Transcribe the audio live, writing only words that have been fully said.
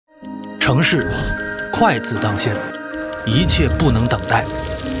城市快字当先，一切不能等待。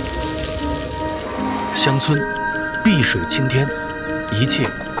乡村碧水青天，一切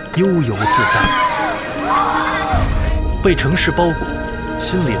悠游自在。被城市包裹，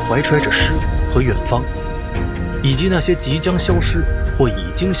心里怀揣着诗和远方，以及那些即将消失或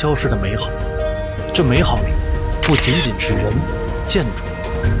已经消失的美好。这美好里不仅仅是人、建筑，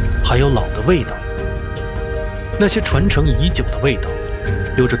还有老的味道。那些传承已久的味道，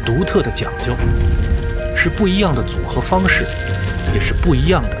有着独特的讲究，是不一样的组合方式，也是不一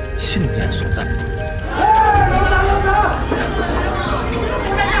样的信念所在。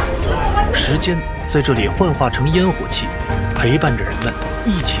时间在这里幻化成烟火气，陪伴着人们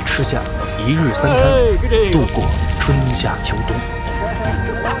一起吃下一日三餐，度过春夏秋冬。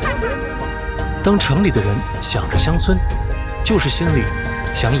当城里的人想着乡村，就是心里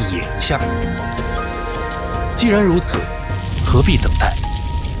想野一下。既然如此，何必等待？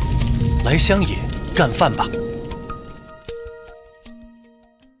来乡野干饭吧。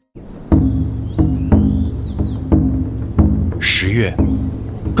10月，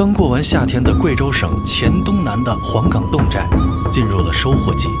刚过完夏天的贵州省黔东南的黄岗侗寨进入了收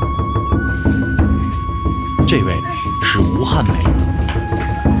获季。这位是吴汉美，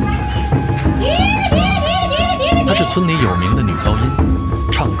她是村里有名的女高音，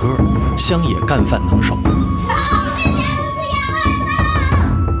唱歌、乡野干饭能手。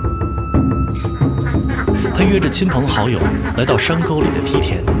她约着亲朋好友来到山沟里的梯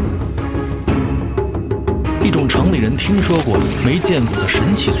田，一种城里人听说过没见过的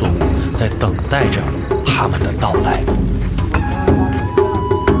神奇作物，在等待着他们的到来。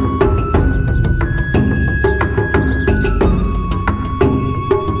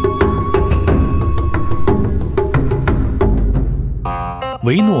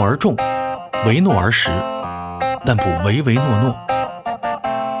唯诺而种，唯诺而食，但不唯唯诺诺。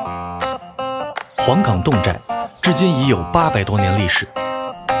黄岗侗寨至今已有800多年历史。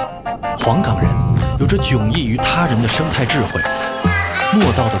黄岗人有着迥异于他人的生态智慧，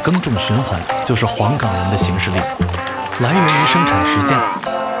糯稻的耕种循环就是黄岗人的行事历，来源于生产实践，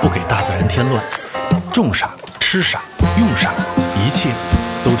不给大自然添乱，种啥吃啥用啥，一切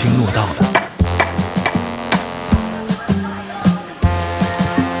都听糯稻的。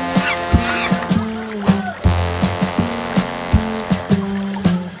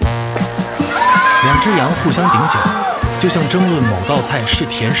2只羊互相顶角，就像争论某道菜是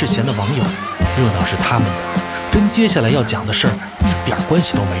甜是咸的网友，热闹是他们的，跟接下来要讲的事儿一点关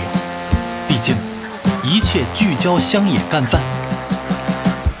系都没有。毕竟，一切聚焦乡野干饭。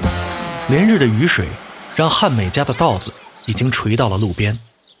连日的雨水让汉美家的稻子已经垂到了路边。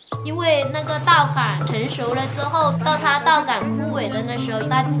因为那个稻杆成熟了之后，到它稻杆枯萎的那时候，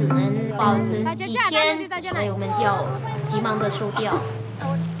它只能保存几天，所以我们要急忙的收掉。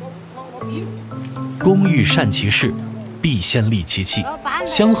工欲善其事，必先利其器。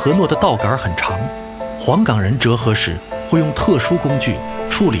香禾糯的稻杆很长，黄岗人折禾时会用特殊工具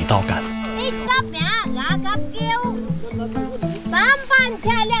处理稻杆。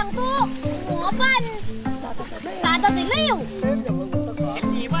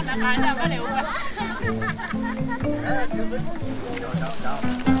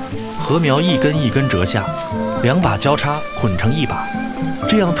禾苗一根一根折下，2把交叉捆成1把。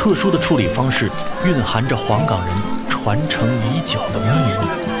这样特殊的处理方式，蕴含着黄岗人传承已久的秘密。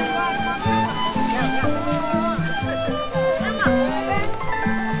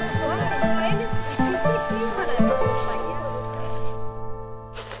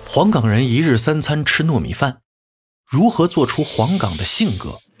黄岗人一日3餐吃糯米饭，如何做出黄岗的性格？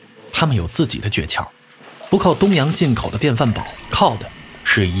他们有自己的诀窍，不靠东洋进口的电饭煲，靠的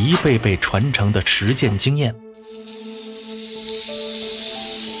是一辈辈传承的实践经验。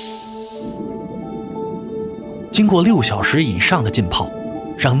经过6小时以上的浸泡，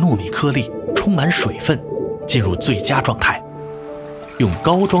让糯米颗粒充满水分，进入最佳状态。用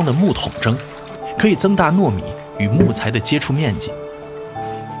高装的木桶蒸，可以增大糯米与木材的接触面积，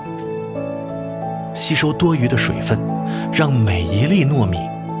吸收多余的水分，让每一粒糯米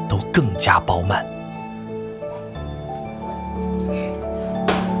都更加饱满。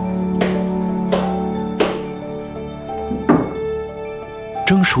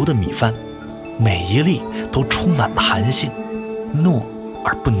蒸熟的米饭，每一粒都充满弹性，糯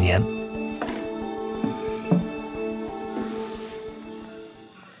而不黏。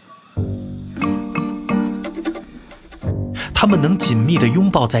它们能紧密地拥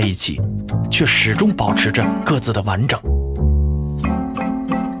抱在一起，却始终保持着各自的完整。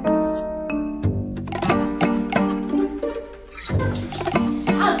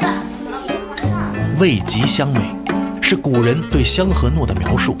味极香美，是古人对香禾糯的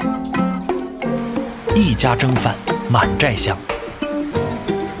描述。一家蒸饭满寨香。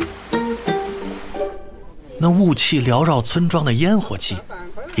那雾气缭绕村庄的烟火气，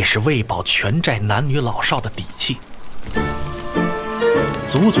也是喂饱全寨男女老少的底气。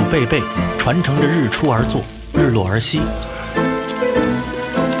祖祖辈辈传承着日出而作，日落而息。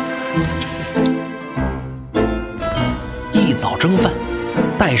一早蒸饭，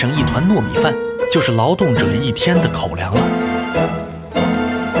带上一团糯米饭，就是劳动者一天的口粮了。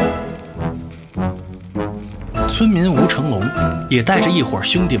村民吴成龙也带着一伙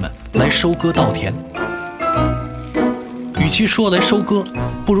兄弟们来收割稻田。与其说来收割，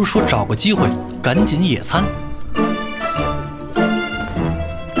不如说找个机会赶紧野餐。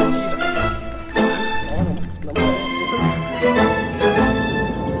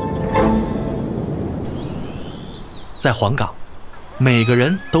在黄冈，每个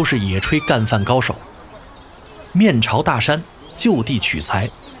人都是野炊干饭高手，面朝大山，就地取材，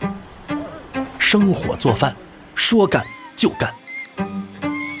生火做饭，说干就干。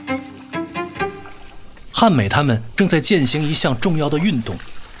汉美他们正在践行一项重要的运动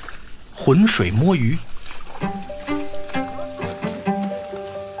——浑水摸鱼。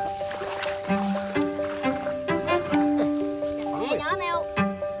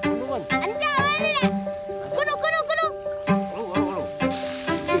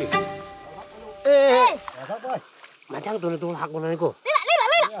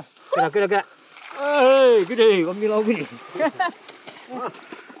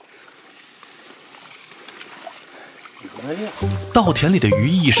稻田里的鱼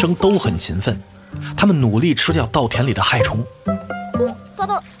一生都很勤奋，它们努力吃掉稻田里的害虫，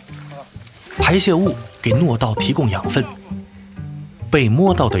排泄物给糯稻提供养分。被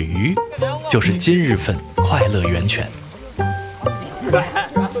摸到的鱼，就是今日份快乐源泉。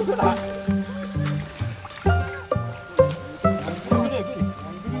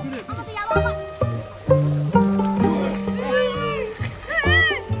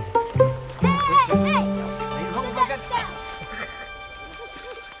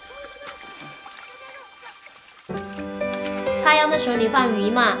插秧的时候你放鱼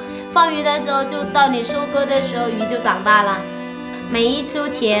嘛，放鱼的时候就到你收割的时候鱼就长大了。每一秋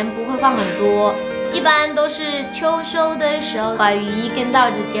田不会放很多，一般都是秋收的时候把鱼跟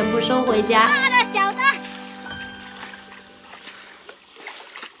稻子全部收回家。大的小的。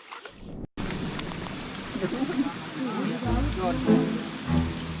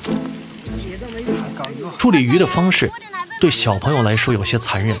处理鱼的方式对小朋友来说有些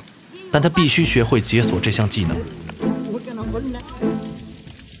残忍，但他必须学会解锁这项技能。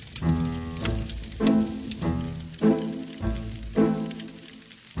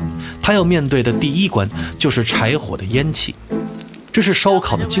他要面对的第一关就是柴火的烟气，这是烧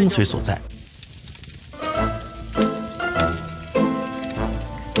烤的精髓所在。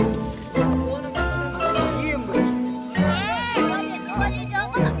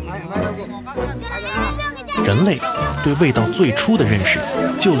人类对味道最初的认识，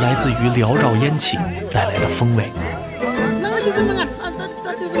就来自于缭绕烟气带来的风味。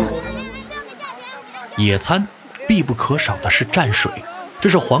野餐必不可少的是蘸水，这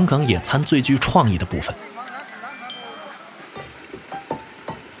是黄冈野餐最具创意的部分。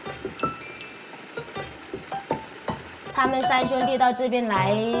他们三兄弟到这边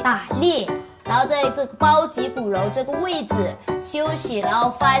来打猎，然后在这个褒吉鼓楼这个位置休息，然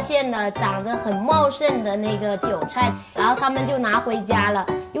后发现了长得很茂盛的那个韭菜，然后他们就拿回家了，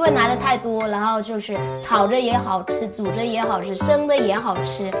因为拿的太多，然后就是炒着也好吃，煮着也好吃，生的也好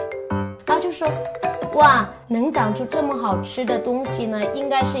吃，然后就说哇，能长出这么好吃的东西呢，应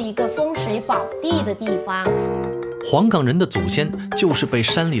该是一个风水宝地的地方。黄冈人的祖先就是被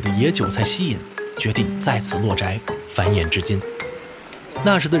山里的野韭菜吸引，决定在此落宅，繁衍至今。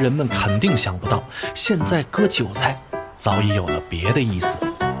那时的人们肯定想不到，现在割韭菜早已有了别的意思。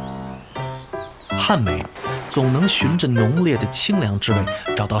汉美总能循着浓烈的清凉之味，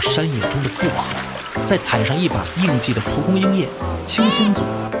找到山野中的薄荷，再踩上一把应季的蒲公英叶，清新组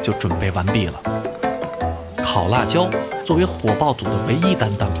就准备完毕了。烤辣椒作为火爆组的唯一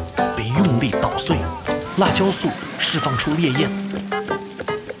担当，被用力捣碎，辣椒素释放出烈焰。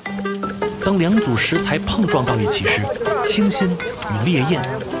当两组食材碰撞到一起时，清新与烈焰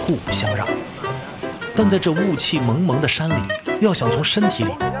互不相让。但在这雾气蒙蒙的山里，要想从身体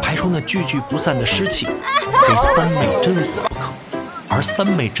里排出那聚聚不散的湿气，非三昧真火不可。而三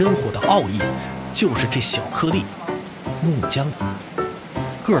昧真火的奥义，就是这小颗粒木姜子，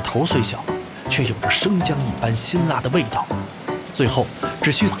个头虽小，却有着生姜一般辛辣的味道。最后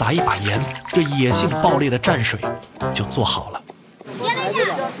只需撒一把盐，这野性爆裂的蘸水就做好了。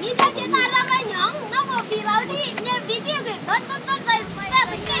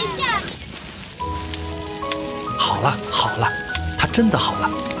好了，它真的好了！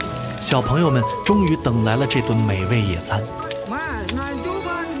小朋友们终于等来了这顿美味野餐。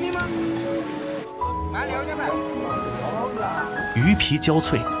鱼皮焦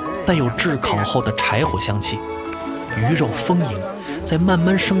脆，带有炙烤后的柴火香气，鱼肉丰盈，在慢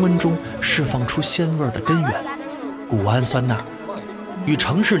慢升温中释放出鲜味的根源。谷氨酸钠与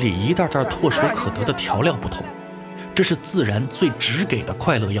城市里一袋袋唾手可得的调料不同，这是自然最直给的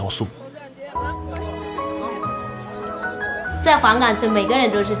快乐要素。在黄岗村，每个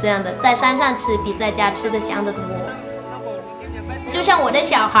人都是这样的，在山上吃比在家吃的香得多。就像我的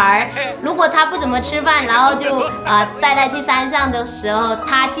小孩，如果他不怎么吃饭，然后就带他去山上的时候，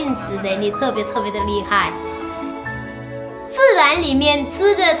他进食能力特别的厉害。自然里面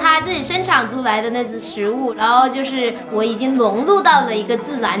吃着他自己生产出来的那些食物，然后就是我已经融入到了一个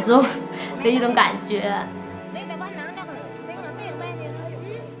自然中的一种感觉。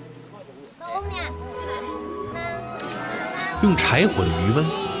用柴火的余温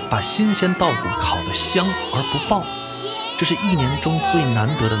把新鲜稻谷烤得香而不爆，这是一年中最难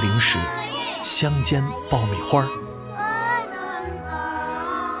得的零食——香煎爆米花。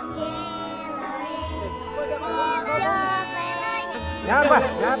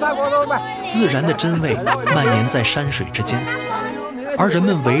自然的真味蔓延在山水之间，而人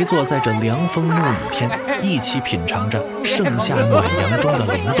们围坐在这凉风沐雨天，一起品尝着盛夏暖阳中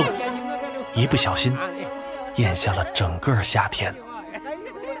的灵动，一不小心咽下了整个夏天。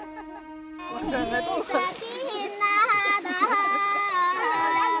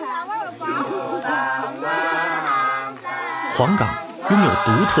黄岗拥有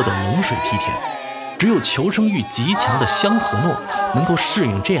独特的龙水梯田，只有求生欲极强的香禾糯能够适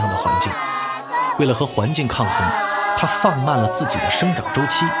应这样的环境。为了和环境抗衡，它放慢了自己的生长周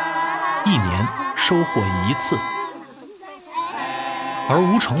期，一年收获一次。而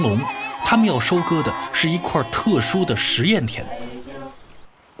吴成龙他们要收割的是一块特殊的实验田，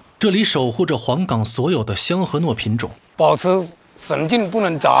这里守护着黄岗所有的香禾糯品种，保持纯净不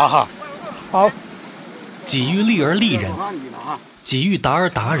能杂哈。好，己欲立而立人，己欲达而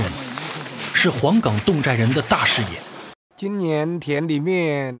达人，是黄岗侗寨人的大事业。今年田里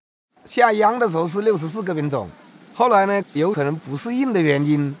面下秧的时候是64个品种，后来呢有可能不适应的原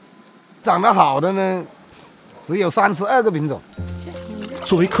因，长得好的呢只有32个品种。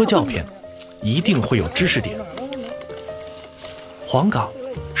作为科教片，一定会有知识点。黄岗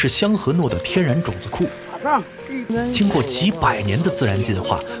是香禾糯的天然种子库，经过几百年的自然进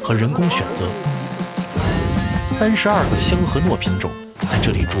化和人工选择，32个香禾糯品种在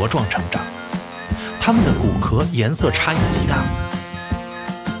这里茁壮成长，它们的骨壳颜色差异极大，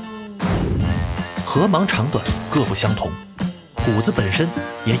禾芒长短各不相同，谷子本身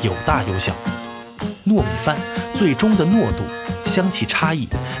也有大有小。糯米饭最终的糯度、香气差异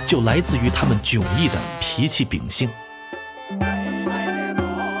就来自于它们迥异的脾气秉性。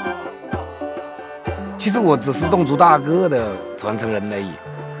其实我只是侗族大歌的传承人而已。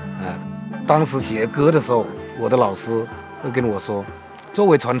当时学歌的时候，我的老师会跟我说，作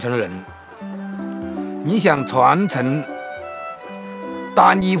为传承人，你想传承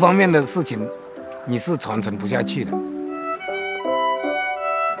单一方面的事情，你是传承不下去的。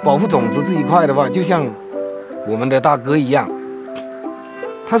保护种子这一块的话，就像我们的大哥一样，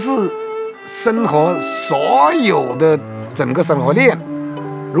他是生活所有的整个生活链，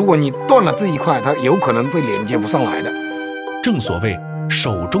如果你断了这一块，它有可能会连接不上来的。正所谓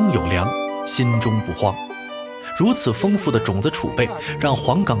手中有粮，心中不慌。如此丰富的种子储备，让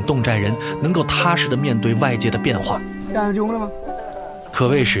黄岗侗寨人能够踏实地面对外界的变化，可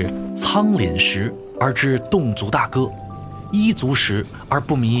谓是仓廪实而知侗族大歌，依足食而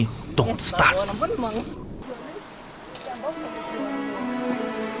不迷侗词大词。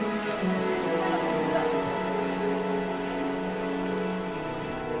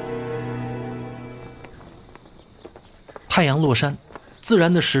太阳落山，自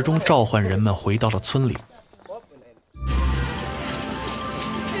然的时钟召唤人们回到了村里。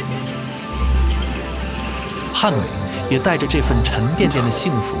汉美也带着这份沉甸甸的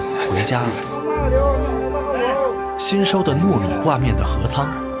幸福回家了。新收的糯米挂面的禾仓，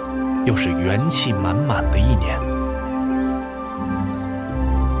又是元气满满的一年。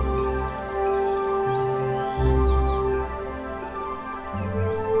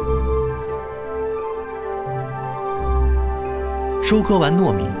收割完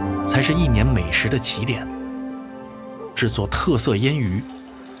糯米，才是一年美食的起点。制作特色腌鱼，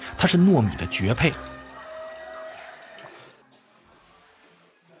它是糯米的绝配。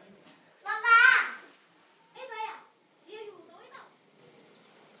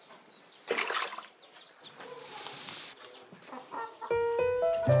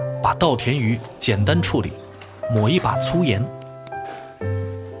把稻田鱼简单处理，抹一把粗盐，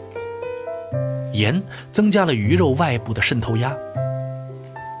盐增加了鱼肉外部的渗透压，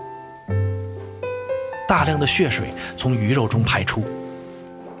大量的血水从鱼肉中排出，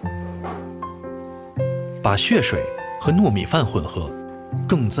把血水和糯米饭混合，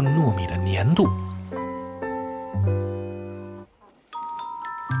更增糯米的粘度。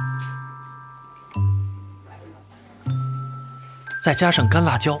再加上干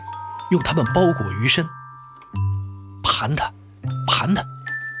辣椒，用它们包裹鱼身，盘它，盘它，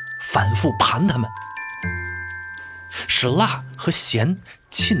反复盘它们，使辣和咸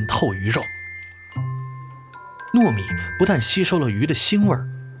浸透鱼肉。糯米不但吸收了鱼的腥味，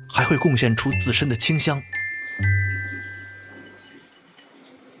还会贡献出自身的清香。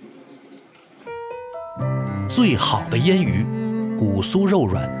最好的腌鱼，骨酥肉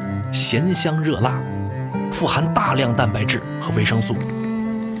软，咸香热辣，富含大量蛋白质和维生素。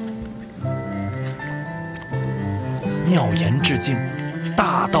妙言致敬，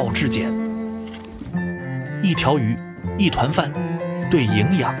大道至简。一条鱼，一团饭，对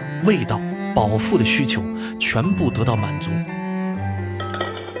营养、味道、饱腹的需求全部得到满足。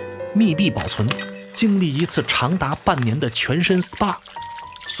密闭保存，经历一次长达半年的全身 SPA。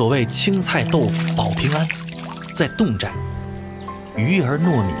所谓青菜豆腐保平安，在侗寨，鱼儿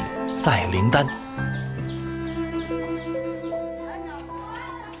糯米赛灵丹。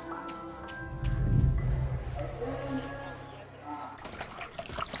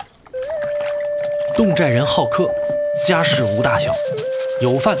侗寨人好客，家事无大小，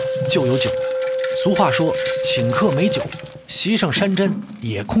有饭就有酒。俗话说，请客没酒，席上山珍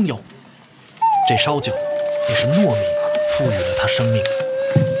也空有。这烧酒也是糯米赋予了它生命。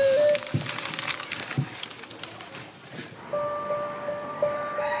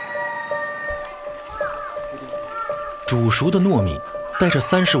煮熟的糯米带着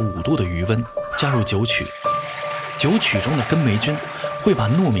35度的余温加入酒曲，酒曲中的根霉菌会把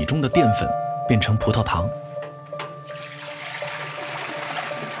糯米中的淀粉变成葡萄糖。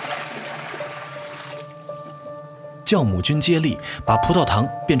酵母菌接力把葡萄糖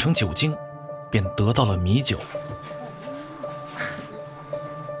变成酒精，便得到了米酒。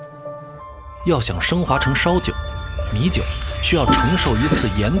要想升华成烧酒，米酒需要承受一次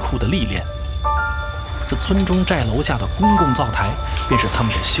严酷的历练。这村中寨楼下的公共灶台便是他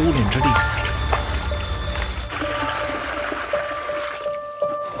们的修炼之地。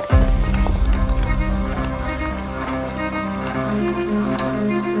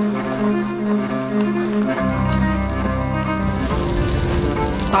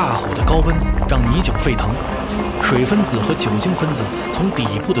大火的高温让米酒沸腾，水分子和酒精分子从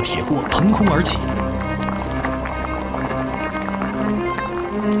底部的铁锅腾空而起。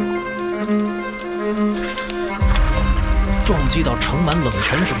撞击到盛满冷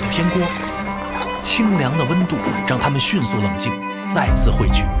泉水的天锅，清凉的温度让它们迅速冷静，再次汇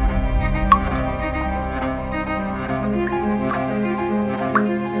聚。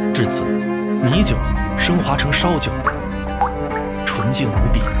至此，米酒升华成烧酒，纯净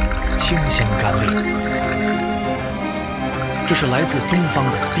无比，清香甘冽。这是来自东方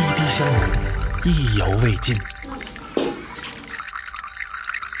的滴滴香浓，意犹未尽。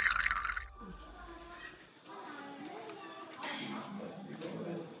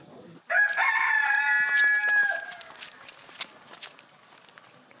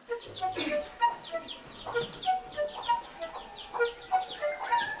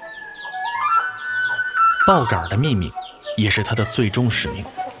稻杆的秘密，也是它的最终使命，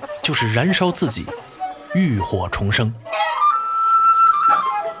就是燃烧自己，浴火重生。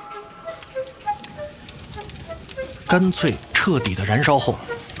干脆彻底的燃烧后，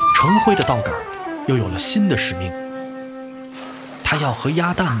成灰的稻杆又有了新的使命，它要和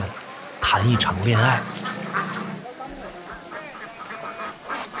鸭蛋们谈一场恋爱。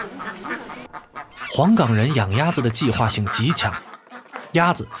黄岗人养鸭子的计划性极强，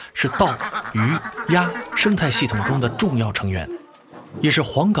鸭子是稻、鱼、鸭生态系统中的重要成员，也是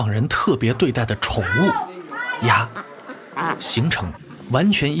黄岗人特别对待的宠物。鸭形成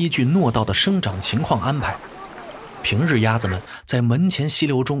完全依据糯稻的生长情况安排。平日鸭子们在门前溪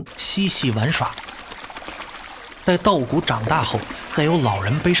流中嬉戏玩耍，待稻谷长大后，再由老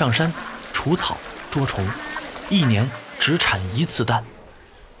人背上山除草捉虫，一年只产1次蛋。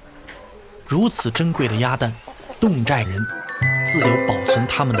如此珍贵的鸭蛋，侗寨人自有保存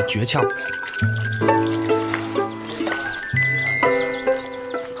它们的诀窍。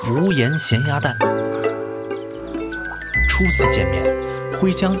无盐咸鸭蛋。初次见面，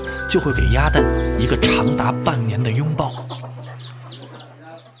徽江就会给鸭蛋一个长达半年的拥抱。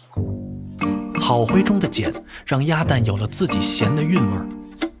草灰中的碱让鸭蛋有了自己咸的韵味，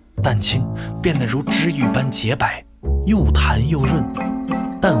蛋清变得如汁玉般洁白，又弹又润；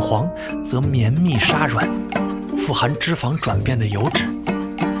蛋黄则绵密沙软，富含脂肪转变的油脂。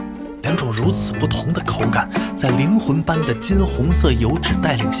两种如此不同的口感，在灵魂般的金红色油脂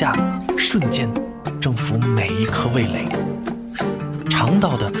带领下，瞬间征服每一颗味蕾。尝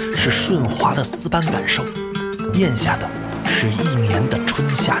到的是顺滑的丝般感受，咽下的是1年的春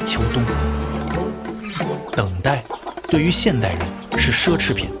夏秋冬。等待对于现代人是奢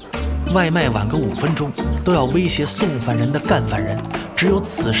侈品，外卖晚个5分钟都要威胁送饭人的干饭人，只有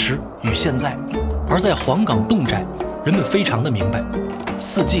此时与现在。而在黄岗侗寨，人们非常的明白，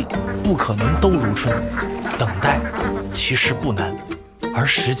四季不可能都如春，等待其实不难，而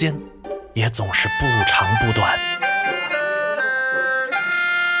时间也总是不长不短。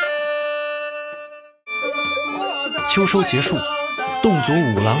秋收结束，侗族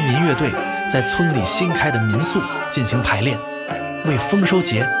五郎民乐队在村里新开的民宿进行排练，为丰收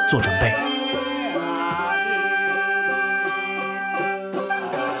节做准备。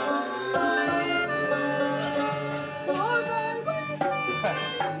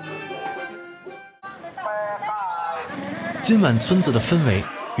今晚村子的氛围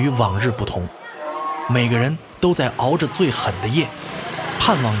与往日不同，每个人都在熬着最狠的夜，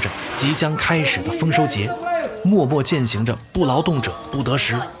盼望着即将开始的丰收节，默默践行着不劳动者不得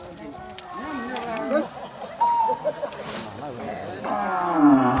食。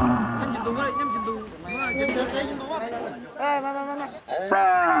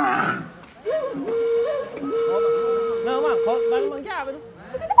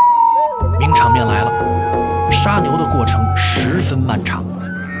名场面来了，杀牛的过程十分漫长。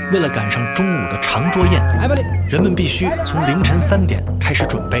为了赶上中午的长桌宴，人们必须从凌晨3点开始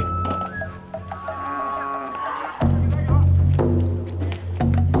准备。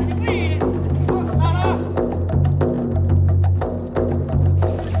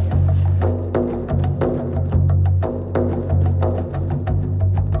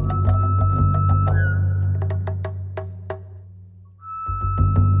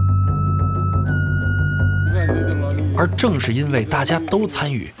而正是因为大家都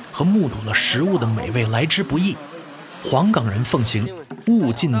参与和目睹了食物的美味来之不易，黄岗人奉行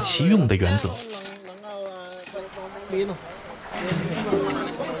物尽其用的原则。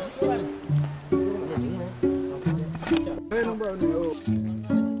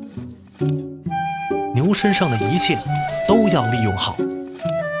牛身上的一切都要利用好。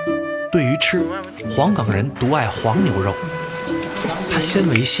对于吃，黄岗人独爱黄牛肉，它纤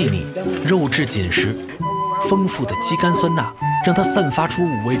维细腻，肉质紧实。丰富的肌酐酸钠让它散发出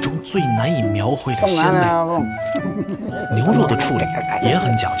5味中最难以描绘的鲜味。牛肉的处理也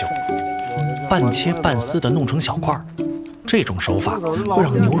很讲究，半切半丝的弄成小块，这种手法会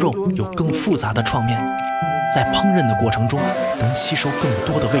让牛肉有更复杂的创面，在烹饪的过程中能吸收更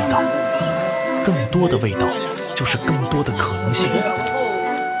多的味道，更多的味道就是更多的可能性。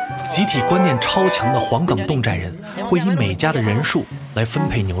集体观念超强的黄岗侗寨人会以每家的人数来分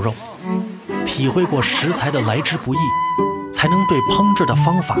配牛肉。体会过食材的来之不易，才能对烹制的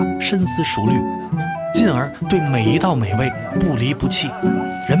方法深思熟虑，进而对每一道美味不离不弃。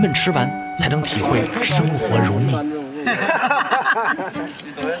人们吃完才能体会生活如蜜。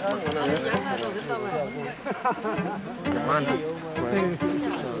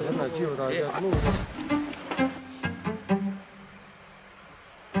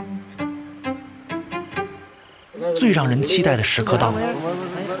最让人期待的时刻到了，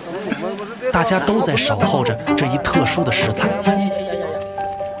大家都在守候着这一特殊的食材。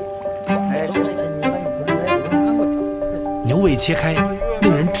牛胃切开，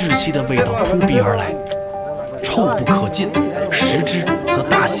令人窒息的味道扑鼻而来，臭不可禁，食之则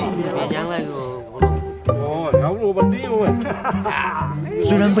大喜。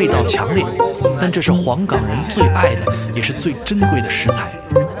虽然味道强烈，但这是黄岗人最爱的，也是最珍贵的食材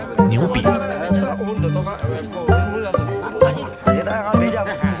——牛瘪。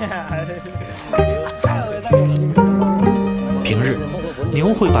平日，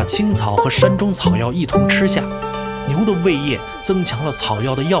牛会把青草和山中草药一同吃下，牛的胃液增强了草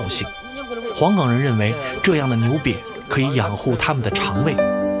药的药性。黄岗人认为，这样的牛瘪可以养护他们的肠胃。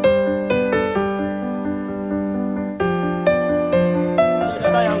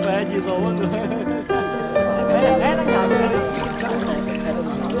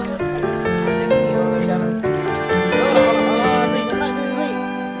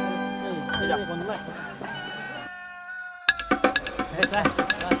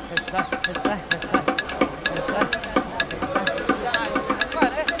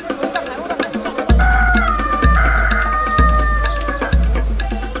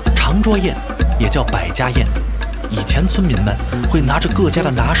长桌宴也叫百家宴，以前村民们会拿着各家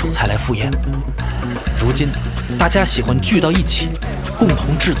的拿手菜来赴宴，如今大家喜欢聚到一起，共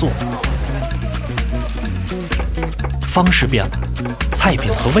同制作。方式变了，菜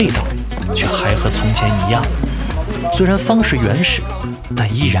品和味道却还和从前一样。虽然方式原始，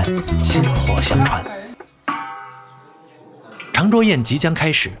但依然薪火相传。长桌宴即将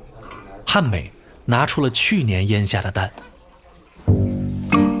开始，汉美拿出了去年腌下的蛋。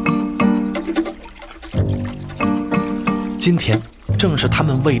今天正是他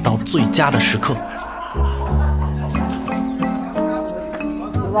们味道最佳的时刻。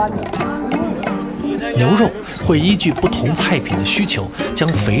牛肉会依据不同菜品的需求，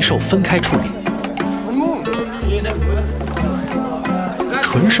将肥瘦分开处理。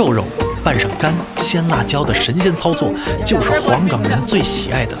纯瘦肉拌上干鲜辣椒的神仙操作，就是黄冈人最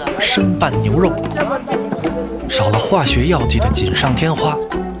喜爱的生拌牛肉。少了化学药剂的锦上添花，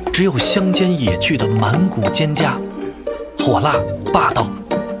只有香煎野趣的满骨煎夹，火辣霸道，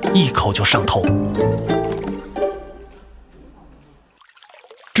一口就上头。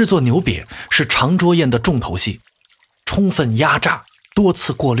制作牛瘪是长桌宴的重头戏，充分压榨，多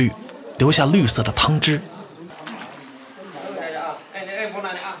次过滤，留下绿色的汤汁。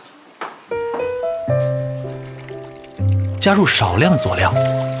加入少量佐料，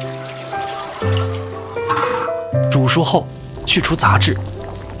煮熟后去除杂质，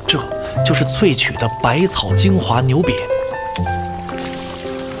这就是萃取的百草精华牛瘪。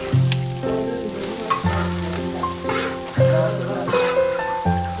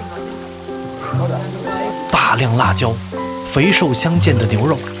大量辣椒，肥瘦相间的牛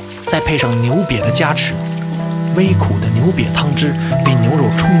肉，再配上牛瘪的加持，微苦的牛瘪汤汁被牛肉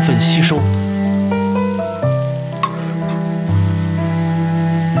充分吸收。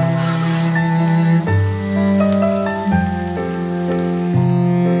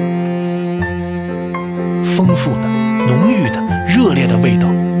丰富的、浓郁的、热烈的味道，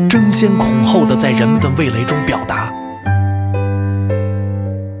争先恐后地在人们的味蕾中表达。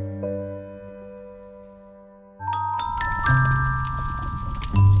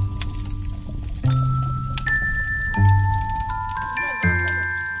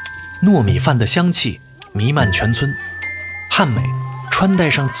糯米饭的香气弥漫全村，汉美穿戴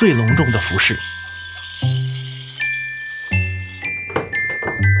上最隆重的服饰。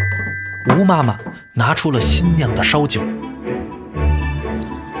吴妈妈拿出了新酿的烧酒，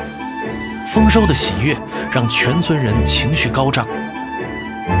丰收的喜悦让全村人情绪高涨。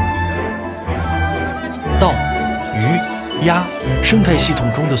稻、鱼、鸭生态系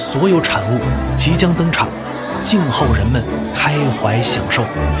统中的所有产物即将登场，静候人们开怀享受。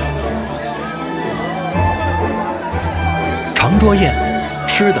长桌宴，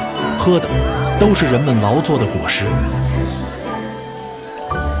吃的、喝的都是人们劳作的果实。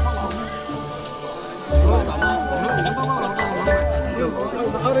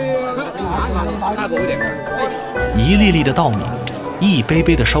一粒粒的稻米，一杯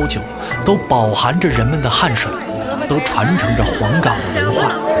杯的烧酒，都饱含着人们的汗水，都传承着黄冈的文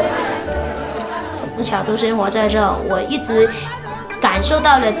化。从小都生活在这，我一直感受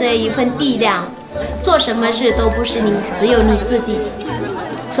到了这一份力量。做什么事都不是你，只有你自己。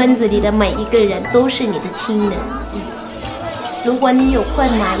村子里的每一个人都是你的亲人。如果你有困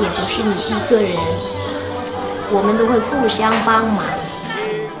难，也不是你一个人，我们都会互相帮忙。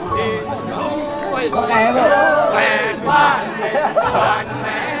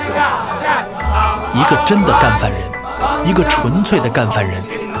一个真的干饭人，一个纯粹的干饭人，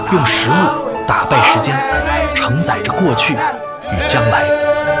用食物打败时间，承载着过去与将来。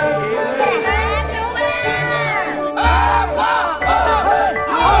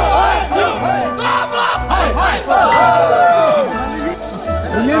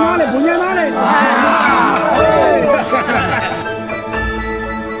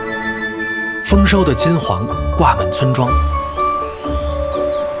丰收的金黄挂满村庄，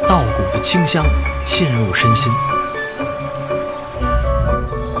稻谷的清香沁入身心。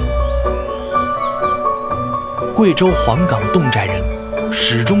贵州黄冈侗寨人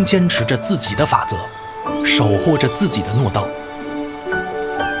始终坚持着自己的法则，守护着自己的糯稻。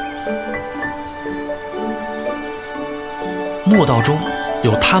糯稻中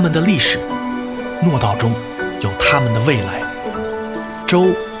有他们的历史，糯稻中有他们的未来。周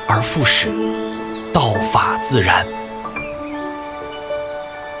而复始，道法自然。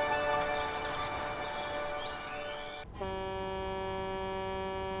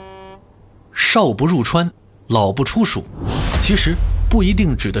少不入川，老不出蜀，其实不一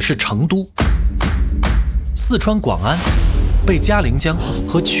定指的是成都。四川广安，被嘉陵江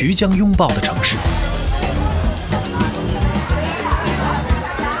和衢江拥抱的城市。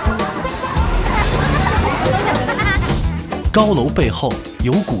高楼背后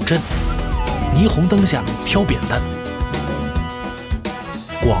有古镇，霓虹灯下挑扁担。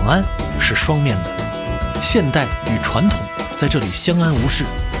广安是双面的，现代与传统在这里相安无事。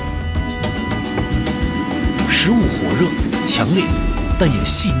食物火热强烈，但也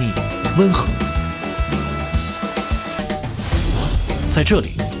细腻温和。在这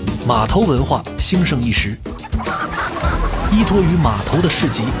里，码头文化兴盛一时，依托于码头的市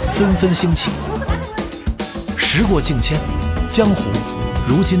集纷纷兴起。时过境迁，江湖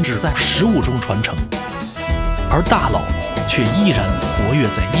如今只在食物中传承，而大佬却依然活跃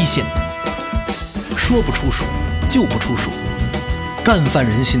在一线。说不出数就不出数，干饭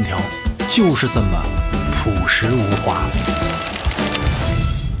人信条就是这么朴实无华。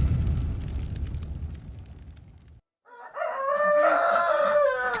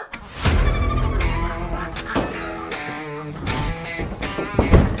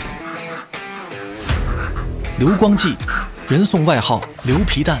刘光纪，人送外号刘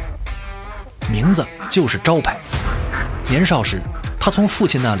皮蛋，名字就是招牌。年少时，他从父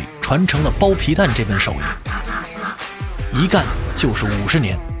亲那里传承了剥皮蛋这门手艺，一干就是50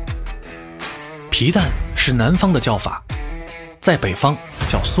年。皮蛋是南方的叫法，在北方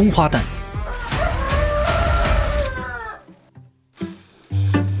叫松花蛋。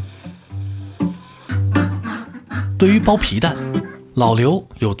对于剥皮蛋，老刘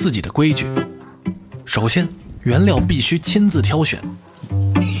有自己的规矩。首先，原料必须亲自挑选。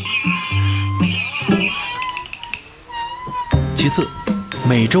其次，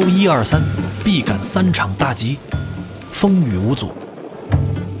每周1、2、3必赶3场大集，风雨无阻。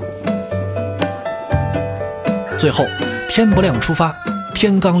最后，天不亮出发，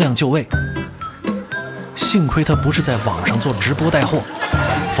天刚亮就位。幸亏他不是在网上做直播带货，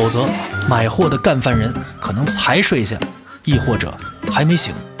否则买货的干饭人可能才睡下，亦或者还没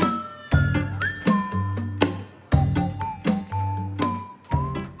醒。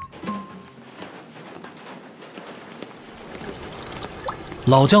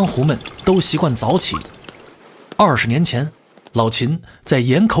老江湖们都习惯早起。20年前，老秦在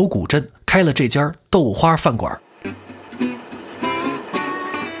盐口古镇开了这家豆花饭馆。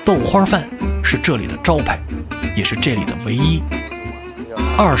豆花饭是这里的招牌，也是这里的唯一。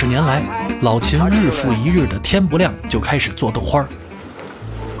20年来，老秦日复一日的天不亮就开始做豆花。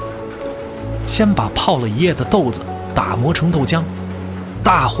先把泡了一夜的豆子打磨成豆浆，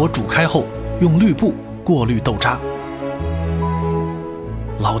大火煮开后，用滤布过滤豆渣。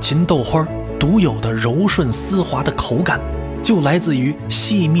老秦豆花独有的柔顺丝滑的口感，就来自于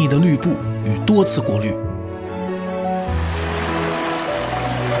细密的滤布与多次过滤。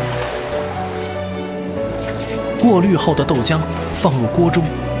过滤后的豆浆放入锅中，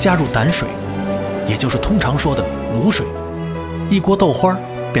加入胆水，也就是通常说的卤水，一锅豆花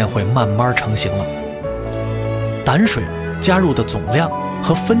便会慢慢成型了。胆水加入的总量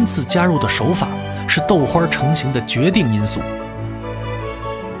和分次加入的手法是豆花成型的决定因素。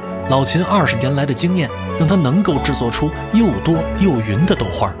老秦20年来的经验，让他能够制作出又多又匀的豆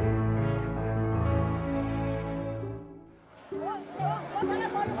花。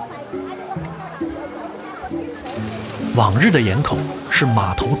往日的盐口是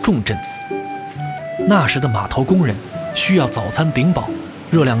码头重镇，那时的码头工人需要早餐顶饱，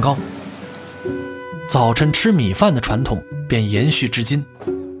热量高，早晨吃米饭的传统便延续至今。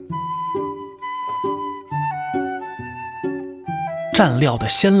蘸料的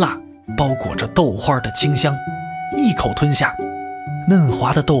鲜辣包裹着豆花的清香，一口吞下，嫩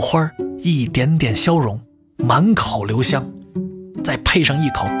滑的豆花一点点消融，满口留香，再配上一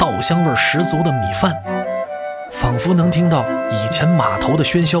口稻香味十足的米饭，仿佛能听到以前码头的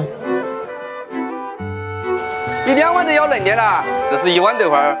喧嚣。1、2碗都要嫩的啦，这是1碗豆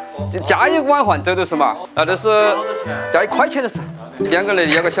花，加1碗饭走的是嘛？那都是加1块钱的事。2个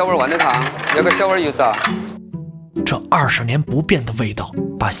人要个小碗豌豆汤，要个小碗油炸。这20年不变的味道，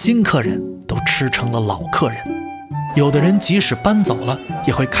把新客人都吃成了老客人。有的人即使搬走了，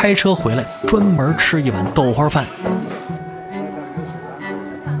也会开车回来专门吃一碗豆花饭。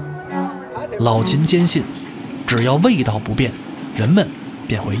老秦坚信，只要味道不变，人们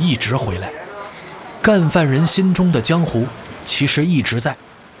便会一直回来。干饭人心中的江湖其实一直在，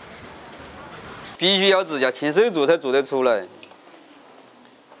必须要自家亲手做才做得出来。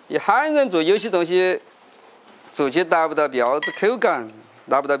你喊人做，有些东西做起达不到标准，口感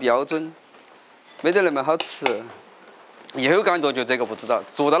达不到标准，没得那么好吃。以后干多久这个不知道，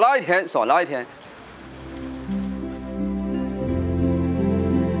做到哪一天算哪一天。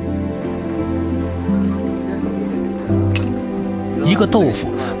一个豆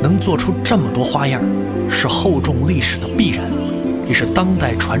腐能做出这么多花样，是厚重历史的必然，也是当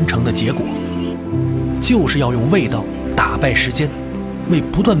代传承的结果。就是要用味道打败时间，为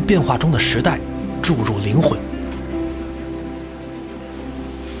不断变化中的时代注入灵魂。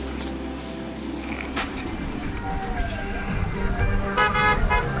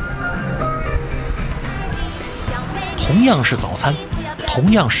同样是早餐，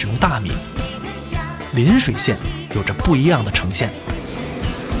同样使用大米，邻水县有着不一样的呈现。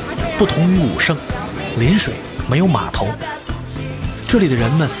不同于武胜，邻水没有码头，这里的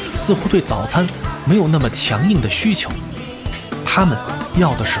人们似乎对早餐没有那么强硬的需求，他们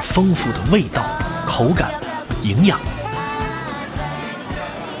要的是丰富的味道、口感、营养。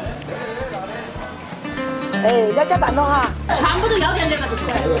要加蛋了哈，全部都要点这个。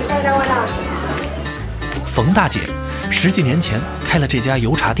来完了。冯大姐10几年前开了这家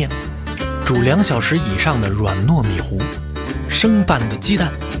油茶店，煮2小时以上的软糯米糊，生拌的鸡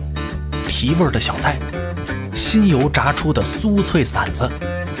蛋，提味的小菜，新油炸出的酥脆馓子。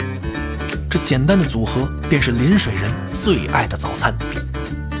这简单的组合便是邻水人最爱的早餐。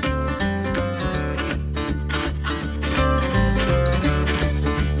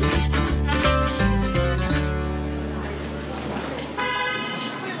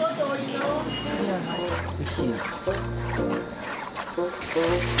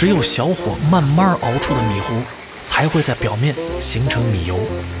只有小火慢慢熬出的米糊，才会在表面形成米油，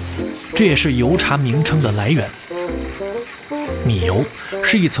这也是油茶名称的来源。米油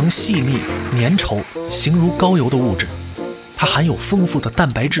是一层细腻、粘稠、形如膏油的物质，它含有丰富的蛋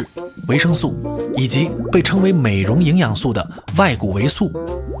白质、维生素以及被称为美容营养素的外谷维素。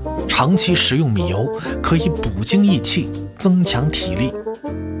长期食用米油可以补精益气，增强体力。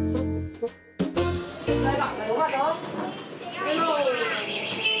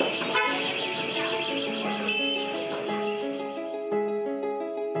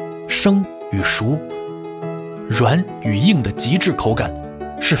生与熟，软与硬的极致口感，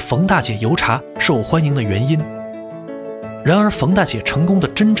是冯大姐油茶受欢迎的原因。然而，冯大姐成功的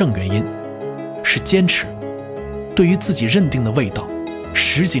真正原因是坚持，对于自己认定的味道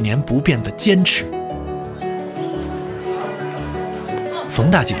，10几年不变的坚持。冯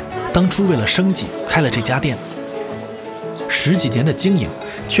大姐当初为了生计开了这家店，10几年的经营，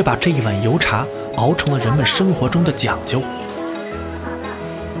却把这一碗油茶熬成了人们生活中的讲究。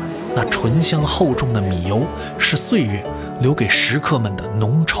那醇香厚重的米油，是岁月留给食客们的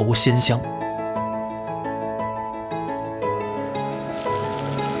浓稠鲜香。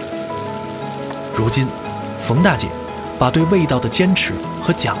如今，冯大姐把对味道的坚持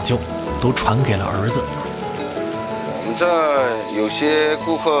和讲究都传给了儿子。我们这有些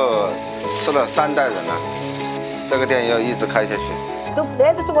顾客吃了3代人了，这个店要一直开下去。都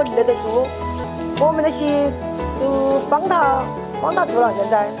是我那个做，我们那些都帮他做了，现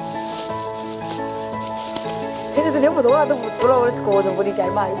在。肯定是留不多了，都不做了，我是个人屋的店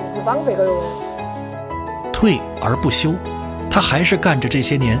嘛，不帮别个哟。退而不休，他还是干着这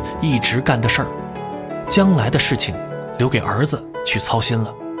些年一直干的事儿，将来的事情留给儿子去操心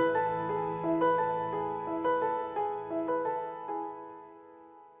了。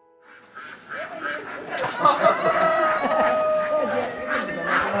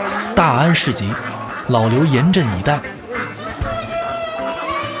大安市集，老刘严阵以待。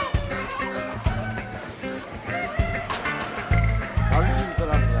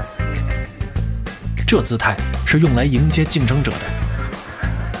这姿态是用来迎接竞争者的，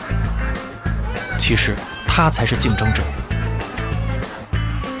其实他才是竞争者。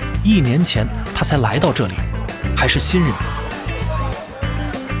1年前他才来到这里，还是新人，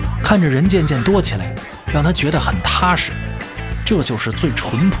看着人渐渐多起来，让他觉得很踏实。这就是最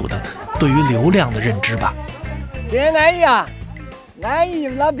淳朴的对于流量的认知吧。这安逸啊，安逸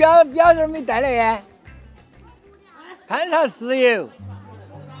那表人没带来呀，盘啥石油？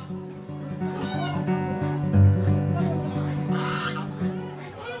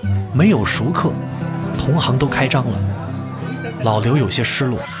没有熟客，同行都开张了，老刘有些失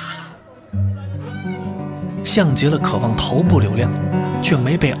落。像极了渴望头部流量，却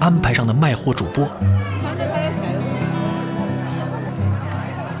没被安排上的卖货主播。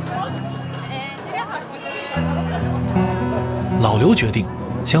老刘决定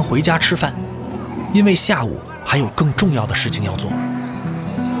先回家吃饭，因为下午还有更重要的事情要做。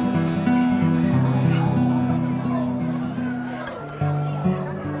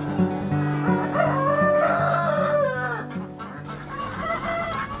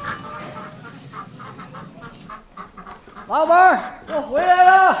老板儿，我回来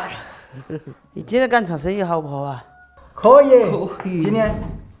了。你今天干场生意好不好啊？可以，今年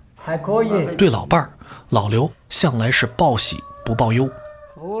还可以。对老伴儿，老刘向来是报喜不报忧。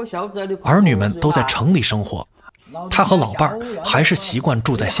儿女们都在城里生活，他和老伴儿还是习惯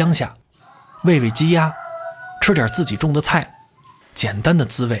住在乡下，喂喂鸡鸭，吃点自己种的菜，简单的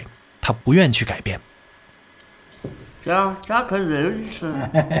滋味他不愿去改变。加颗肉吃，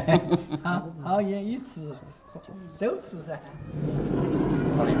好愿意吃，都吃噻。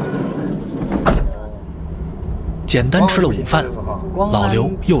简单吃了午饭，老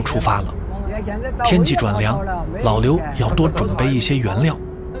刘又出发了。天气转凉，老刘要多准备一些原料。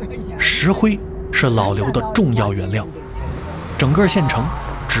石灰是老刘的重要原料，整个县城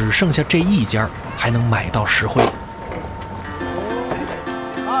只剩下这一家还能买到石灰。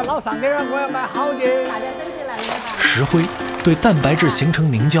老上给人我要买好的。石灰对蛋白质形成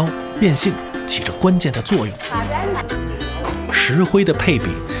凝胶、变性起着关键的作用。石灰的配比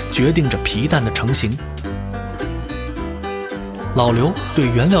决定着皮蛋的成型。老刘对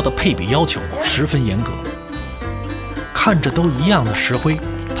原料的配比要求十分严格，看着都一样的石灰，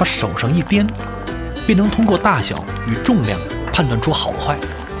他手上一掂，便能通过大小与重量判断出好坏。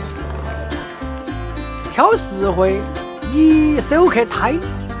挑石灰，你手去抬，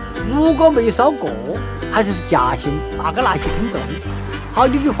如果没烧过，还是夹心，那个拿起很重，好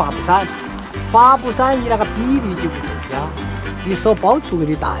你就发不散，发不散你那个比例就不对了，你所包出来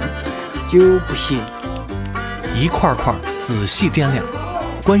的蛋就不行。一块块仔细掂量，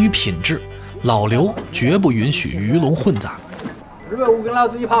关于品质，老刘绝不允许鱼龙混杂。250跟老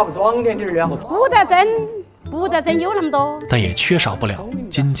子一爬不装点点了。不得真有那么多。但也缺少不了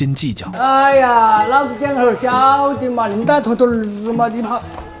斤斤计较。哎呀，老子讲点小的嘛，你打头头儿嘛，你跑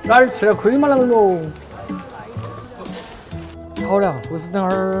哪儿吃了亏嘛那个喽？好了，不是等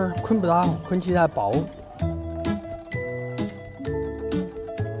会儿捆不到，捆起来爆。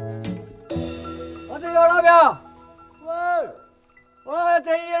我这有老表，喂，我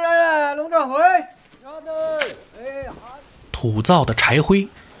这一人弄点灰，要得，哎。土灶的柴灰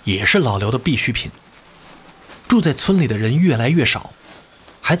也是老刘的必需品。住在村里的人越来越少，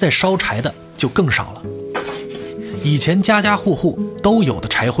还在烧柴的就更少了。以前家家户户都有的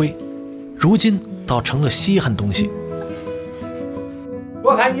柴灰，如今倒成了稀罕东西。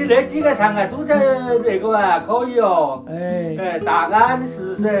我看你那几个菜啊，都在那个啊，可以哦。大安、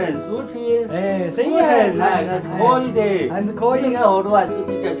石神、苏青，苏城还是可以的，还是可以。这个河路还是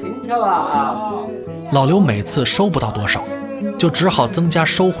比较轻巧啊。老刘每次收不到多少，就只好增加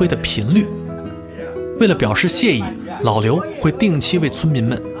收灰的频率。为了表示谢意，老刘会定期为村民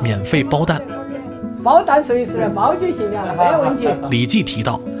们免费包蛋。包蛋随时包就行了，没有问题。《礼记》提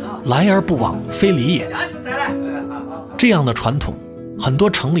到“来而不往，非礼也”，这样的传统，很多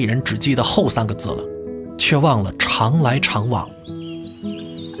城里人只记得后3个字了，却忘了常来常往。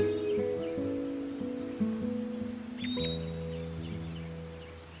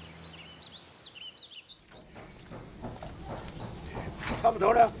差不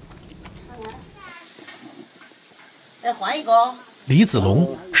多了。再换一个。李子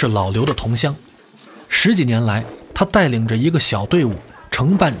龙是老刘的同乡，10几年来，他带领着一个小队伍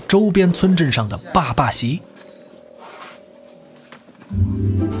承办周边村镇上的坝坝席。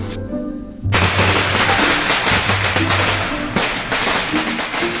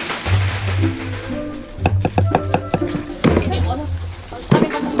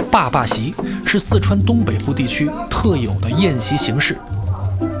坝坝席是四川东北部地区特有的宴席形式，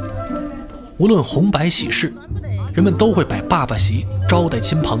无论红白喜事，人们都会摆坝坝席招待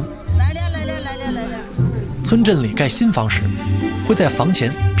亲朋。村镇里盖新房时，会在房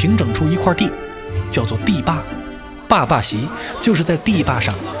前平整出一块地，叫做地坝。坝坝席就是在地坝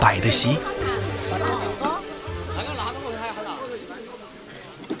上摆的席。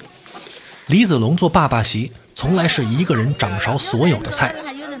李子龙做坝坝席，从来是一个人掌勺所有的菜。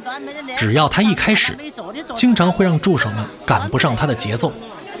只要他一开始，经常会让助手们赶不上他的节奏。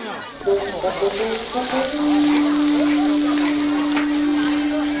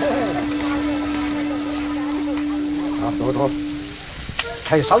多，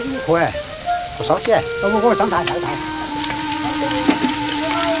还有烧几颗哎，不烧起来，我上台。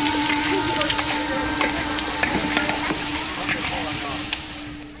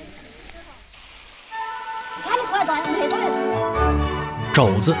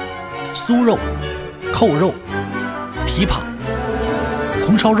肘子、酥肉、扣肉、蹄膀、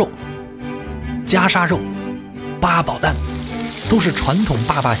红烧肉、夹沙肉、八宝蛋，都是传统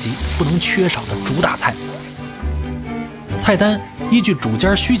坝坝席不能缺少的主打菜。菜单依据主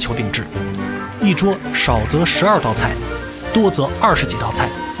家需求定制，一桌少则12道菜，多则20几道菜。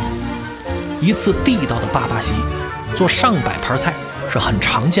一次地道的坝坝席，做上百盘菜是很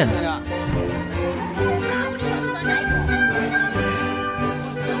常见的。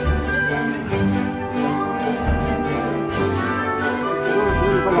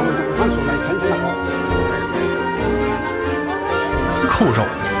扣肉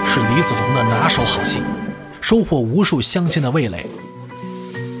是李子龙的拿手好戏，收获无数乡亲的味蕾。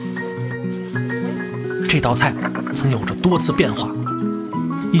这道菜曾有着多次变化。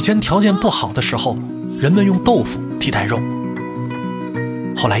以前条件不好的时候，人们用豆腐替代肉。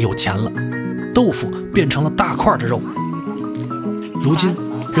后来有钱了，豆腐变成了大块的肉。如今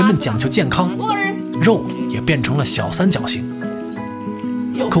人们讲究健康，肉也变成了小三角形。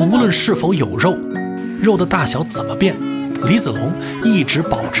可无论是否有肉，肉的大小怎么变，李子龙一直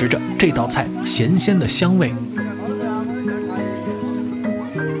保持着这道菜咸鲜的香味。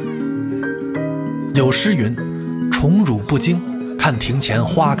有诗云：宠辱不惊，看庭前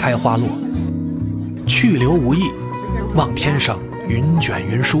花开花落，去留无意，望天上云卷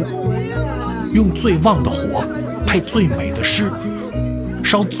云舒。用最旺的火，配最美的诗，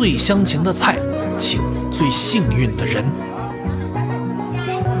烧最香情的菜，请最幸运的人。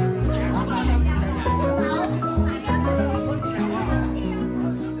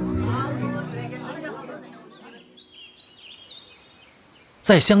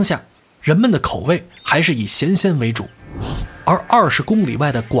在乡下，人们的口味还是以咸鲜为主，而20公里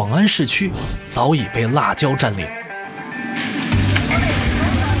外的广安市区早已被辣椒占领。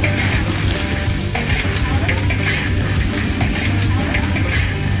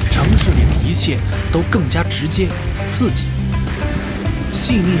城市里的一切都更加直接、刺激，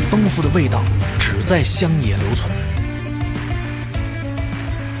细腻丰富的味道只在乡野留存。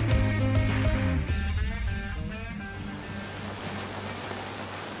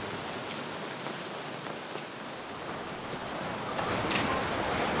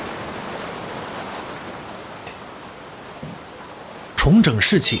重整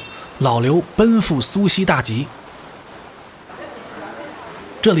士气，老刘奔赴苏锡大集。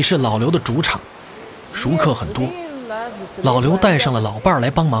这里是老刘的主场，熟客很多。老刘带上了老伴儿来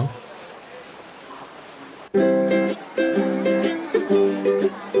帮忙。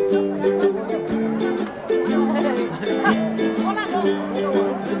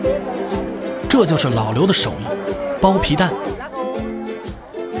这就是老刘的手艺，剥皮蛋。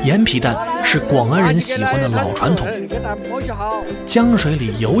盐皮蛋是广安人喜欢的老传统，江水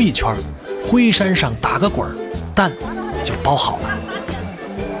里游一圈，灰山上打个滚，蛋就包好了。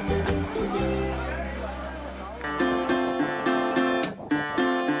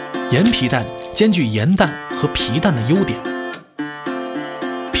盐皮蛋兼具盐蛋和皮蛋的优点，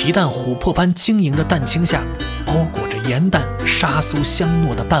皮蛋琥珀般晶莹的蛋清下，包裹着盐蛋沙酥香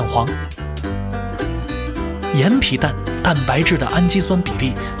糯的蛋黄。盐皮蛋蛋白质的氨基酸比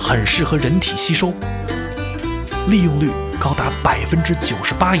例很适合人体吸收，利用率高达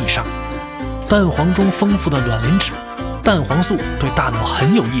98%以上。蛋黄中丰富的卵磷脂、蛋黄素对大脑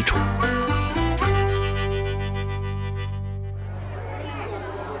很有益处。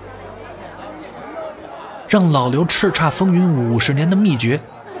让老刘叱咤风云50年的秘诀，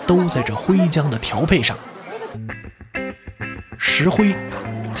都在这徽姜的调配上。石灰、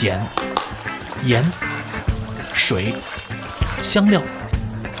碱、盐、水、香料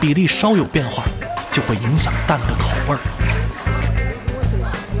比例稍有变化，就会影响蛋的口味儿。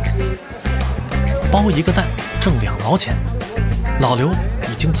包一个蛋挣2毛钱，老刘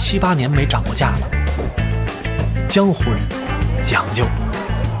已经7、8年没涨过价了。江湖人讲究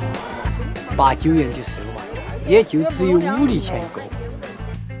，89元就10万，也就只有5厘钱一个。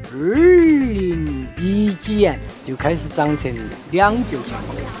2010几年就开始涨成2、9钱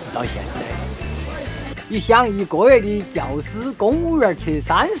到现在。你想一个月的教师、公务员去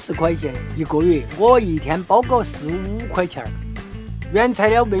30块钱一个月，我一天包个4、5块钱，原材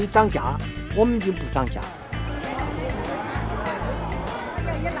料没涨价，我们就不涨价。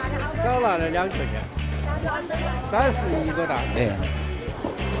少拿了2块钱，31个蛋。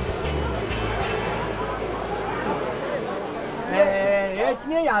今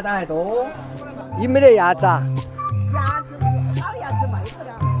天鸭蛋还多，你没得鸭子啊？老鸭子卖不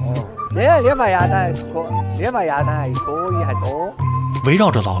了。这把鸭蛋还可以，还多。围绕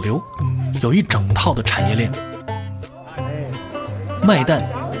着老刘，有一整套的产业链：卖蛋、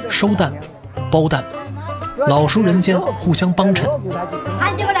收蛋、包蛋，老熟人间互相帮衬。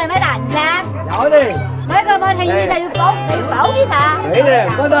喊几个来买蛋噻？要得。买个嘛，他一才有包皮噻。对的，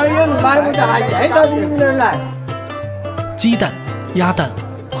我这儿有人买，我就喊介绍你们那儿来。鸡蛋、鸭蛋、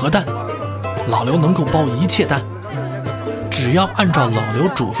鹅蛋，老刘能够包一切蛋。只要按照老刘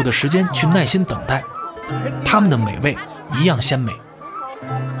嘱咐的时间去耐心等待，他们的美味一样鲜美。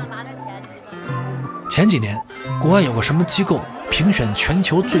前几年，国外有个什么机构评选全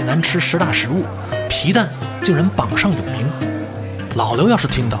球最难吃10大食物，皮蛋竟然榜上有名。老刘要是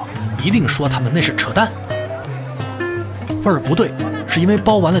听到，一定说他们那是扯淡。味儿不对，是因为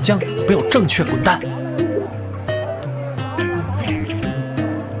包完了姜没有正确滚蛋。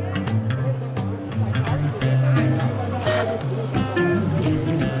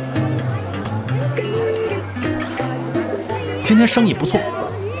今天生意不错，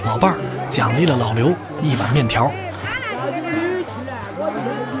老伴儿奖励了老刘1碗面条。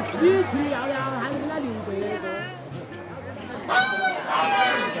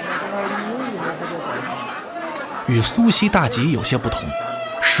与苏锡大集有些不同，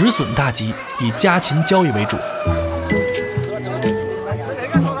石笋大集以家禽交易为主。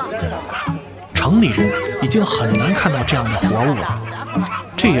城里人已经很难看到这样的活物了，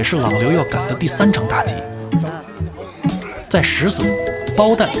这也是老刘要赶的第3场大集。在石笋、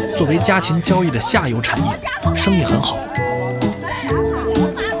包蛋作为家禽交易的下游产业，生意很好。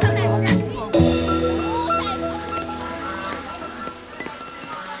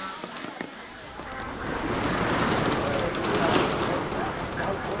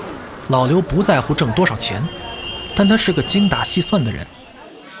老刘不在乎挣多少钱，但他是个精打细算的人。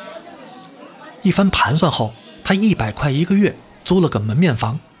一番盘算后，他100块1个月租了个门面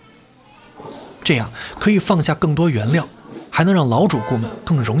房，这样可以放下更多原料，还能让老主顾们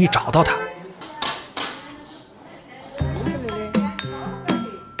更容易找到他。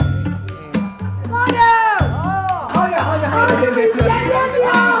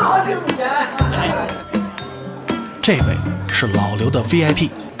这位是老刘的 VIP，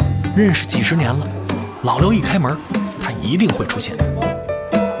 认识几10年了，老刘一开门，他一定会出现。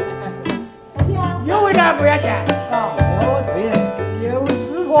有味道不要钱啊！哦，对，刘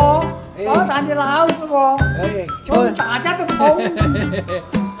师傅，包蛋的老师傅，就是大家都捧。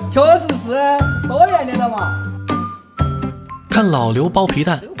确实是多年的了嘛。看老刘包皮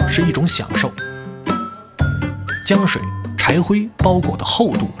蛋是一种享受，浆水、柴灰包裹的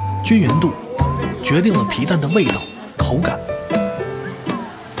厚度、均匀度，决定了皮蛋的味道、口感。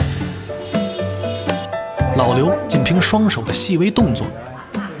老刘仅凭双手的细微动作，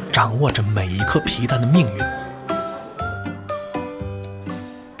掌握着每一颗皮蛋的命运。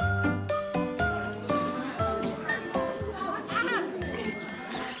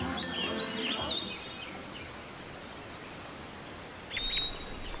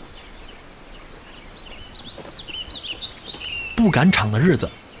不赶场的日子，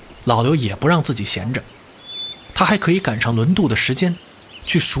老刘也不让自己闲着，他还可以赶上轮渡的时间，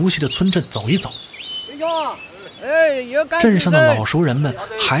去熟悉的村镇走一走。镇上的老熟人们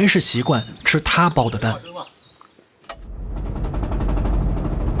还是习惯吃他包的蛋。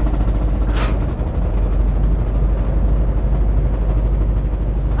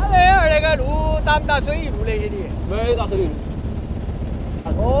那个路打不打水泥路那些的？没打水泥路。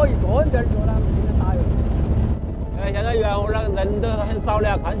哦，一个人在这做了，不能打哟。现在原那个人都很少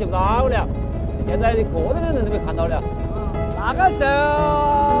了，看就高了。现在一个人都没看到了。那个时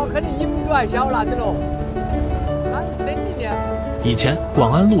候肯定银主还小那的喽。以前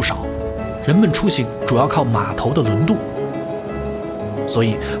广安路少，人们出行主要靠码头的轮渡，所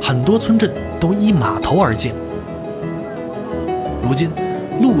以很多村镇都依码头而建。如今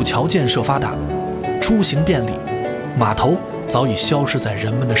路桥建设发达，出行便利，码头早已消失在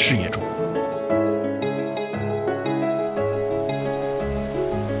人们的视野中。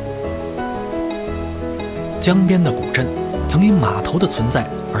江边的古镇曾因码头的存在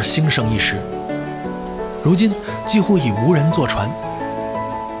而兴盛一时，如今几乎已无人坐船，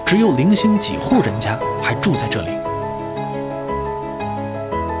只有零星几户人家还住在这里。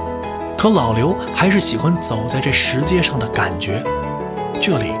可老刘还是喜欢走在这石阶上的感觉，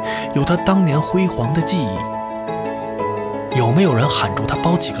这里有他当年辉煌的记忆。有没有人喊住他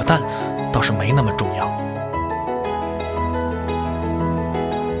包几个蛋，倒是没那么重要。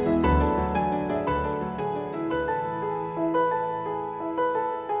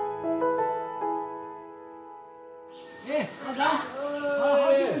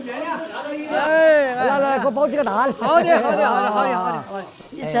包几个蛋，好的。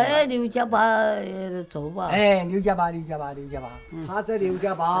在刘家坝做吧。哎，刘家坝。他在刘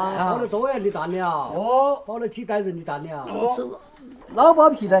家坝包了多年的蛋了，哦，包了几代人的蛋了。哦，老包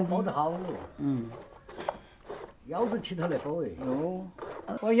皮蛋包得好。腰子起头来包哎。哦，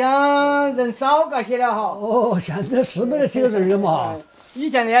我想人少嘎些了哈。哦，现在是没得几个人了嘛。以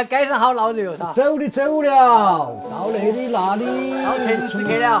前那街上好闹热噻，走了，到那里那里，到城市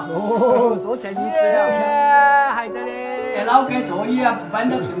去了，哦，多城市了，还在嘞。老给座椅啊，不搬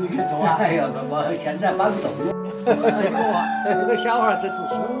到村里去坐啊。哎呀，我现在搬不动了。那个小孩在读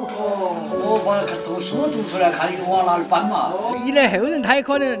书，我把读书读出来，看你往哪里搬嘛。一来后人他也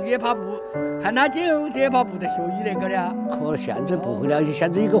可能也怕不，看他酒也怕不得学医那个了。可能现在不会了，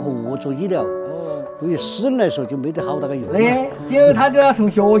现在一个合作医疗。对于私人来说就没得好大个用。对，酒他就要从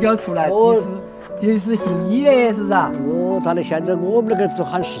学校出来，即使姓医的，是不是啊？哦，但是现在我们那个都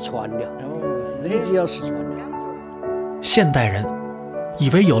喊失传了，一直要失传了。现代人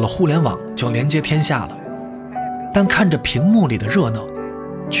以为有了互联网就连接天下了，但看着屏幕里的热闹，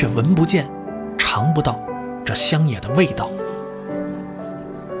却闻不见、尝不到这乡野的味道。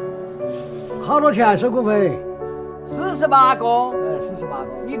好多钱收股费？48个，48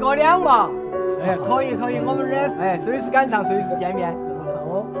个，1个2毛。可以，我们这随时赶场，随时见面。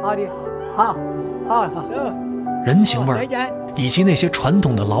哦，好的，好。人情味以及那些传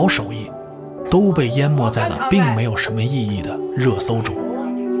统的老手艺，都被淹没在了并没有什么意义的热搜中。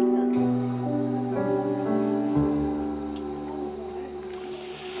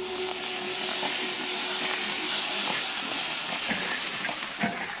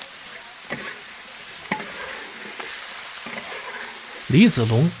李子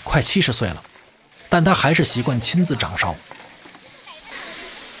龙快70岁了，但他还是习惯亲自掌勺。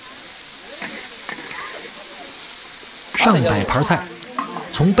上百盘菜，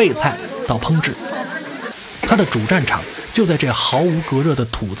从备菜到烹制，他的主战场就在这毫无隔热的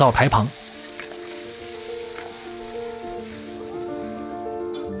土灶台旁。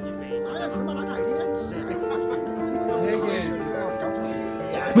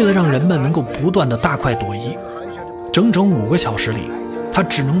为了让人们能够不断的大快朵颐，整整5个小时里，他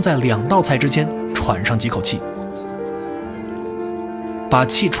只能在2道菜之间喘上几口气。把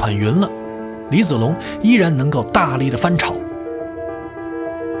气喘匀了，李子龙依然能够大力的翻炒。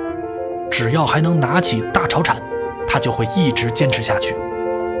只要还能拿起大炒铲，他就会一直坚持下去。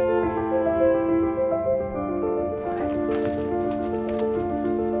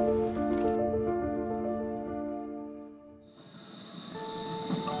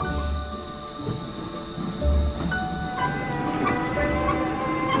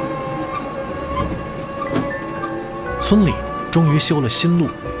村里终于修了新路，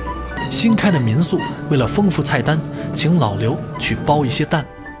新开的民宿为了丰富菜单，请老刘去包一些蛋。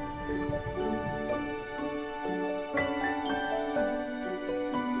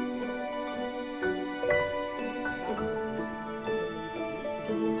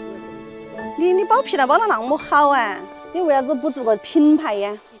你包皮蛋包得那么好啊？你为啥子不做个品牌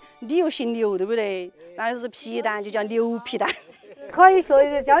呀？你又姓刘，对不对？那要是皮蛋就叫牛皮蛋。可以说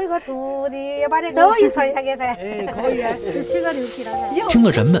教一个徒弟，把这个手艺传下给噻。可以，就起个牛皮蛋噻。听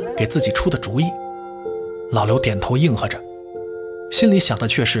了人们给自己出的主意，老刘点头应和着，心里想的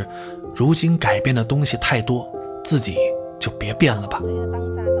却是：如今改变的东西太多，自己就别变了吧。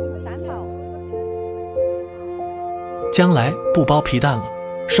将来不包皮蛋了，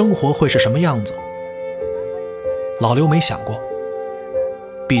生活会是什么样子？老刘没想过，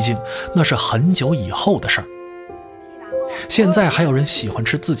毕竟那是很久以后的事儿。现在还有人喜欢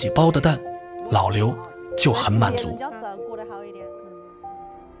吃自己包的蛋，老刘就很满足。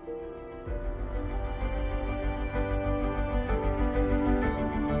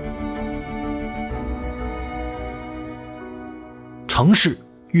城市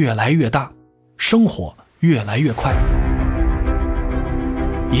越来越大，生活越来越快。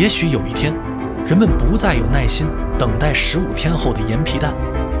也许有一天，人们不再有耐心等待15天后的盐皮蛋，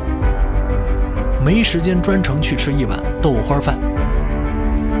没时间专程去吃一碗豆花饭，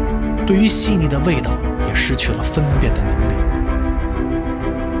对于细腻的味道也失去了分辨的能力。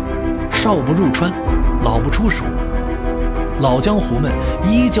少不入川，老不出蜀，老江湖们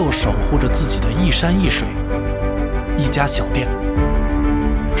依旧守护着自己的一山一水，一家小店。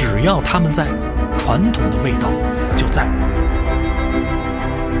只要他们在，传统的味道就在。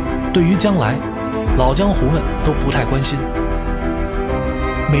对于将来，老江湖们都不太关心，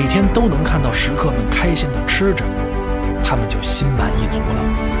每天都能看到食客们开心地吃着，他们就心满意足了。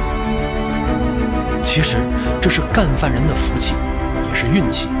其实这是干饭人的福气，也是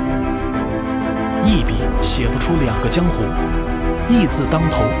运气。一笔写不出2个江湖，一字当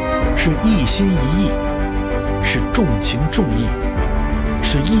头，是一心一意，是重情重义，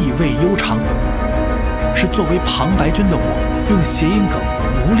是意味悠长，是作为旁白君的我，用谐音梗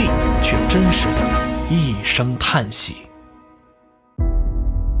无力却真实的一声叹息。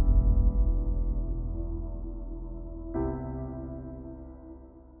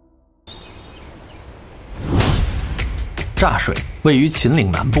柞水位于秦岭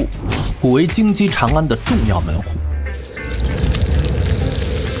南部，古为京畿长安的重要门户。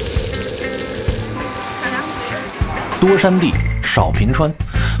多山地，少平川，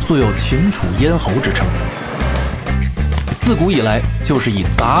素有秦楚咽喉之称。自古以来就是以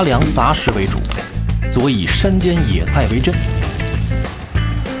杂粮杂食为主，佐以山间野菜为珍。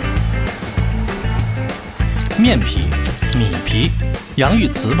面皮、米皮、洋芋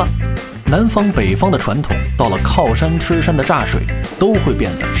糍粑，南方北方的传统，到了靠山吃山的柞水，都会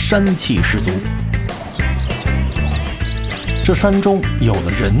变得山气十足。这山中有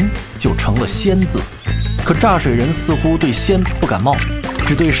了人，就成了仙字。可柞水人似乎对仙不感冒，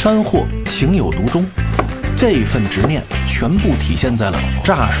只对山货情有独钟，这份执念全部体现在了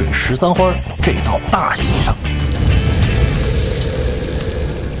炸水13花这道大席上。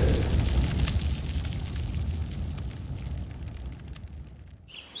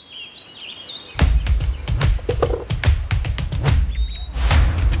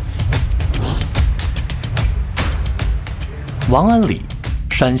王安礼，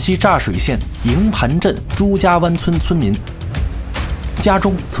陕西柞水县营盘镇朱家湾村村民，家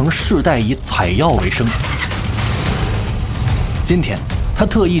中曾世代以采药为生。今天，他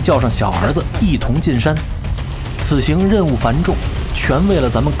特意叫上小儿子一同进山，此行任务繁重，全为了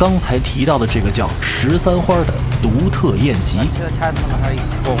咱们刚才提到的这个叫13花的独特宴席。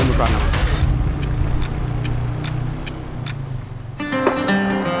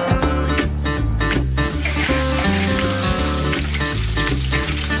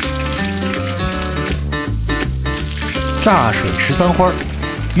柞水13花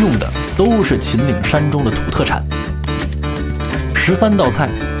用的都是秦岭山中的土特产。13道菜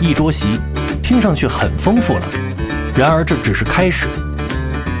一桌席，听上去很丰富了，然而这只是开始。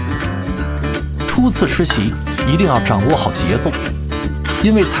初次吃席一定要掌握好节奏，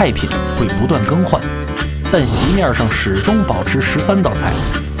因为菜品会不断更换，但席面上始终保持13道菜，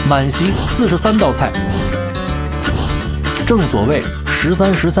满席43道菜。正所谓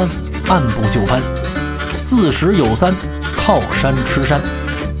13，按部就班，40有3，靠山吃山，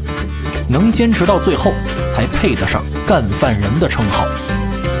能坚持到最后，才配得上干饭人的称号。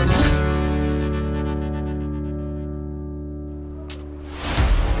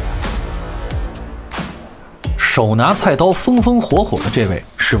手拿菜刀风风火火的这位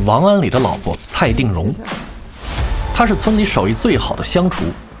是王安礼的老婆蔡定荣，她是村里手艺最好的香厨，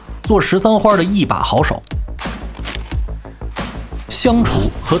做13花的一把好手。香厨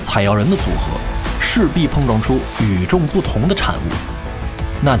和采药人的组合势必碰撞出与众不同的产物，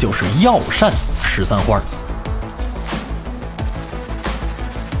那就是药膳13花。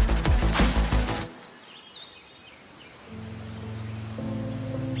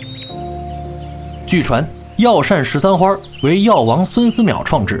据传，药膳13花为药王孙思邈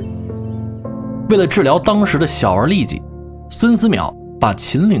创制。为了治疗当时的小儿痢疾，孙思邈把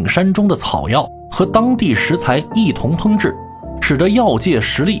秦岭山中的草药和当地食材一同烹制，使得药界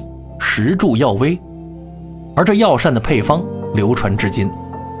实力，实助药威。而这药膳的配方流传至今。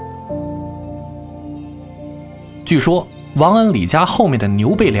据说王安礼家后面的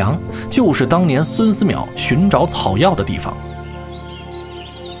牛背梁就是当年孙思邈寻找草药的地方。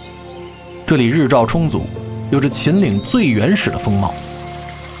这里日照充足，有着秦岭最原始的风貌。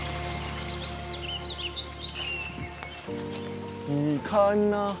你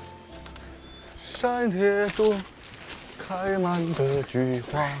看那山野中开满的菊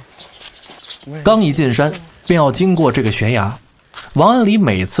花。刚一进山，便要经过这个悬崖。王安礼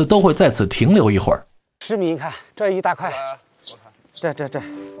每次都会在此停留一会儿。10米，你看这一大块，这。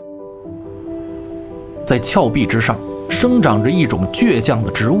在峭壁之上，生长着一种倔强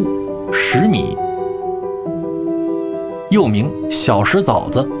的植物——石米，又名小石枣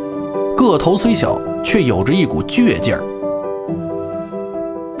子。个头虽小，却有着一股倔劲儿。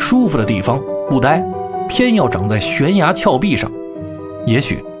舒服的地方不待，偏要长在悬崖峭壁上。也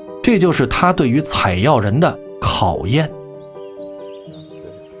许这就是他对于采药人的考验。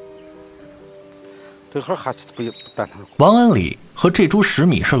王安礼和这株石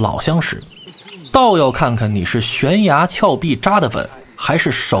米是老相识，倒要看看你是悬崖峭壁扎得稳，还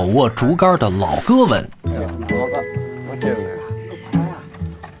是手握竹竿的老哥稳。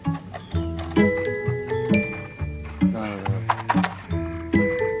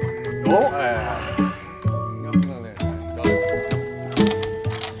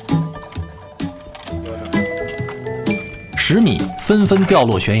石米纷纷掉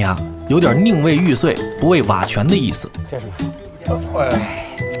落悬崖，有点宁为玉碎不为瓦全的意思。这是什么？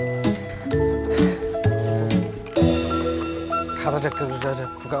看到这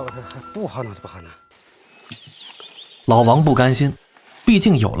不高，不好拿，不好拿。老王不甘心，毕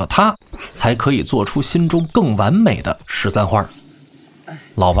竟有了它，才可以做出心中更完美的13花。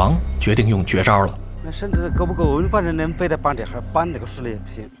老王决定用绝招了。那身子够不够？反正能背得绑这哈，绑那个石头也不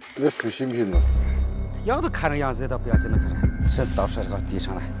行。那水新品了。要都看着样子也倒不要紧了，看着，是倒出来这个地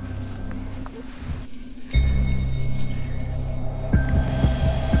上来。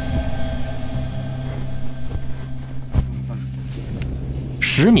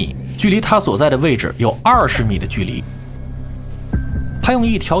10米距离他所在的位置有20米的距离。他用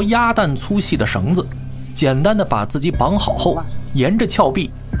一条鸭蛋粗细的绳子，简单的把自己绑好后，沿着峭壁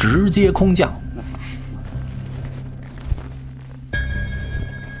直接空降。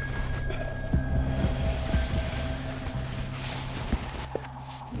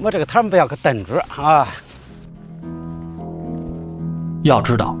我这个摊不要给蹬住啊！要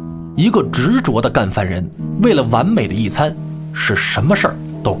知道，一个执着的干饭人，为了完美的一餐，是什么事儿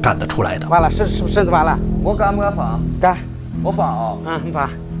都干得出来的。完了，是不是绳子完了？我敢不敢放？敢，我放啊。你放。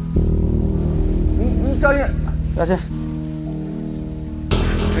你小心，小心。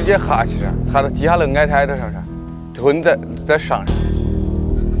直接下去，下到底下能挨抬多少噻？这会你再上。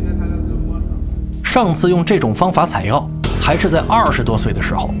上次用这种方法采药，还是在20多岁的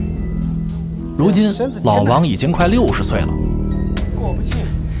时候。如今老王已经快60岁了，过不去，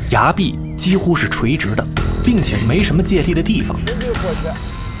崖壁几乎是垂直的，并且没什么借力的地方，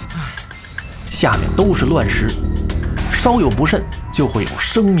下面都是乱石，稍有不慎就会有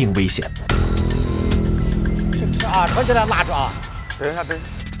生命危险。穿起来拉住啊！等一下，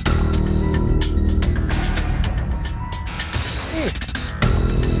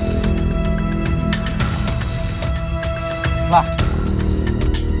来，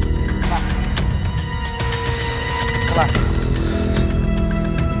来，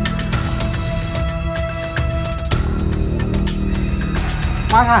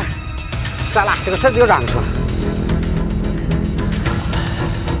马上，再拉，这个绳子又让出了。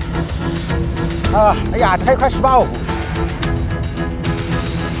啊，哎呀，这还快18户。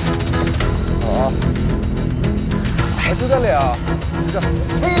哦，还都在来啊！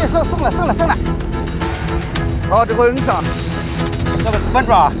哎，松了。好，这回你上，要不稳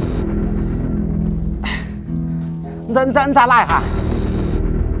住啊！你再拉一下，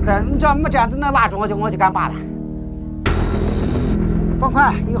看你只要没这样子能拉住，我就敢拔了。放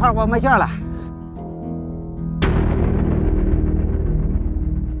快，一会儿我没劲了。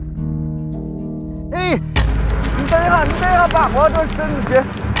哎，你等一下，把我这绳子去。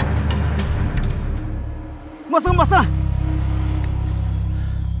没事。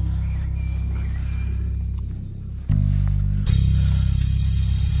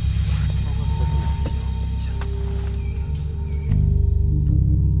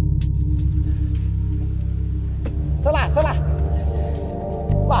再来，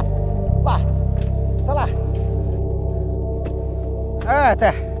拉，再来。哎，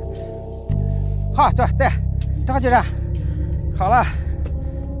对，好，对，正好就这样，好了。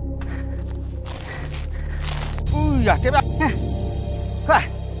哎呀，这边，快！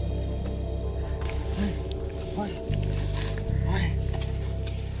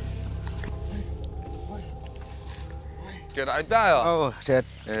这大一大呀！哦，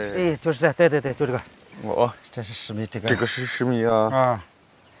就是这，对，就这个。哦，这是石米，这个是石米啊。啊，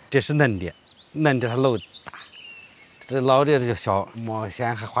这是嫩的它漏大，这老的就小，毛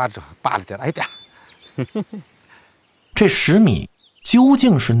线还花着拔了这，哎呀！这石米究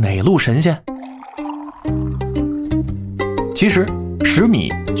竟是哪路神仙？其实，石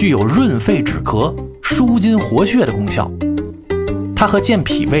米具有润肺止咳、舒筋活血的功效，它和健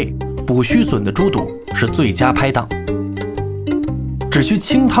脾胃、补虚损的猪肚是最佳拍档，只需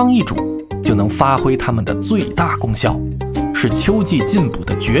清汤一煮，就能发挥它们的最大功效，是秋季进补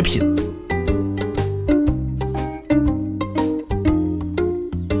的绝品。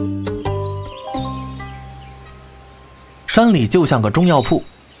山里就像个中药铺，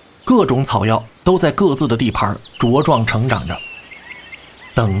各种草药都在各自的地盘茁壮成长着，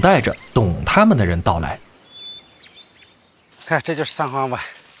等待着懂它们的人到来。看，这就是三黄吧。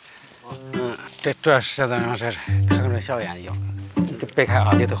这主要是现在让这看着小眼药，这掰开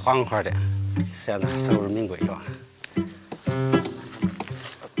啊，里头黄块的，现在收入名贵药。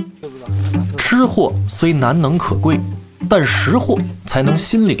吃货虽难能可贵，但识货才能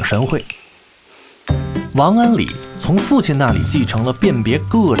心领神会。王安礼从父亲那里继承了辨别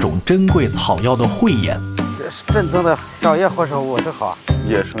各种珍贵草药的慧眼。这是正宗的小叶活手物，这好。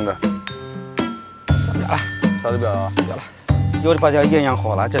野生的。了，啥都不要啊？不要了。有的把叫营养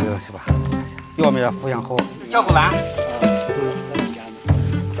好了，这个东西吧，要么要抚养好。小虎兰。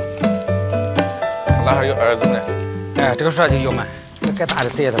看来还有儿子呢。哎，这个蒜就有嘛，这该大的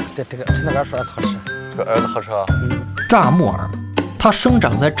塞的，这个那个蒜好吃。这个儿子好吃啊。炸木耳，它生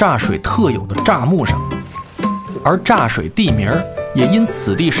长在炸水特有的炸木上。而炸水地名也因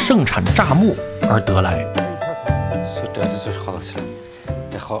此地盛产炸木而得来。这就是好东西了，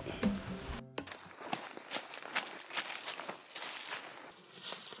这好。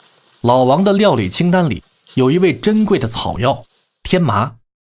老王的料理清单里有一味珍贵的草药天麻。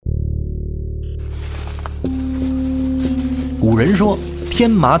古人说天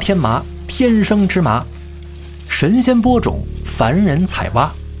麻，天生之麻，神仙播种，凡人采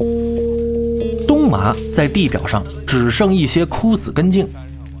挖。冬麻在地表上只剩一些枯死根茎，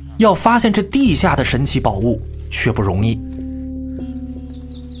要发现这地下的神奇宝物却不容易。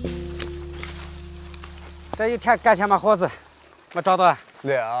这一天干天麻盒子，我找到了。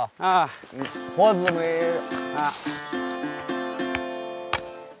对啊。啊，盒子没啊？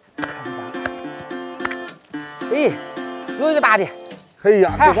哎，有一个大的。哎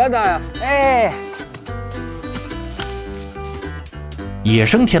呀，这个大呀！哎，野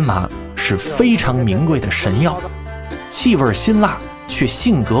生天麻是非常名贵的神药，气味辛辣却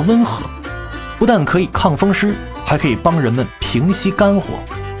性格温和，不但可以抗风湿，还可以帮人们平息肝火。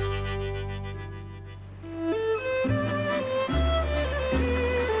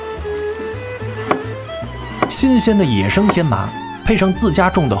新鲜的野生天麻，配上自家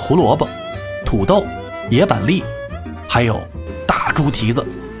种的胡萝卜、土豆、野板栗，还有大猪蹄子，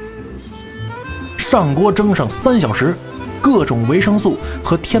上锅蒸上3小时，各种维生素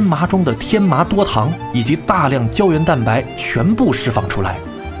和天麻中的天麻多糖以及大量胶原蛋白全部释放出来，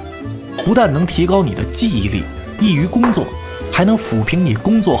不但能提高你的记忆力，易于工作，还能抚平你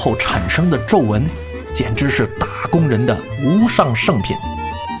工作后产生的皱纹，简直是打工人的无上圣品。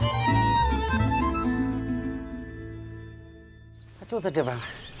就在这边，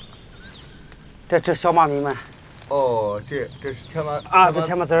这小麻米们。哦，这是天麻啊，这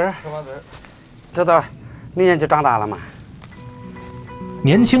天麻籽儿。天麻籽儿，这到明年就长大了嘛。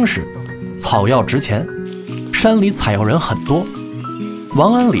年轻时，草药值钱，山里采药人很多，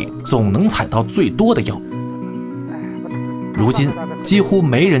王庵里总能采到最多的药。如今几乎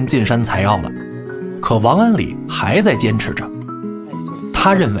没人进山采药了，可王庵里还在坚持着。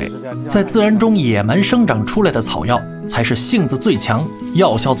他认为，在自然中野蛮生长出来的草药才是性子最强、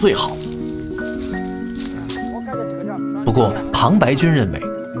药效最好。不过庞白军认为，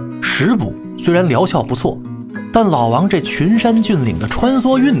食补虽然疗效不错，但老王这群山峻岭的穿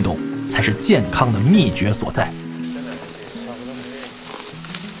梭运动才是健康的秘诀所在。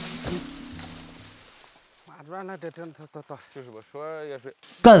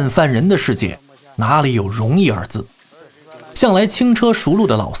干饭人的世界哪里有容易二字？向来轻车熟路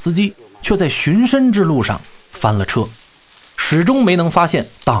的老司机却在寻参之路上翻了车，始终没能发现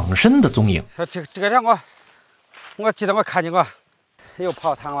党参的踪影。这个让我记得我看见过，又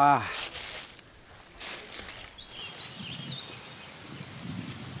泡汤了。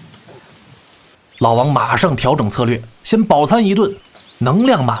老王马上调整策略，先饱餐一顿，能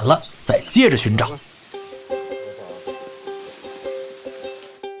量满了再接着寻找。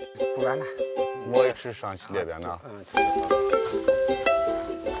不然呢？我也是上去那边的。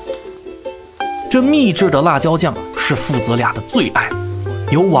这秘制的辣椒酱是父子俩的最爱，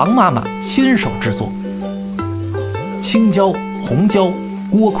由王妈妈亲手制作。青椒、红椒，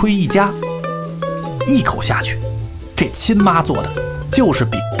锅盔一加，一口下去，这亲妈做的就是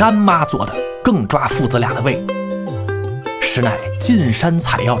比干妈做的更抓父子俩的胃，实乃进山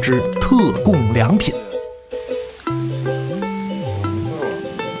采药之特供良品。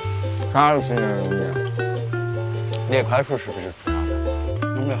啥是那块树是不是出啥的？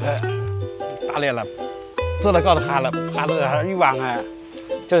我们还打猎了，走到高头喊了还鱼网啊，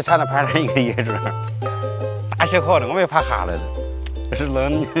就是才能拍上一个野猪，大些壳的，我没拍下来的，是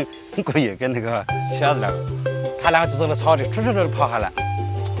冷过夜跟那个小子俩，他俩就走到草地，出去就跑下来，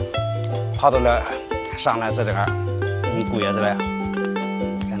跑到了上来在这个过夜子来，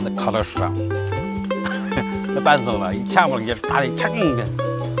那靠到树上，那搬走了，一抢过来也打的噌的。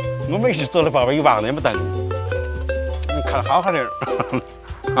我们一直走了宝贝鱼网的也没等，你看好好的，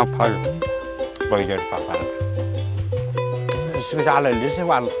跑着，我也是发翻了。这个家来20些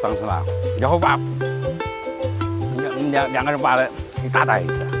挖当成了，然后挖两个人挖了一大袋子，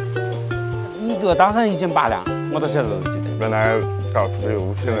一个当时已经8两，我到现在都记得。原来到处都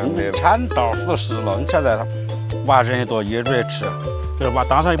有，现在没了。以前到处都是了，你现在挖人也多，野猪也吃，就是挖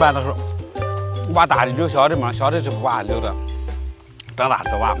当时一般都是挖大的留小的嘛，小的就不挖，留着长大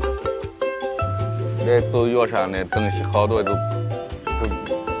才挖嘛。这走药山的东西好多都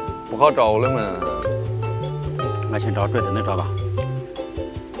不好找了嘛。俺先找，准能找到。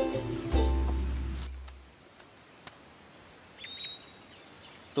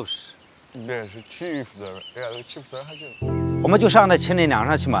都是。这是欺负的，哎呀，欺负的还行。我们就上那秦岭梁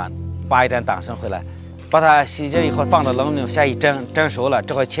上去嘛，挖一担党参回来，把它洗净以后放到冷里下一蒸，蒸熟了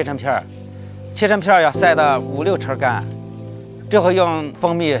之后切成片儿，切成片儿要晒到5、6成干，之后用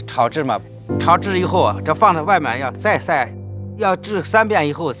蜂蜜炒制嘛。炒制以后，这放在外面要再晒，要制3遍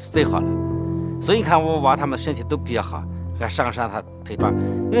以后最好了。所以你看我娃他们身体都比较好，还上山他腿壮，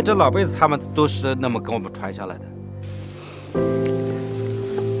因为这老辈子他们都是那么跟我们传下来的。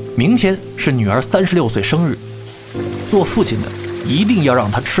明天是女儿36岁生日，做父亲的一定要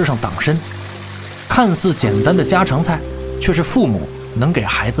让她吃上党参。看似简单的家常菜，却是父母能给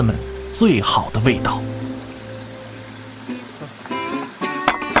孩子们最好的味道。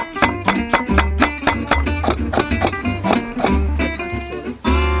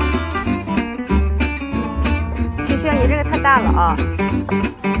萱萱，你这个太大了啊！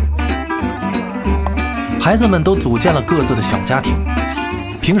孩子们都组建了各自的小家庭，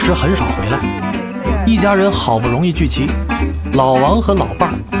平时很少回来。一家人好不容易聚齐，老王和老伴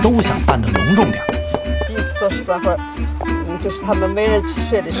儿都想办得隆重点。第一次做13份，就是他们每人起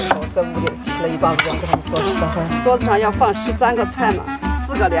睡的时候，在屋里起了一帮子人给他们做13份。桌子上要放13个菜嘛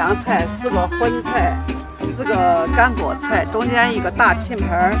，4个凉菜，4个荤菜，4个干果菜，中间一个大拼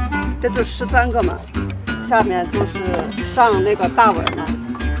盘，这就13个嘛。下面就是上那个大碗呢，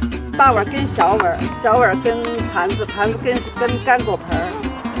大碗跟小碗，小碗跟盘子，盘子跟干果盘，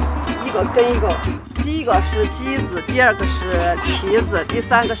一个跟一个。第一个是鸡子，第二个是旗子，第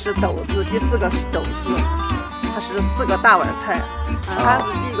3个是豆子，第4个是豆子。它是4个大碗菜。盘子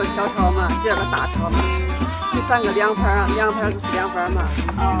第一个小炒嘛，第2个大炒嘛，第3个凉盘，凉盘就是凉盘嘛。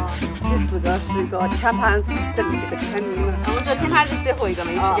第4个是一个甜盘子，这个甜名了。我们这甜盘子是最后一个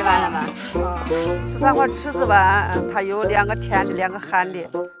没吃就完了嘛。13块吃着完，它有2个甜的，2个咸的。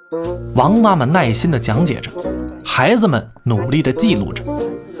王妈妈耐心地讲解着，孩子们努力地记录着。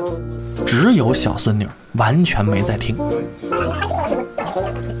只有小孙女完全没在听。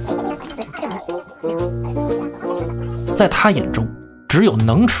在她眼中，只有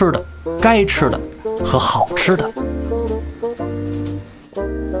能吃的、该吃的和好吃的。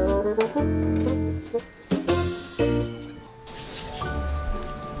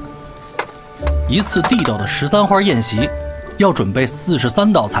一次地道的13花宴席，要准备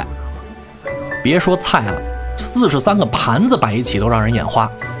43道菜。别说菜了，43个盘子摆一起都让人眼花。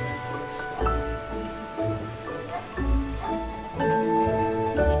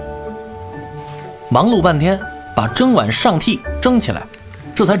忙碌半天，把蒸碗上屉蒸起来，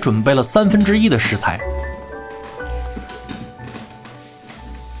这才准备了1/3的食材。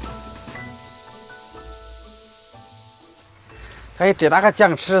哎，这那个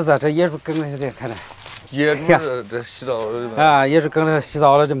酱池子，这椰树梗了，这看着。椰树这洗澡了嘛？啊，椰树梗了洗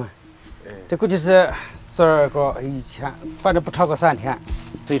澡了的嘛。这估计是12个1天，反正不超过3天，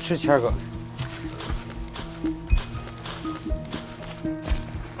最迟12个。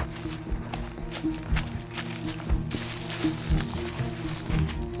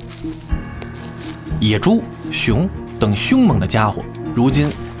野猪、熊等凶猛的家伙，如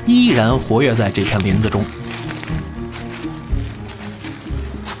今依然活跃在这片林子中。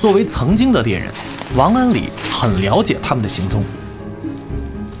作为曾经的猎人，王安礼很了解他们的行踪。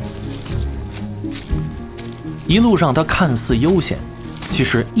一路上，他看似悠闲，其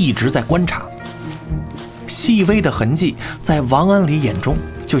实一直在观察。细微的痕迹在王安礼眼中，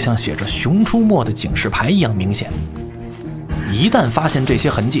就像写着“熊出没”的警示牌一样明显。一旦发现这些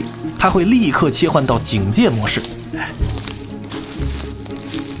痕迹，他会立刻切换到警戒模式。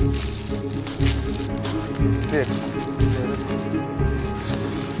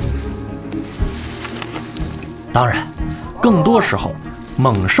当然，更多时候，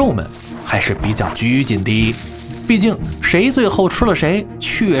猛兽们还是比较拘谨的，毕竟谁最后吃了谁，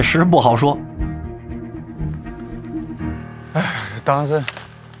确实不好说。哎，当时。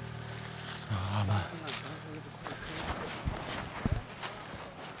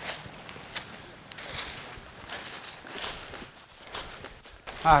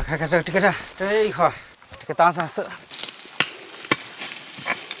啊，看看这一块，这个当上色，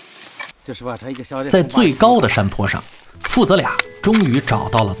就是吧，这一个小的。在最高的山坡上，父子俩终于找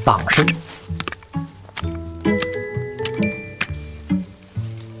到了党参。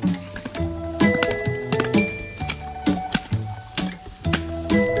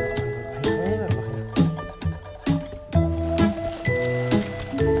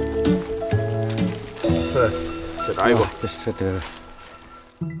这哪一个？这是这个。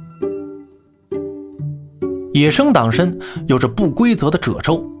野生党参有着不规则的褶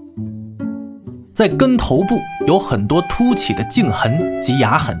皱，在根头部有很多凸起的茎痕及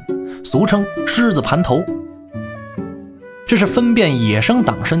芽痕，俗称狮子盘头。这是分辨野生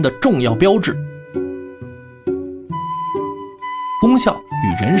党参的重要标志。功效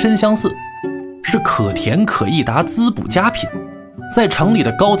与人参相似，是可甜可益达滋补佳品。在城里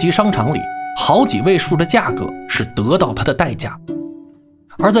的高级商场里，好几位数的价格是得到它的代价。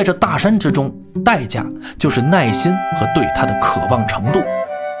而在这大山之中，代价就是耐心和对它的渴望程度。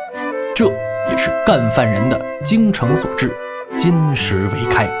这也是干饭人的精诚所至，金石为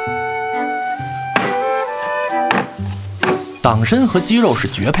开。党参和鸡肉是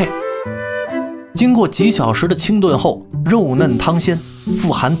绝配，经过几小时的清炖后，肉嫩汤鲜，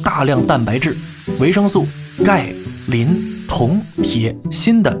富含大量蛋白质、维生素、钙、磷、铜、铁、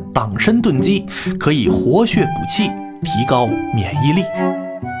锌的党参炖鸡，可以活血补气，提高免疫力。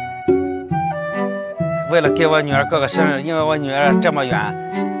为了给我女儿过个生日，因为我女儿这么远，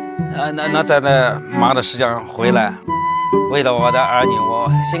能在那忙的时间回来，为了我的儿女，我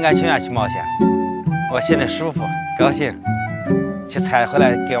心甘情愿去冒险。我心里舒服高兴，去采回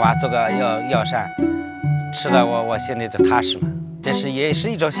来给娃做个药膳，吃的我心里就踏实嘛，这是也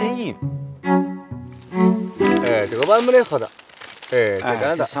是一种心意。哎，这个碗没得喝的，哎，这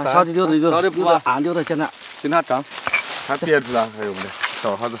干的，小的留着，小的不的，留着在那，跟他张，他别住了，还有没得？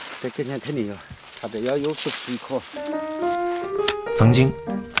找啥子？这今天肯定有，他得要有时吃一口。曾经，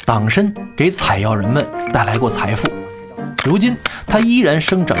党参给采药人们带来过财富，如今它依然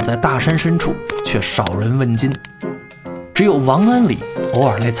生长在大山深处，却少人问津。只有王安里偶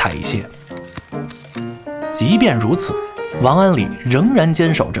尔来采一些。即便如此，王安里仍然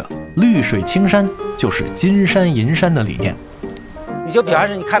坚守着绿水青山就是金山银山的理念。你就比方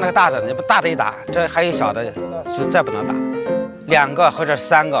说，你看那个大的，你不大的一打，这还有小的，就再不能打，2个或者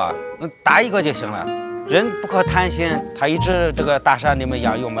3个，打1个就行了。人不可贪心，他一直这个大山里面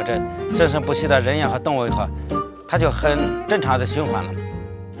养有嘛，这生生不息的人也好，动物也好，它就很正常的循环了。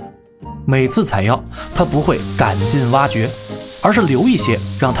每次采药，他不会赶尽挖掘，而是留一些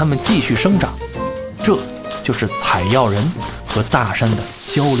让它们继续生长。这就是采药人和大山的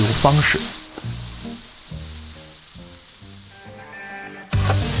交流方式。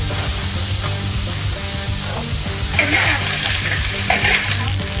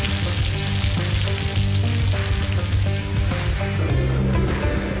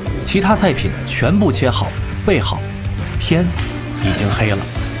其他菜品全部切好备好，天已经黑了，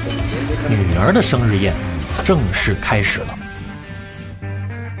女儿的生日宴正式开始了。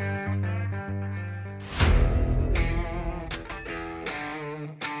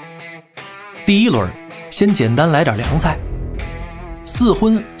第一轮，先简单来点凉菜，4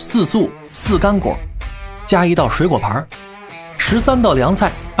荤4素4干果，加一道水果盘，13道凉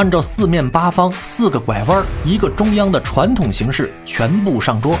菜按照4面8方4个拐弯1个中央的传统形式全部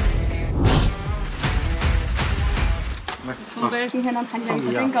上桌。今天能谈起来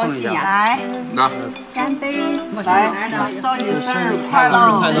真高兴呀！来，干杯！来，祝你生日快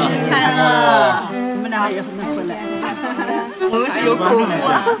乐！生日快乐！你们两个也能回来，我们是有口福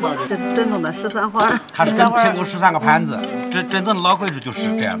了。这是正宗的13花，它是跟苹果13个盘子，真正的老贵族就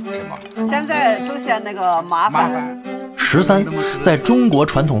是这样配嘛。现在出现那个麻烦。13在中国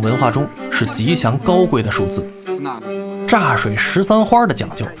传统文化中是吉祥高贵的数字。炸水13花的讲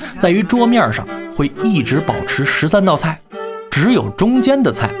究在于桌面上会一直保持13道菜，只有中间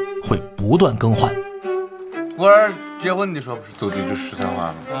的菜会不断更换。孤儿结婚的时候不是走进这13花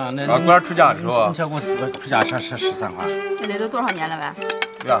吗？啊，那孤儿出嫁的时候，你像我出嫁是13花。那都多少年了呗？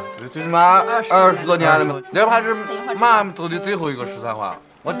对啊，最起码20多年了嘛。哪怕是马上走的最后一个13花，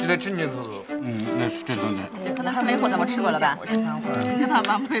我记得清清楚楚。那是正宗的。那可能吃了以后咱们吃过了吧？跟他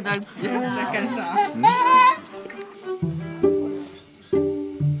妈没点急，在干啥？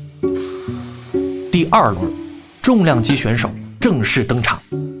第2轮，重量级选手正式登场。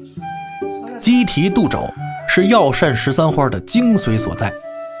鸡蹄肚肘是药膳13花的精髓所在。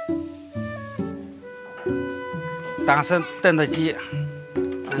党参炖的鸡，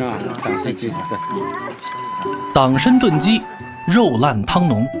党参鸡，对，党参炖鸡，肉烂汤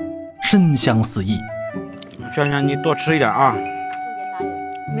浓，深香四溢。轩轩，你多吃一点啊。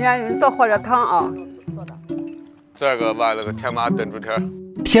明天你多喝点汤啊。这个把那个天麻炖猪蹄儿，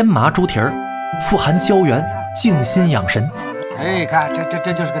天麻猪蹄儿富含胶原，静心养神。哎，看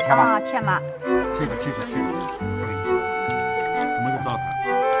这就是个天麻。天麻。这个，没个糟蹋。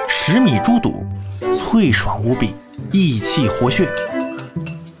食米猪肚，脆爽无比，益气活血。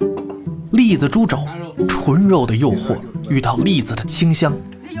栗子猪肘，纯肉的诱惑遇到栗子的清香。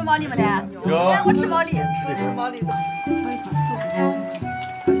有毛栗没得？有，我吃毛栗。吃毛栗的。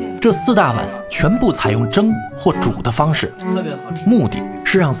这4大碗全部采用蒸或煮的方式，目的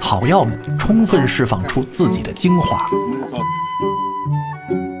是让草药们充分释放出自己的精华。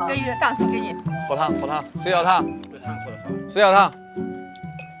小鱼，大葱给你。喝汤，谁要汤？谁要汤？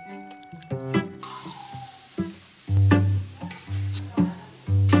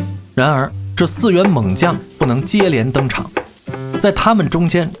然而，这4员猛将不能接连登场，在他们中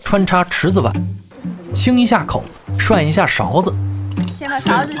间穿插池子碗，清一下口，涮一下勺子。先把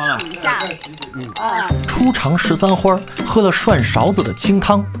勺子洗一下。初尝13花，喝了涮勺子的清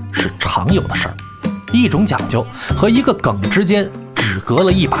汤是常有的事儿。一种讲究和一个梗之间只隔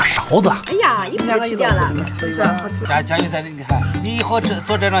了一把勺子。哎呀，一口就吃掉了。加油在这，你看，你以后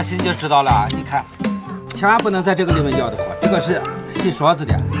做这种戏你就知道了。你看，千万不能在这个里面舀的喝，这个是洗勺子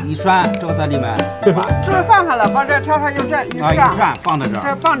的，一涮这个在里面。吃放下了，把这调上就这一涮放在这儿，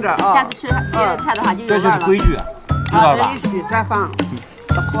这放着啊。下次吃别的菜的话就有味了。这就是规矩，知道吧？一起再放。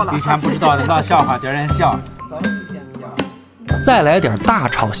以前不知道的闹笑话，叫人笑。再来点大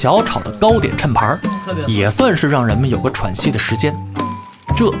炒小炒的糕点衬盘，也算是让人们有个喘息的时间。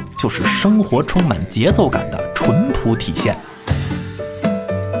这就是生活充满节奏感的淳朴体现。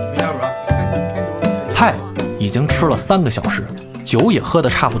菜已经吃了3个小时，酒也喝得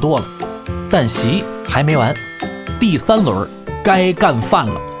差不多了，但席还没完，第3轮该干饭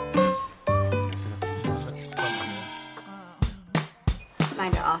了。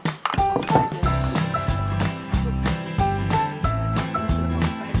慢着啊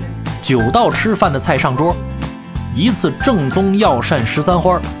！9道吃饭的菜上桌，一次正宗药膳13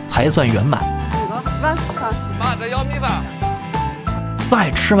花才算圆满。妈的要米饭。再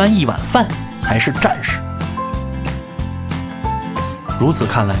吃完1碗饭才是战士。如此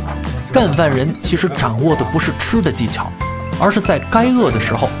看来，干饭人其实掌握的不是吃的技巧，而是在该饿的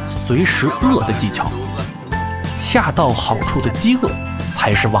时候随时饿的技巧。恰到好处的饥饿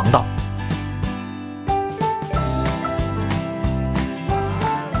才是王道。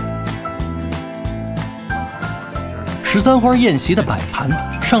13花宴席的摆盘、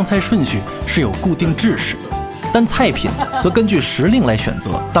上菜顺序是有固定制式，但菜品则根据时令来选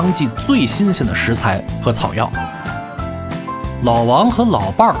择当季最新鲜的食材和草药。老王和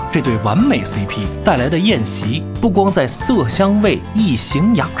老伴儿这对完美 CP 带来的宴席，不光在色香味意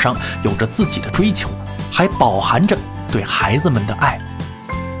形养上有着自己的追求，还饱含着对孩子们的爱。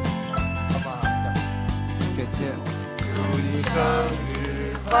祝你生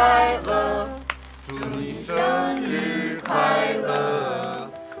日快乐，祝你生日快乐，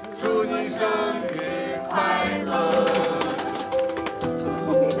祝你生日快乐。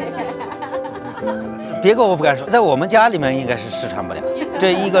别个我不敢说，在我们家里面应该是失传不了。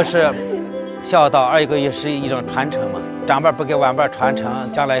这一个是孝道，二一个也是一种传承嘛。长辈不给晚辈传承，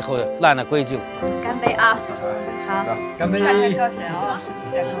将来以后烂了规矩。干杯啊！好，干杯！大家高兴啊，身体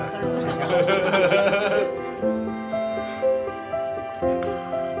健康，生日快乐。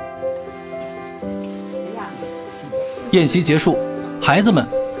宴席结束，孩子们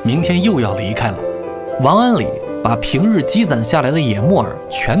明天又要离开了。王安礼把平日积攒下来的野木耳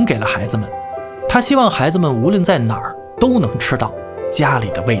全给了孩子们。他希望孩子们无论在哪儿都能吃到家里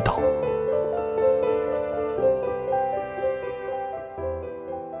的味道。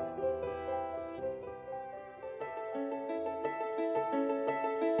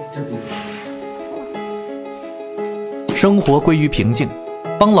生活归于平静，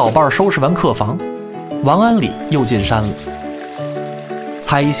帮老伴儿收拾完客房，王安礼又进山了，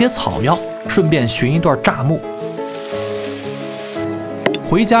采一些草药，顺便寻一段蚱蜢，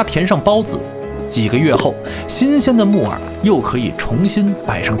回家填上包子。几个月后，新鲜的木耳又可以重新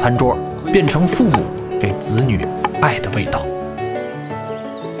摆上餐桌，变成父母给子女爱的味道。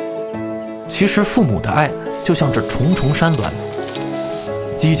其实父母的爱就像这重重山峦，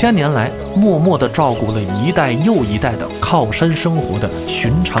几千年来默默地照顾了一代又一代的靠山生活的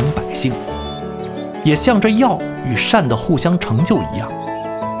寻常百姓，也像这药与膳的互相成就一样，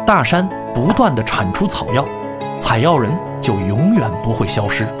大山不断地产出草药，采药人就永远不会消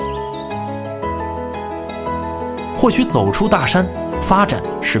失。或许走出大山，发展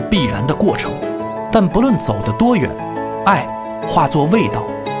是必然的过程，但不论走得多远，爱化作味道，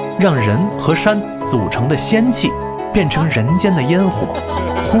让人和山组成的仙气变成人间的烟火，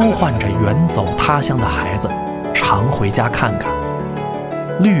呼唤着远走他乡的孩子常回家看看。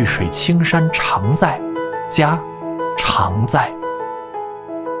绿水青山常在，家常在。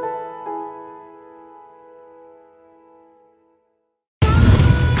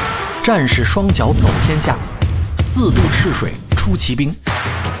战士双脚走天下，4渡赤水出奇兵。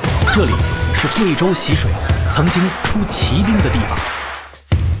这里是贵州习水曾经出奇兵的地方，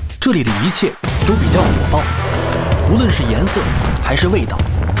这里的一切都比较火爆，无论是颜色还是味道。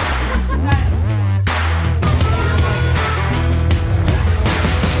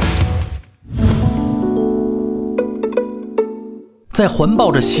在环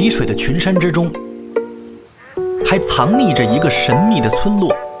抱着习水的群山之中，还藏匿着一个神秘的村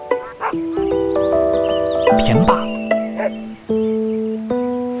落——田坝。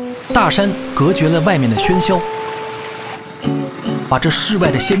大山隔绝了外面的喧嚣，把这世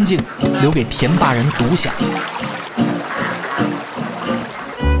外的仙境留给田坝人独享。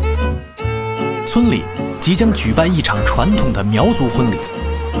村里即将举办一场传统的苗族婚礼，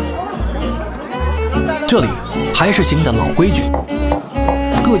这里还是行的老规矩，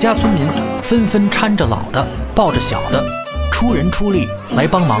各家村民纷纷搀着老的，抱着小的，出人出力来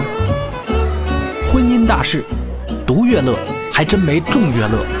帮忙。婚姻大事，独乐乐还真没众乐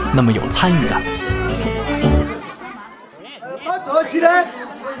乐那么有参与感。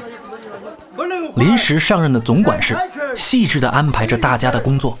临时上任的总管事细致地安排着大家的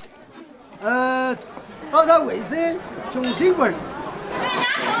工作。打扫卫生，重新滚。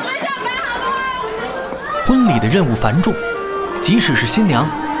婚礼的任务繁重，即使是新娘，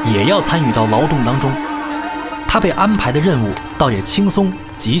也要参与到劳动当中。她被安排的任务倒也轻松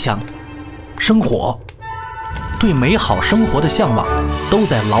吉祥，生火，对美好生活的向往都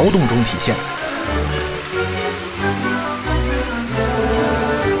在劳动中体现。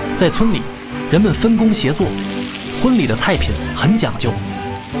在村里，人们分工协作，婚礼的菜品很讲究，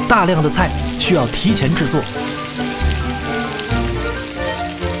大量的菜需要提前制作。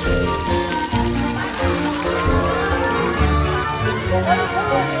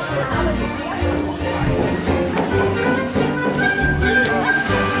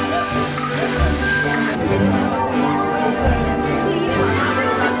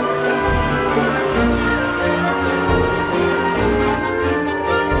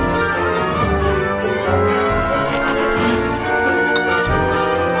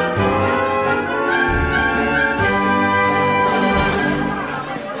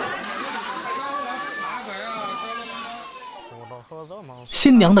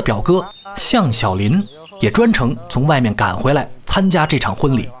新娘的表哥向小林也专程从外面赶回来参加这场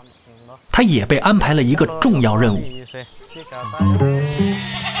婚礼，他也被安排了一个重要任务。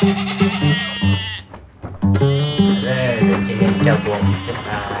人今天比较多，就差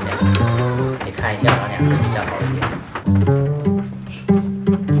2只，你看一下哪2只比较好一点。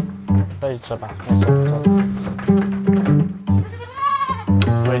这一只吧，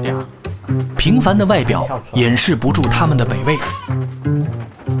这一点。平凡的外表掩饰不住他们的美味。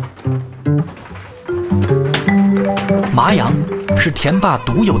麻羊是田坝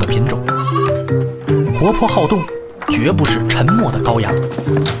独有的品种，活泼好动，绝不是沉默的羔羊。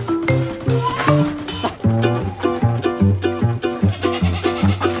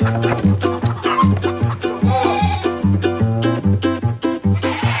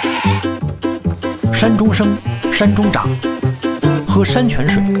山中生，山中长，喝山泉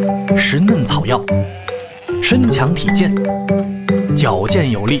水，食嫩草药，身强体健，矫健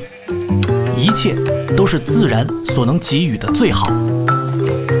有力，一切都是自然所能给予的最好。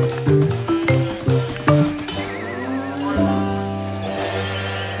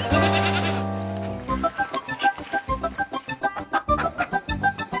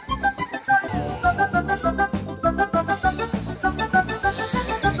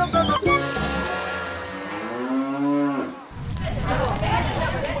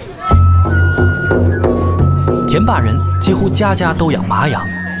田坝人几乎家家都养麻羊，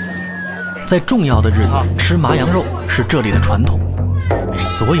在重要的日子吃麻羊肉是这里的传统。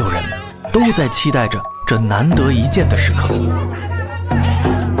所有人都在期待着这难得一见的时刻，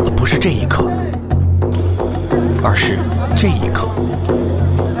不是这一刻，而是这一刻。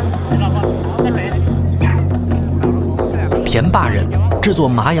田坝人制作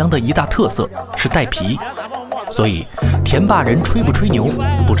麻羊的一大特色是带皮，所以田坝人吹不吹牛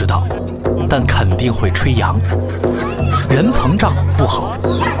不知道，但肯定会吹羊。人膨胀不好，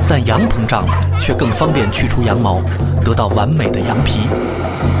但羊膨胀却更方便去除羊毛，得到完美的羊皮。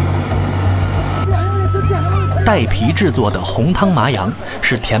带皮制作的红汤麻羊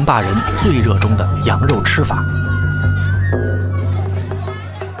是田坝人最热衷的羊肉吃法。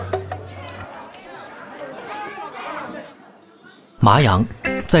麻羊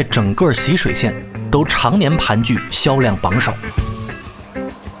在整个习水县都常年盘踞销量榜首。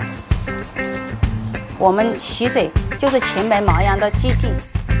我们习水就是黔北麻羊的基地，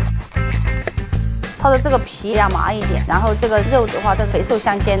它的这个皮呀麻一点，然后这个肉的话都肥瘦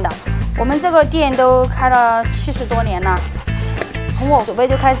相间的。我们这个店都开了70多年了，从我祖辈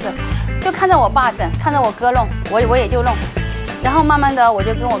就开始，就看着我爸整，看着我哥弄，我也就弄，然后慢慢的我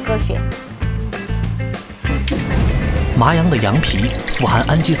就跟我哥学。麻羊的羊皮富含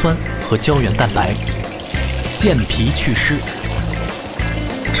氨基酸和胶原蛋白，健脾祛湿。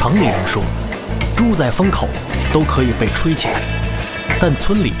城里人说，猪在风口都可以被吹起来，但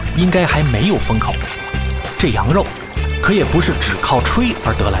村里应该还没有风口。这羊肉可也不是只靠吹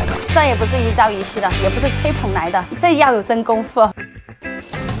而得来的，这也不是一朝一夕的，也不是吹捧来的，这要有真功夫。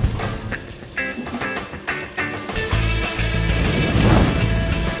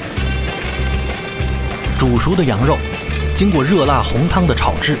煮熟的羊肉经过热辣红汤的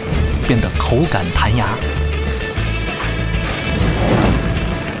炒制，变得口感弹牙。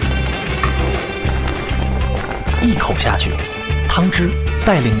一口下去，汤汁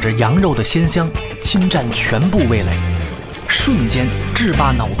带领着羊肉的鲜香侵占全部味蕾，瞬间制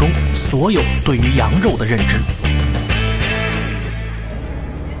霸脑中所有对于羊肉的认知。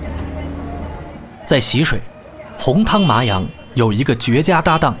在习水，红汤麻羊有一个绝佳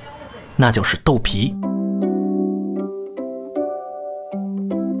搭档，那就是豆皮。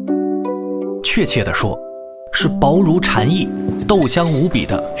确切地说，是薄如蝉翼、豆香无比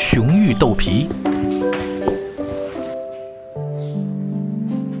的熊玉豆皮。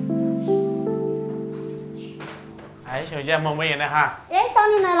眼冒烟的哈。哎，少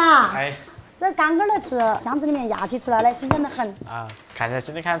林来啦！哎，这干干的吃，箱子里面压起出来的，新鲜得很。啊，看起来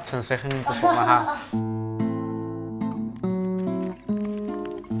今天看成色很不错嘛哈。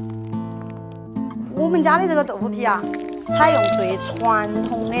我们家的这个豆腐皮啊，采用最传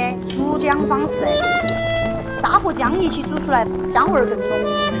统的煮浆方式，渣和姜一起煮出来，姜味儿更浓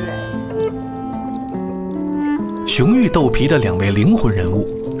郁。熊玉豆皮的2位灵魂人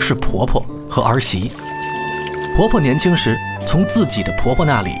物是婆婆和儿媳。婆婆年轻时从自己的婆婆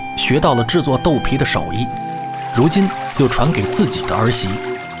那里学到了制作豆皮的手艺，如今又传给自己的儿媳。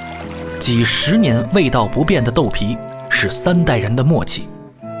几十年味道不变的豆皮是3代人的默契。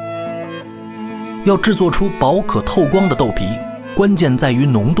要制作出薄可透光的豆皮，关键在于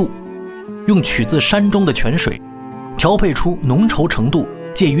浓度。用取自山中的泉水，调配出浓稠程度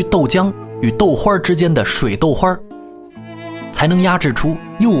介于豆浆与豆花之间的水豆花，才能压制出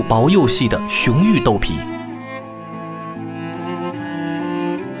又薄又细的熊玉豆皮。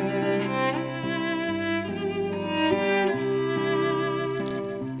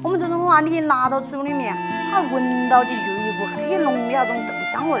我们这种的话，你拿到嘴里面，它闻到起就有一股很浓的那种豆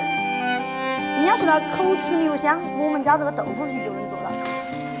香味儿。人家说的口齿留香，我们家这个豆腐皮就能做到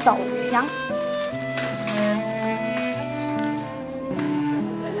豆香。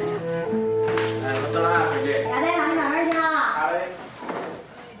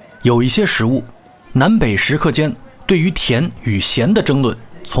有一些食物，南北食客间对于甜与咸的争论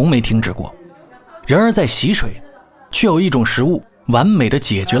从没停止过。然而在习水，却有一种食物完美地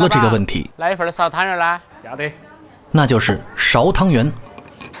解决了这个问题。来一份烧汤圆啦！要得。那就是烧汤圆。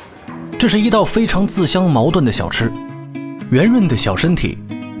这是一道非常自相矛盾的小吃，圆润的小身体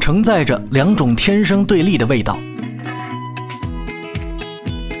承载着2种天生对立的味道。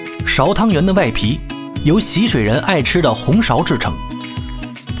苕汤圆的外皮由习水人爱吃的红苕制成，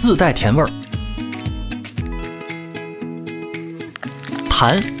自带甜味儿，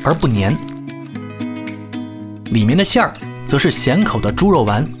弹而不黏。里面的馅儿则是咸口的猪肉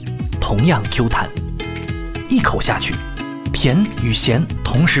丸，同样 Q 弹。一口下去，甜与咸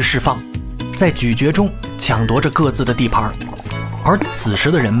同时释放，在咀嚼中抢夺着各自的地盘。而此时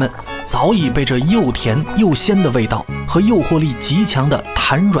的人们早已被这又甜又鲜的味道和诱惑力极强的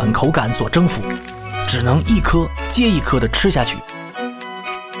弹软口感所征服，只能一颗接一颗地吃下去。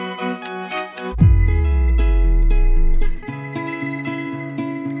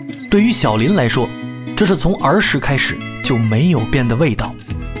对于小林来说，这是从儿时开始就没有变的味道。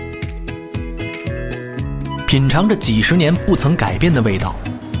品尝着几十年不曾改变的味道，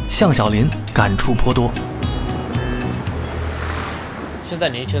向小林感触颇多。现在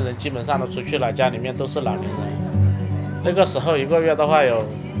年轻人基本上都出去了，家里面都是老年人。那个时候1个月的话有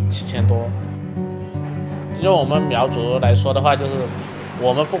7000多。用我们苗族来说的话，就是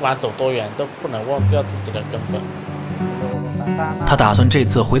我们不管走多远，都不能忘掉自己的根本。他打算这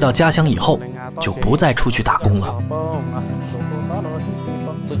次回到家乡以后，就不再出去打工了。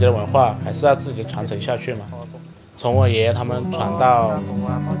自己的文化还是要自己传承下去嘛。从我爷爷他们传到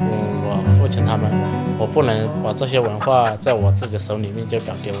我父亲他们，我不能把这些文化在我自己手里面就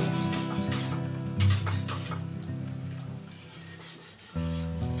搞丢了。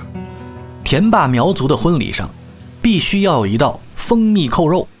田坝苗族的婚礼上，必须要有一道蜂蜜扣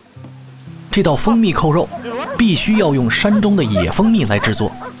肉。这道蜂蜜扣肉必须要用山中的野蜂蜜来制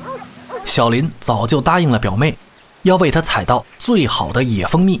作。小林早就答应了表妹，要为她采到最好的野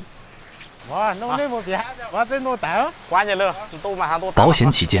蜂蜜。保险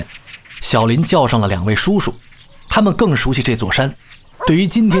起见，小林叫上了2位叔叔，他们更熟悉这座山，对于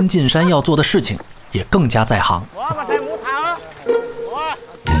今天进山要做的事情也更加在行。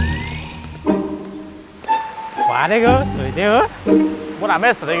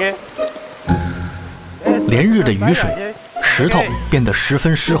连日的雨水，石头变得十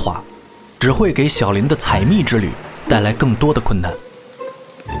分湿滑，只会给小林的采蜜之旅带来更多的困难。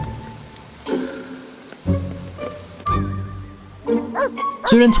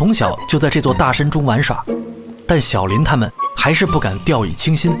虽然从小就在这座大山中玩耍，但小林他们还是不敢掉以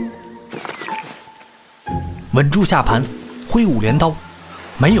轻心。稳住下盘，挥舞镰刀，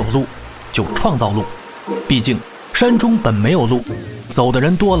没有路就创造路。毕竟山中本没有路，走的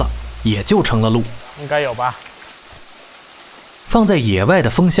人多了，也就成了路。应该有吧。放在野外的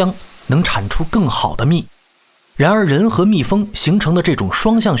蜂箱能产出更好的蜜，然而人和蜜蜂形成的这种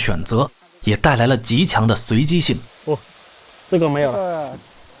双向选择，也带来了极强的随机性。哦，这个没有了，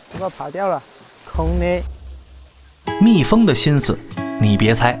这个跑掉了，空的。蜜蜂的心思，你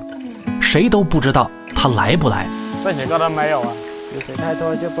别猜，谁都不知道它来不来。这几个都没有啊，雨水太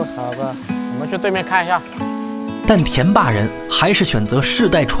多就不好吧。我们去对面看一下。但田坝人还是选择世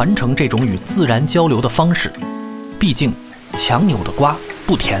代传承这种与自然交流的方式，毕竟强扭的瓜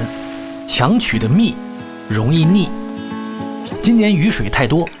不甜，强取的蜜容易腻。今年雨水太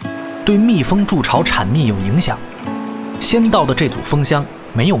多，对蜜蜂筑巢产蜜有影响。先到的这组蜂箱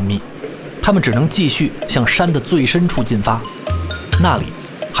没有蜜，它们只能继续向山的最深处进发，那里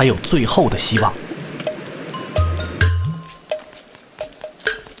还有最后的希望。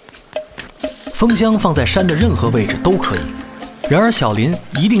蜂箱放在山的任何位置都可以，然而小林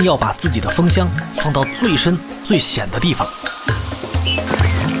一定要把自己的蜂箱放到最深最险的地方。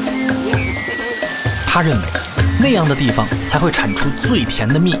他认为那样的地方才会产出最甜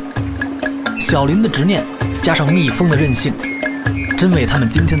的蜜。小林的执念加上蜜蜂的韧性，真为他们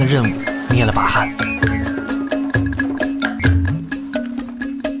今天的任务捏了把汗。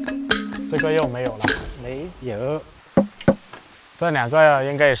这个又没有了，没有。这2个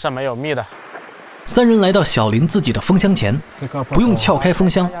应该也是没有蜜的。3人来到小林自己的蜂箱前，不用撬开蜂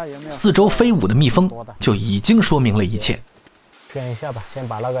箱，四周飞舞的蜜蜂就已经说明了一切。圈一下吧，先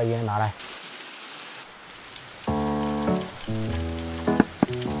把那个烟拿来。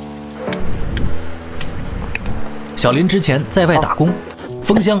小林之前在外打工，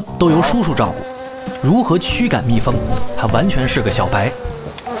蜂箱都由叔叔照顾，如何驱赶蜜蜂，还完全是个小白。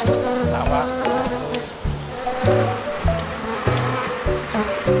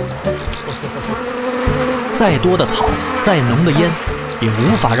再多的草，再浓的烟，也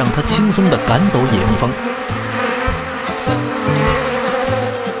无法让他轻松地赶走野蜜蜂。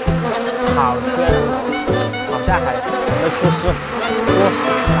好天，好下海，要出师，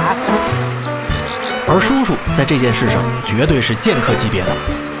来。而叔叔在这件事上绝对是剑客级别的，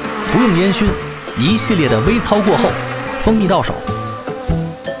不用烟熏，一系列的微操过后，蜂蜜到手。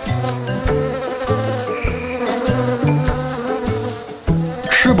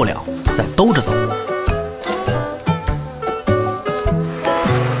吃不了，再兜着走。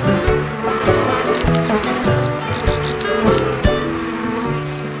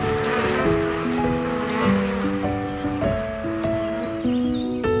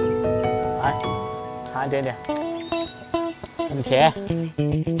尝一点点，很甜。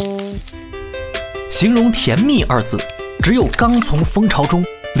形容甜蜜2字，只有刚从蜂巢中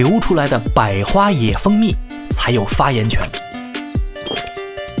流出来的百花野蜂蜜才有发言权。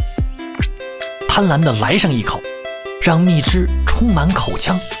贪婪地来上一口，让蜜汁充满口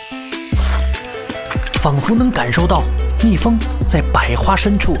腔，仿佛能感受到蜜蜂在百花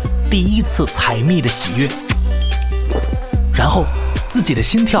深处第一次采蜜的喜悦，然后自己的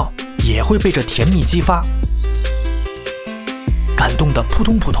心跳也会被这甜蜜激发，感动得扑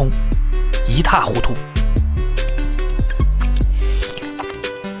通扑通，一塌糊涂。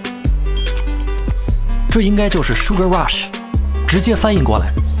这应该就是 sugar rush， 直接翻译过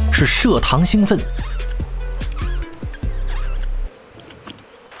来是蔗糖兴奋。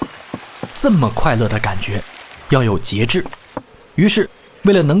这么快乐的感觉，要有节制。于是，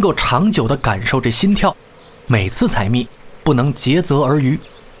为了能够长久地感受这心跳，每次采蜜不能竭泽而渔，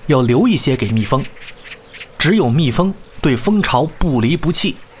要留一些给蜜蜂。只有蜜蜂对蜂巢不离不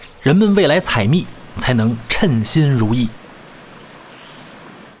弃，人们未来采蜜才能称心如意。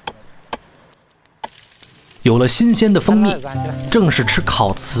有了新鲜的蜂蜜，正是吃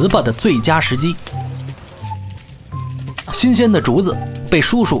烤糍粑的最佳时机。新鲜的竹子被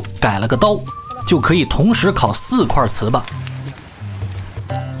叔叔改了个刀，就可以同时烤4块糍粑。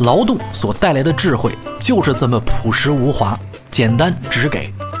劳动所带来的智慧就是这么朴实无华，简单直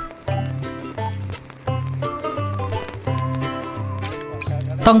给。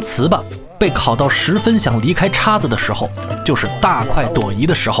当糍粑被烤到10分想离开叉子的时候，就是大快朵颐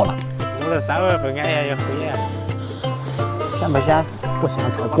的时候了。弄了3碗粉，哎呀，有黑呀，香不香？不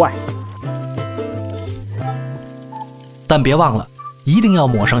香才怪。但别忘了，一定要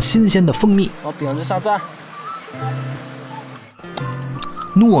抹上新鲜的蜂蜜。我饼子上站。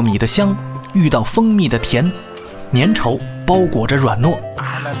糯米的香遇到蜂蜜的甜，粘稠包裹着软糯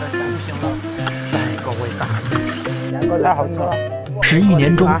，2个太好吃了，是1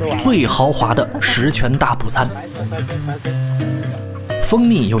年中最豪华的10全大补餐。蜂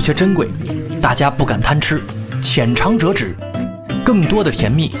蜜有些珍贵，大家不敢贪吃，浅尝辄止。更多的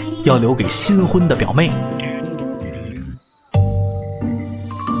甜蜜要留给新婚的表妹。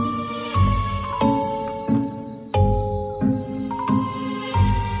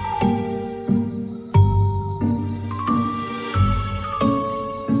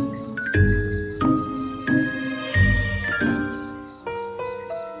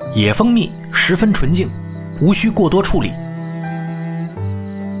野蜂蜜十分纯净，无需过多处理。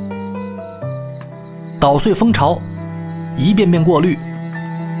捣碎蜂巢，一遍遍过滤，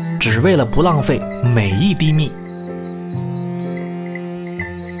只为了不浪费每一滴蜜。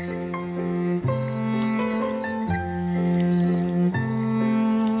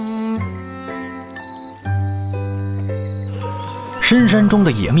深山中的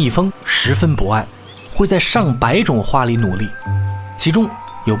野蜜蜂十分博爱，会在上百种花里努力，其中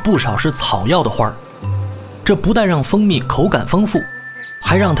有不少是草药的花儿。这不但让蜂蜜口感丰富，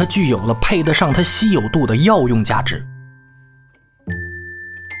还让它具有了配得上它稀有度的药用价值。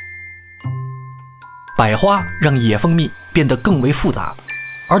百花让野蜂蜜变得更为复杂，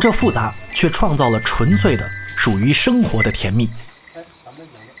而这复杂却创造了纯粹的属于生活的甜蜜。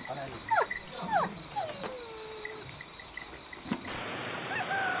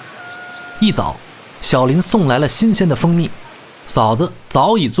一早，小林送来了新鲜的蜂蜜，嫂子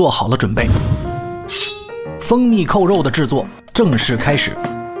早已做好了准备。蜂蜜扣肉的制作正式开始。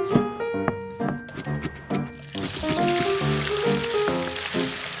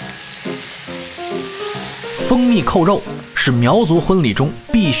蜂蜜扣肉是苗族婚礼中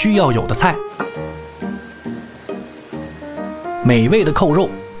必须要有的菜。美味的扣肉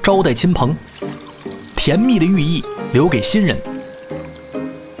招待亲朋，甜蜜的寓意留给新人。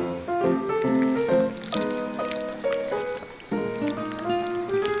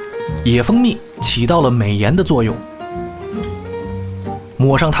野蜂蜜起到了美颜的作用，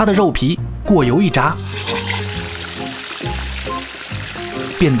抹上它的肉皮，过油一炸，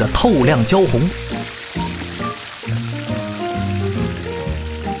变得透亮焦红。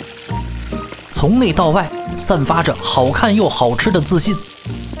从内到外散发着好看又好吃的自信。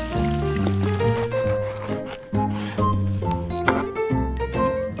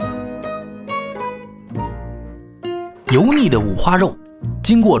油腻的五花肉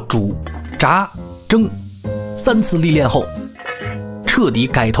经过煮、炸、蒸3次历练后，彻底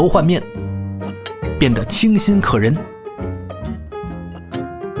改头换面，变得清新可人。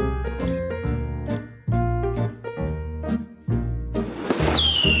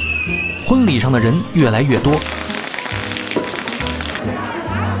婚礼上的人越来越多，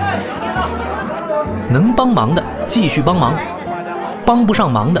能帮忙的继续帮忙，帮不上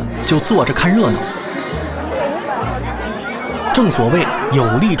忙的就坐着看热闹。正所谓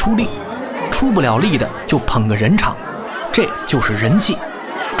有力出力，出不了力的就捧个人场，这就是人气，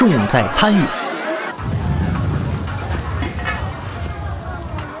重在参与。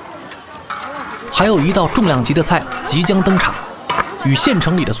还有一道重量级的菜即将登场，与县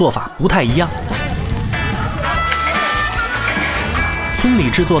城里的做法不太一样。村里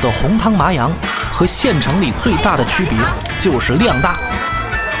制作的红汤麻羊和县城里最大的区别就是量大。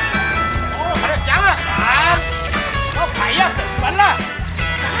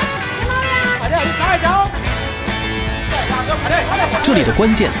这里的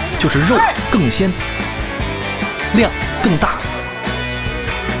关键就是肉更鲜，量更大，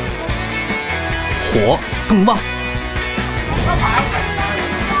火更旺。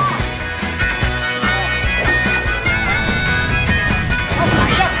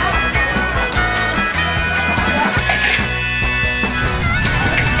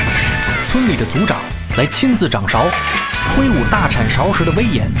村里的族长来亲自掌勺，挥舞大铲勺时的威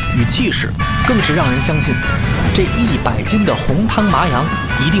严与气势，更是让人相信，这100斤的红汤麻羊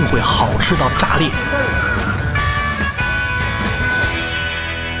一定会好吃到炸裂。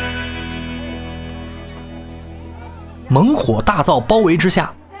猛火大灶包围之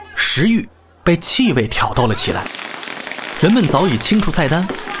下，食欲被气味挑逗了起来。人们早已清出菜单，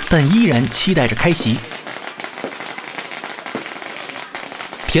但依然期待着开席。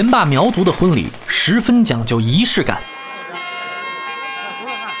田坝苗族的婚礼十分讲究仪式感，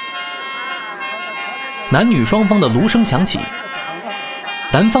男女双方的芦声响起，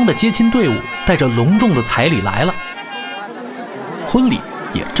男方的接亲队伍带着隆重的彩礼来了，婚礼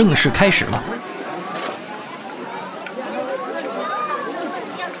也正式开始了。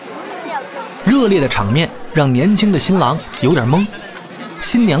热烈的场面让年轻的新郎有点懵，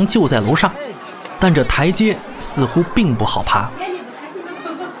新娘就在楼上，但这台阶似乎并不好爬。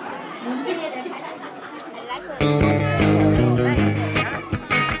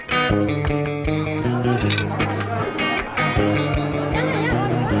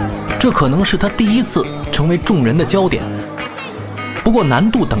这可能是他第一次成为众人的焦点，不过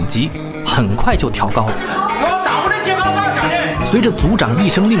难度等级很快就调高了。随着族长一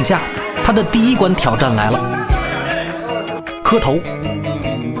声令下，他的第一关挑战来了：磕头，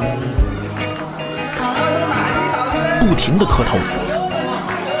不停地磕头。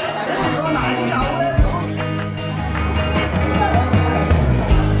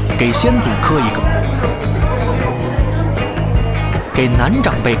给先祖磕一个，给男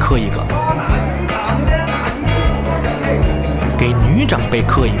长辈磕一个，给女长辈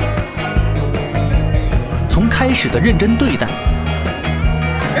磕一个。从开始的认真对待，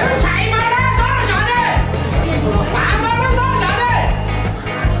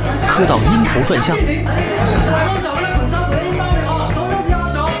磕到晕头转向，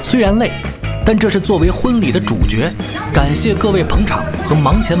虽然累，但这是作为婚礼的主角，感谢各位捧场和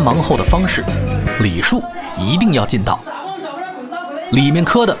忙前忙后的方式，礼数一定要尽到。里面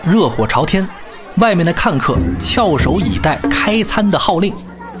磕的热火朝天，外面的看客翘首以待开餐的号令。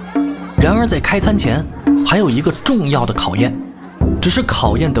然而在开餐前，还有一个重要的考验，只是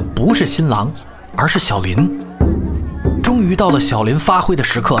考验的不是新郎，而是小林。终于到了小林发挥的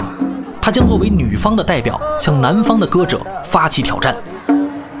时刻了，他将作为女方的代表向男方的歌者发起挑战。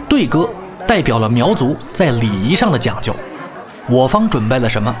对歌代表了苗族在礼仪上的讲究，我方准备了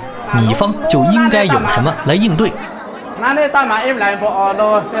什么，你方就应该有什么来应对。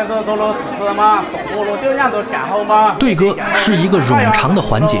对歌是一个冗长的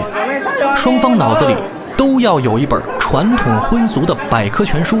环节，双方脑子里都要有一本传统婚俗的百科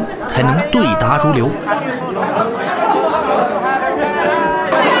全书，才能对答如流。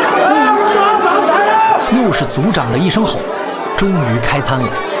又是组长的一声吼，终于开餐了。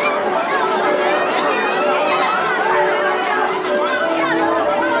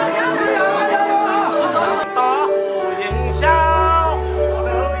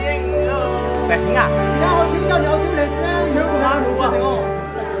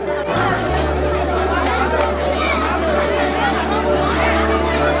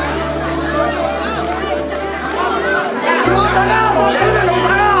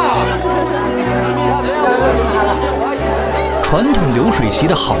传统流水席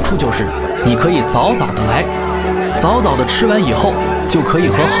的好处就是，你可以早早的来，早早的吃完以后，就可以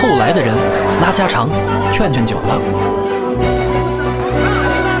和后来的人拉家常、劝劝酒了。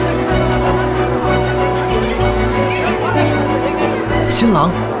新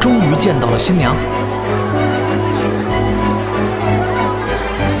郎终于见到了新娘，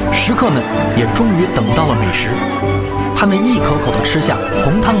食客们也终于等到了美食。他们一口口地吃下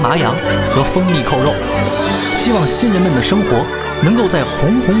红汤麻羊和蜂蜜扣肉，希望新人们的生活能够在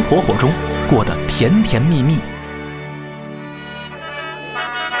红红火火中过得甜甜蜜蜜。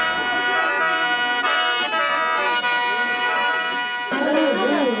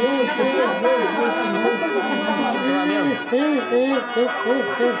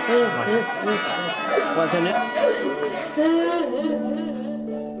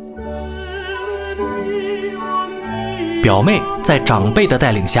表妹在长辈的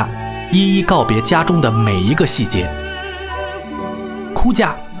带领下，一一告别家中的每一个细节。哭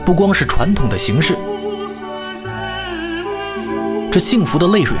嫁不光是传统的形式，这幸福的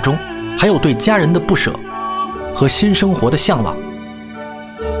泪水中，还有对家人的不舍和新生活的向往。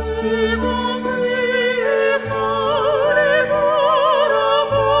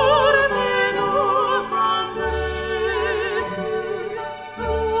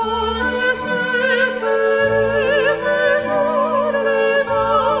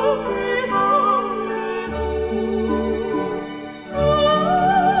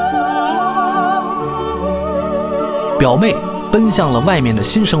表妹奔向了外面的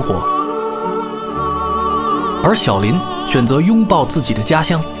新生活，而小林选择拥抱自己的家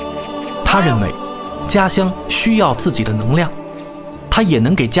乡。他认为，家乡需要自己的能量，他也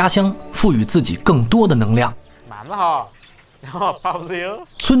能给家乡赋予自己更多的能量。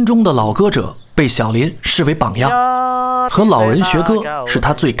村中的老歌者被小林视为榜样，和老人学歌是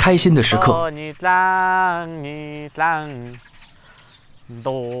他最开心的时刻。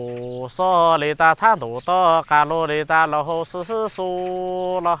多说里大唱多多，嘎罗里大老后是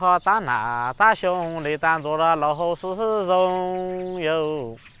说老好长哪咋兄里当做了老后是荣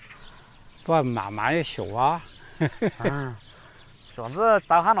哟。多慢慢的学啊。兄弟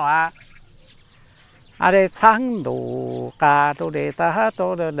早喊暖。阿里唱多嘎罗里大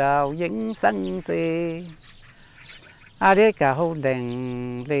多了老人生色。阿里高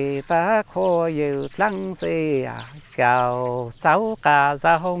人里大可有浪色啊。高早嘎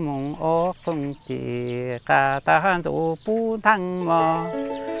早梦哦空的嘎当做不当嘛。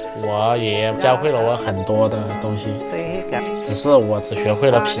我也教会了我很多的东西，只是我只学会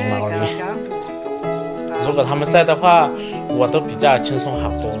了皮毛而已。如果他们在的话，我都比较轻松好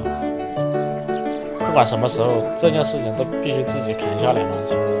多。不管什么时候，这件事情都必须自己扛下来嘛。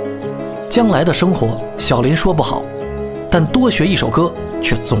将来的生活，小林说不好，但多学一首歌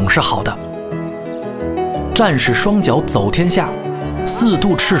却总是好的。战士双脚走天下，4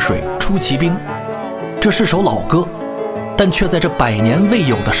渡赤水出奇兵。这是首老歌，但却在这100年未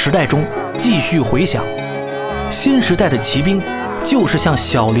有的时代中继续回响。新时代的骑兵，就是像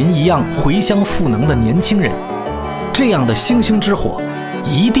小林一样回乡赋能的年轻人。这样的星星之火，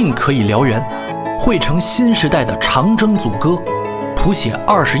一定可以燎原，汇成新时代的长征组歌，谱写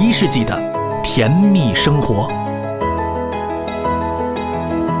21世纪的甜蜜生活。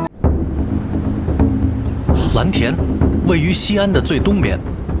蓝田位于西安的最东边，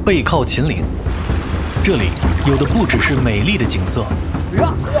背靠秦岭，这里有的不只是美丽的景色，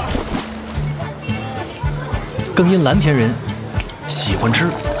更因蓝田人喜欢吃、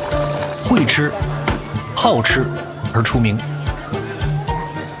会吃、好吃而出名。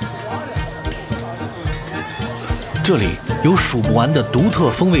这里有数不完的独特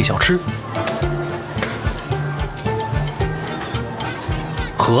风味小吃，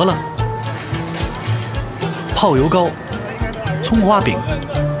饸饹、泡油糕、葱花饼、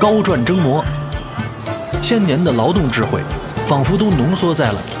高转蒸馍，千年的劳动智慧，仿佛都浓缩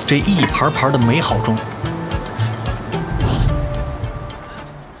在了这一盘盘的美好中。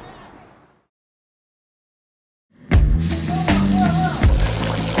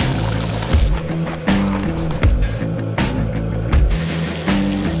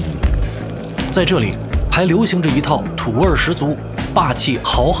在这里还流行着一套土味十足、霸气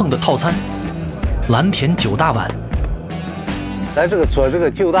豪横的套餐——蓝田9大碗。在这个做这个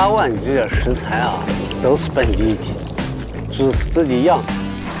9大碗的这些食材啊，都是本地的，猪是自己养，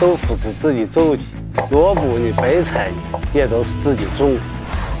豆腐是自己种的，萝卜呢、白菜呢也都是自己种的，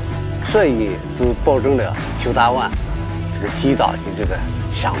所以呢，就保证了9大碗这个地道的这个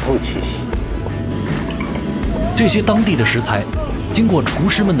乡土气息。这些当地的食材，经过厨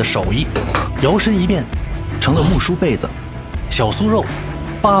师们的手艺，摇身一变，成了木梳被子、小酥肉、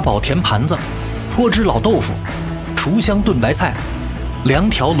八宝甜盘子、脱脂老豆腐、厨香炖白菜、凉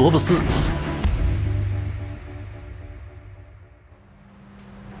条萝卜丝。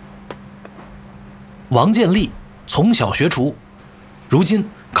王建立从小学厨，如今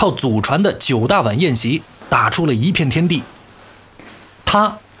靠祖传的9大碗宴席打出了一片天地。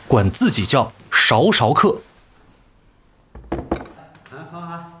他管自己叫勺勺客。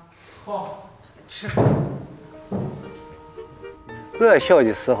我小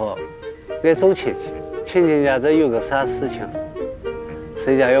的时候爱走亲戚，亲戚家这有个啥事情，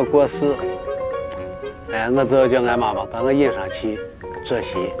谁家要过世，哎，我就要叫俺妈妈把我引上去做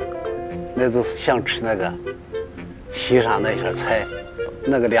席，那就是想吃那个席上那些菜，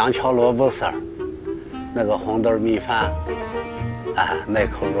那个凉条萝卜丝儿，那个红豆米饭，啊，那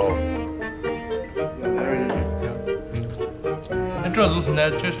口肉。那这就是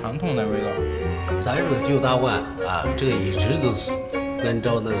咱最传统的味道。咱这个9大碗啊，这个一直都是按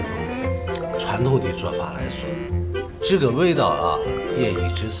照那种传统的做法来做，这个味道啊也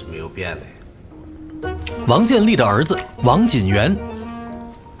一直是没有变的。王建立的儿子王锦元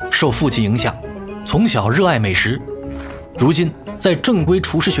受父亲影响，从小热爱美食，如今在正规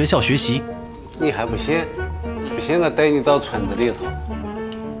厨师学校学习。你还不信？不信我带你到村子里头，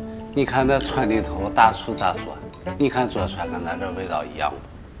你看那村里头大厨咋做，你看做出来跟咱这味道一样吗？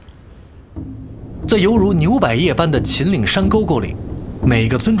在犹如牛百叶般的秦岭山沟沟里，每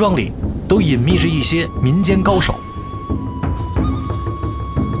个村庄里都隐秘着一些民间高手。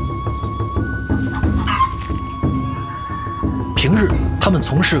平日他们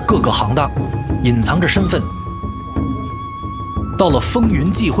从事各个行当，隐藏着身份。到了风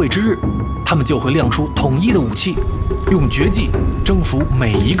云际会之日，他们就会亮出统一的武器，用绝技征服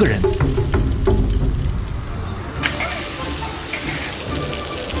每一个人。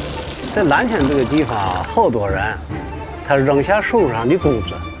在蓝田这个地方，好多人他扔下手上的工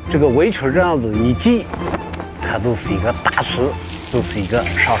作，这个围裙这样子一系，他就是一个大厨，就是一个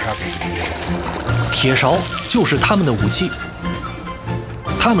勺勺。铁勺就是他们的武器，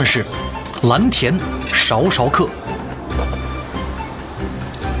他们是蓝田勺勺客。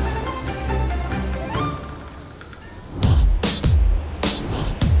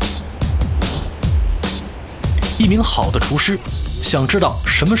一名好的厨师想知道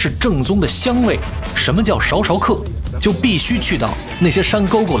什么是正宗的香味，什么叫勺勺客，就必须去到那些山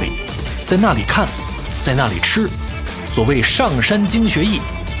沟沟里，在那里看，在那里吃。所谓上山经学艺，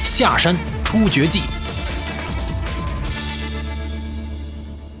下山出绝技。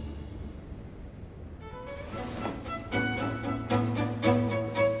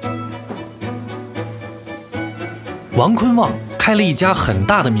王坤旺开了一家很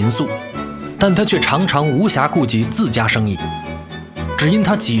大的民宿，但他却常常无暇顾及自家生意，只因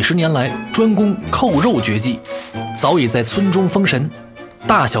他几十年来专攻扣肉绝技，早已在村中封神。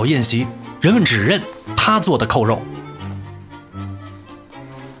大小宴席，人们只认他做的扣肉。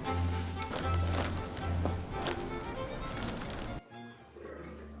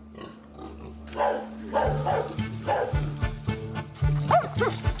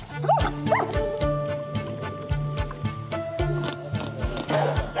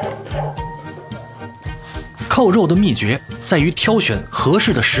扣肉的秘诀在于挑选合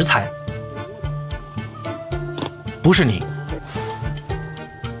适的食材，不是你，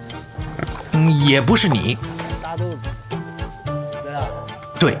也不是你，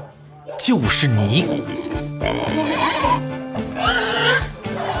对，就是你。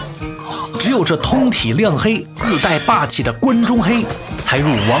只有这通体亮黑、自带霸气的关中黑，才入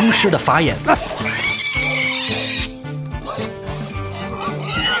王师的法眼。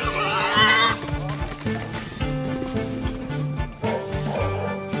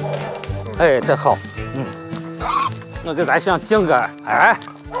哎，这好，我给咱想敬个，哎，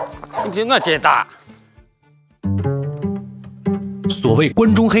你比我这大。所谓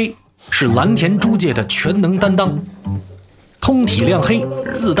关中黑，是蓝田猪界的全能担当。通体亮黑，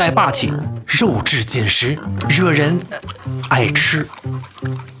自带霸气，肉质紧实，惹人爱吃。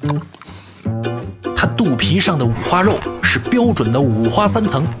它肚皮上的五花肉是标准的五花3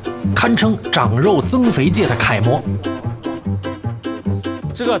层，堪称长肉增肥界的楷模。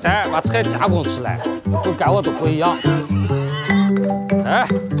这个咱把菜加工出来，就跟我都不一样。哎，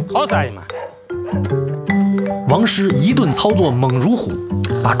好三姨们。王师一顿操作猛如虎，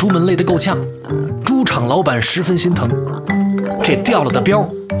把猪们累得够呛，猪场老板十分心疼。这掉了的膘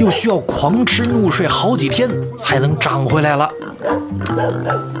又需要狂吃怒睡好几天才能长回来了。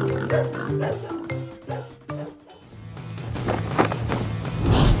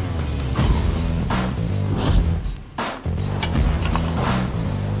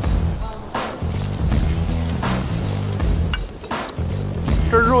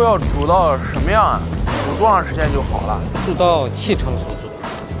这肉要煮到什么样啊？煮多长时间就好了？煮到7成熟煮。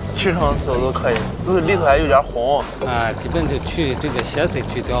7成熟都可以，就是里头还有点红。啊，基本就去这个血水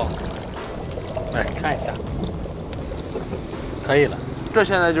去掉。来看一下，可以了。这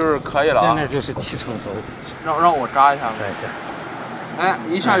现在就是可以了啊。现在就是7成熟。让我扎一下。扎一下。哎，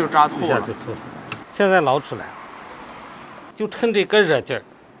一下就扎透了。一下就透了。现在捞出来，就趁这个热劲儿，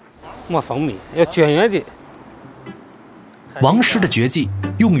抹蜂蜜，要均匀的。王师的绝技，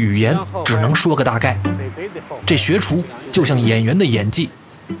用语言只能说个大概。这学厨就像演员的演技，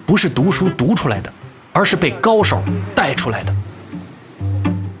不是读书读出来的，而是被高手带出来的。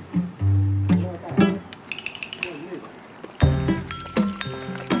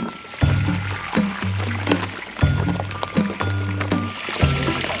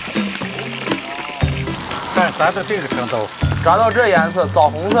看炸到这个程度，炸到这颜色，枣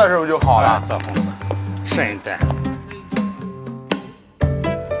红色是不是就好了？枣红色，深的。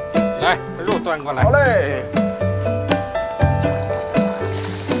来，肉端过来。好嘞。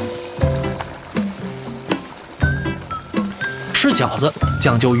吃饺子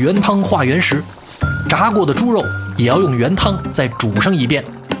讲究原汤化原食，炸过的猪肉也要用原汤再煮上一遍，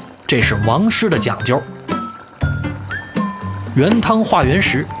这是王师的讲究。原汤化原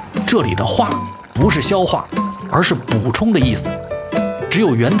食，这里的化不是消化，而是补充的意思。只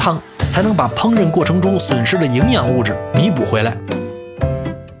有原汤才能把烹饪过程中损失的营养物质弥补回来。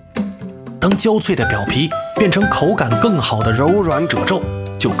当焦脆的表皮变成口感更好的柔软褶皱，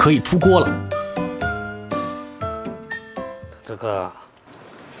就可以出锅了。这个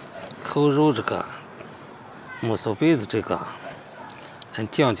扣肉，这个木薯被子，这个很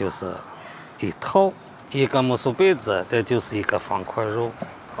讲究，是一套一个木薯被子，这就是一个方块肉。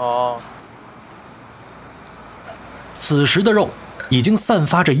哦。此时的肉已经散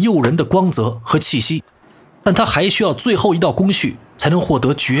发着诱人的光泽和气息，但它还需要最后一道工序才能获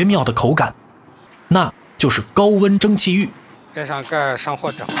得绝妙的口感，那就是高温蒸汽浴。盖上盖，上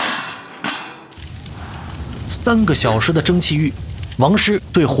火蒸。3个小时的蒸汽浴，王师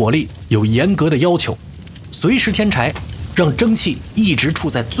对火力有严格的要求，随时添柴，让蒸汽一直处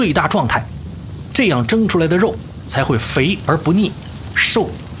在最大状态，这样蒸出来的肉才会肥而不腻，瘦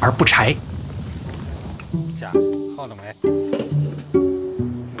而不柴。加好了没？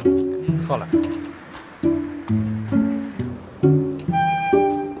好了。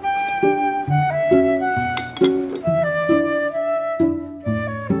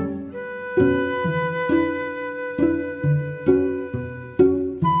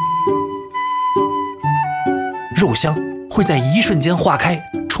肉香会在一瞬间化开，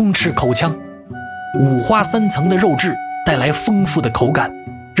充斥口腔。五花3层的肉质带来丰富的口感，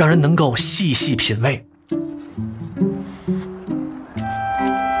让人能够细细品味。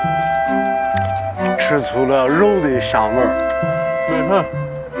吃出了肉的香味儿。没错。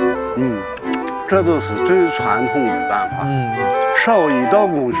这都是最传统的办法。少一道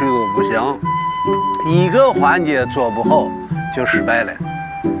工序都不行，一个环节做不好就失败了。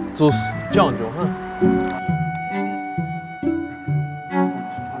就是讲究哈。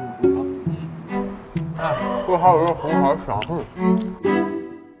这还有红桃香味。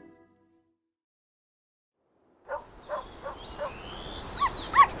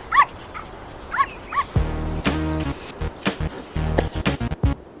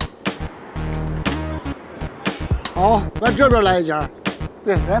好，咱这边来一件。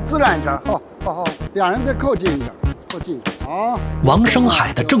对，咱自然一点，好，好，好，两人再靠近一点，靠近一点啊。王生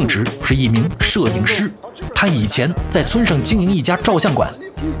海的正职是一名摄影师，他以前在村上经营一家照相馆，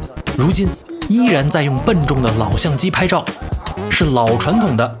如今依然在用笨重的老相机拍照，是老传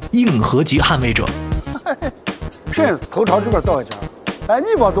统的硬核级捍卫者。身子头朝这边倒一下，哎，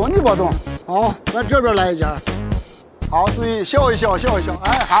你别动，你别动，好，咱这边来一下，好，注意笑一笑，笑一笑，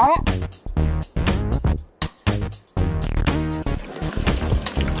哎，好。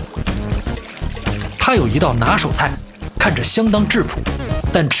他有一道拿手菜，看着相当质朴，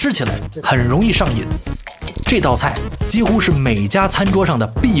但吃起来很容易上瘾。这道菜几乎是每家餐桌上的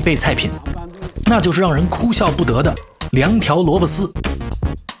必备菜品，那就是让人哭笑不得的2条萝卜丝。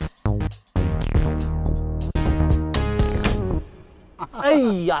哎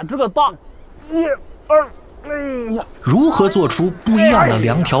呀，这个大，1、2，哎呀！如何做出不一样的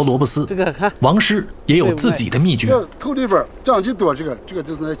2条萝卜丝？这个王师也有自己的秘诀。这头里边长得多，这个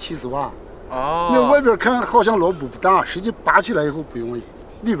就是那起司娃。哦。那外边看好像萝卜不大，实际拔起来以后不容易，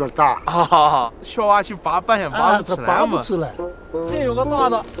里边大。啊，小娃去拔半天拔不出来嘛。拔不出来。这有个大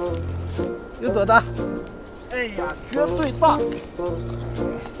的，有多大？哎呀，绝对大！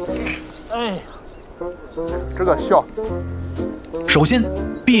哎呀，这个小。首先，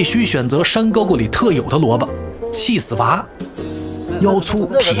必须选择山沟沟里特有的萝卜，气死娃，腰粗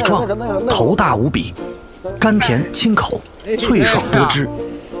体壮，头大无比，甘甜清口，脆爽多汁。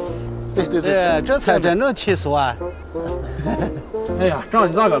对，这才真正气死娃。哎呀，让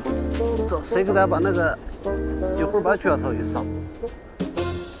你那个，走，谁给他把那个，一会儿把脚头一扫。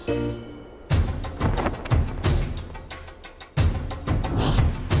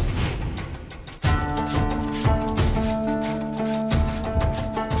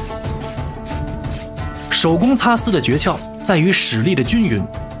手工擦丝的诀窍在于使力的均匀，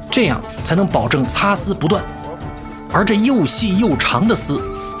这样才能保证擦丝不断。而这又细又长的丝，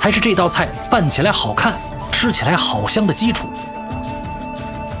才是这道菜拌起来好看、吃起来好香的基础。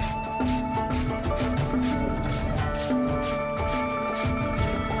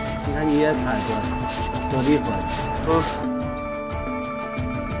你看你也擦多厉害！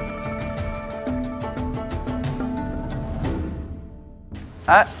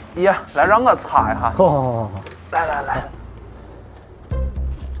哎爷，来让我擦一下。好。来。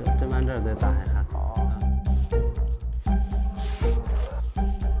这完这儿再打一下。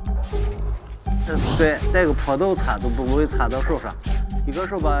对，带个坡豆擦都不会擦到手上，一个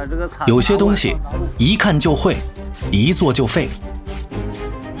手把这个擦。有些东西一看就会，一做就废。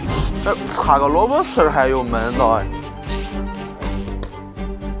擦个萝卜丝还有门道哎。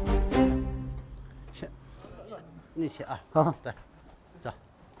行，你去啊。好，对。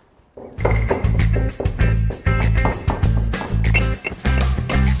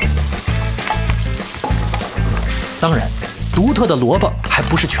当然，独特的萝卜还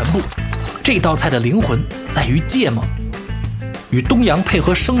不是全部。这道菜的灵魂在于芥末，与东洋配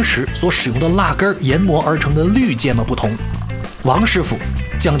合生食所使用的辣根研磨而成的绿芥末不同，王师傅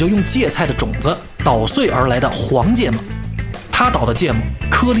讲究用芥菜的种子捣碎而来的黄芥末。他捣的芥末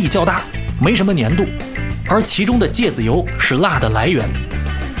颗粒较大，没什么粘度，而其中的芥子油是辣的来源。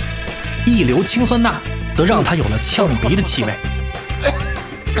一流氰酸钠则让它有了呛鼻的气味。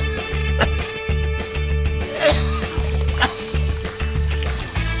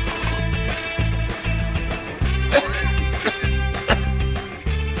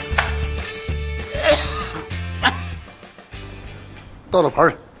倒到盘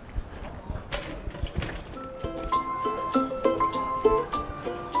里。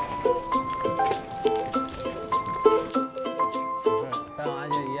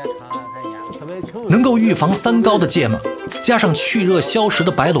能够预防3高的芥末，加上去热消食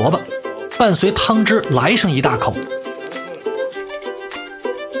的白萝卜，伴随汤汁来上一大口。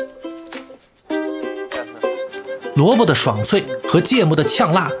萝卜的爽脆和芥末的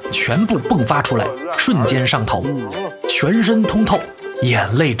呛辣全部迸发出来，瞬间上头，全身通透，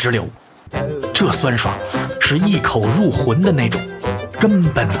眼泪直流。这酸爽是一口入魂的那种，根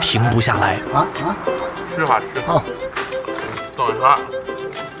本停不下来。吃哈。等一下。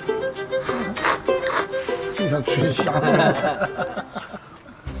想吃虾。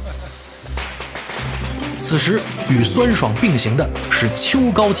此时与酸爽并行的是秋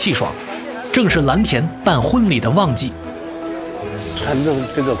高气爽，正是蓝田办婚礼的旺季。传统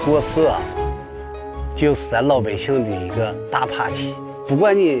这个过世啊，就是咱老百姓的一个大party。不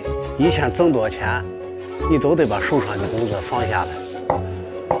管你一天挣多少钱，你都得把手上的工作放下来，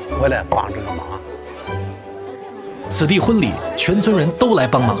回来帮这个忙。此地婚礼，全村人都来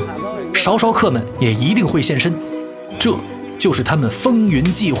帮忙。少少客们也一定会现身，这就是他们风云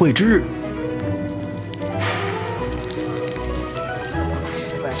际会之日。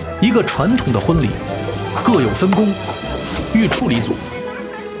一个传统的婚礼各有分工：预处理组、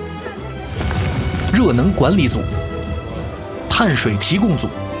热能管理组、碳水提供组、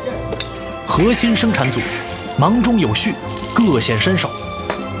核心生产组，忙中有序，各显身手。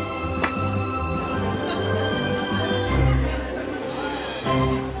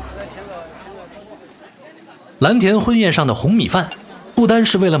蓝田婚宴上的红米饭，不单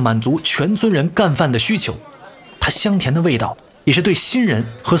是为了满足全村人干饭的需求，它香甜的味道也是对新人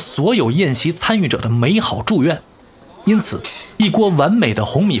和所有宴席参与者的美好祝愿。因此，一锅完美的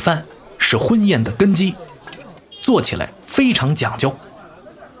红米饭是婚宴的根基，做起来非常讲究。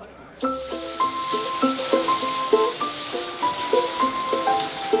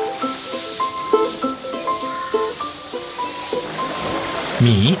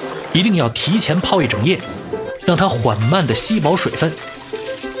米一定要提前泡一整夜，让它缓慢地吸饱水分。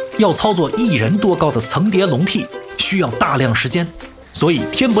要操作1人多高的层叠笼屉，需要大量时间，所以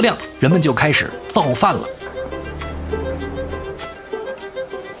天不亮，人们就开始造饭了。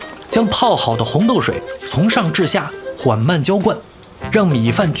将泡好的红豆水从上至下缓慢浇灌，让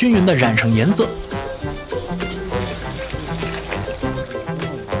米饭均匀地染上颜色。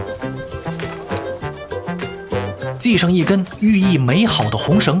系上一根寓意美好的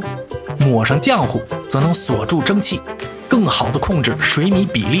红绳，抹上浆糊，则能锁住蒸汽，更好地控制水米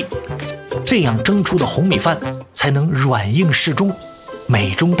比例。这样蒸出的红米饭才能软硬适中，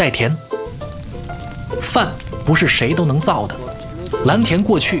美中带甜。饭不是谁都能造的，蓝田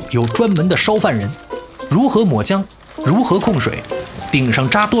过去有专门的烧饭人，如何抹浆，如何控水，顶上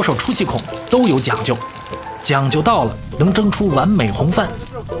扎多少出气孔都有讲究。讲究到了，能蒸出完美红饭；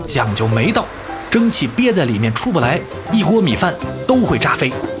讲究没到，蒸汽憋在里面出不来，一锅米饭都会炸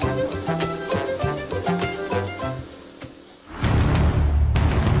飞。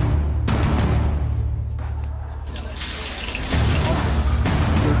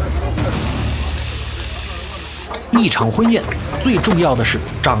一场婚宴最重要的是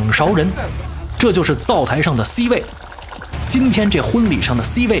掌勺人，这就是灶台上的 C 位。今天这婚礼上的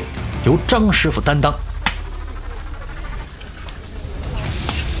C 位由张师傅担当。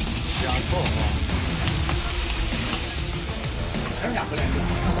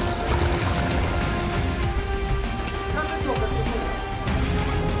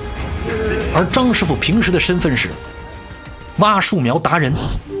而张师傅平时的身份是挖树苗达人。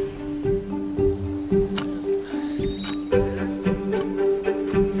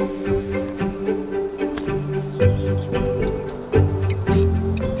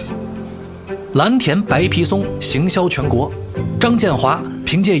蓝田白皮松行销全国，张建华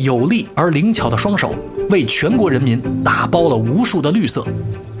凭借有力而灵巧的双手，为全国人民打包了无数的绿色。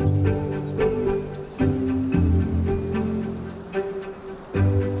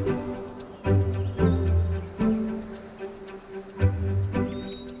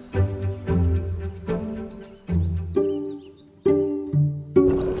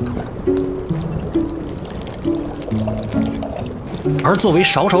而作为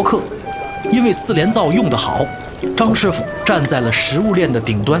勺勺客，因为4连灶用得好，张师傅站在了食物链的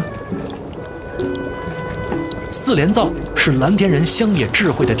顶端。4连灶是蓝田人乡野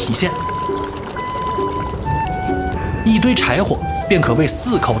智慧的体现，一堆柴火便可为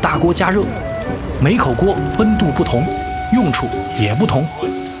4口大锅加热，每口锅温度不同，用处也不同。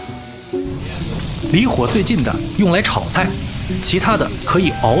离火最近的用来炒菜，其他的可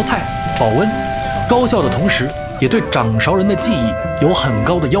以熬菜保温，高效的同时也对掌勺人的技艺有很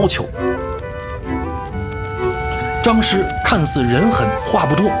高的要求。张师看似人狠话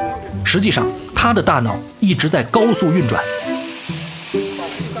不多，实际上他的大脑一直在高速运转。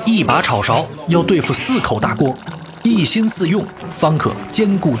一把炒勺要对付4口大锅，一心4用，方可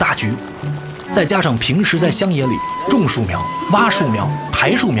兼顾大局。再加上平时在乡野里种树苗、挖树苗、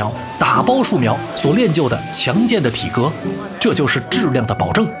抬树苗、打包树苗所练就的强健的体格，这就是质量的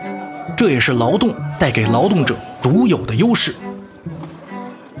保证。这也是劳动带给劳动者独有的优势。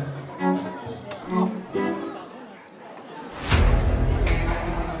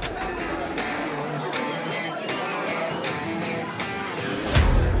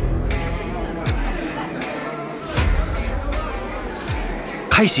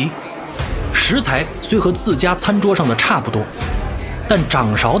开席，食材虽和自家餐桌上的差不多，但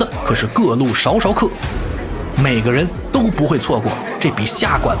掌勺的可是各路勺勺客，每个人都不会错过这比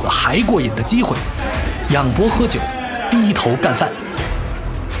下馆子还过瘾的机会，仰脖喝酒，低头干饭。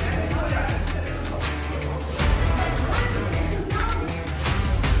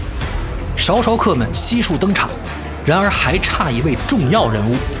勺勺客们悉数登场，然而还差一位重要人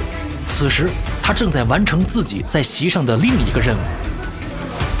物，此时他正在完成自己在席上的另一个任务。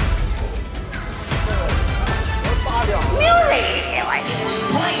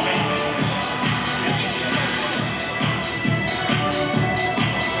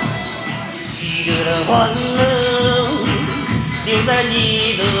算了，留在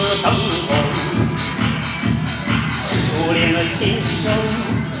你的灯红，修炼了琴声。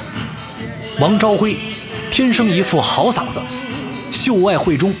王朝辉天生一副好嗓子，秀外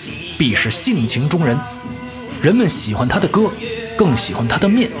慧中，必是性情中人。人们喜欢他的歌，更喜欢他的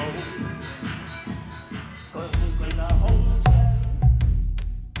面。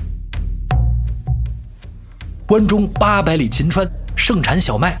关中800里秦川盛产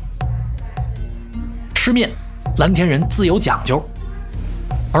小麦，吃面，蓝田人自有讲究，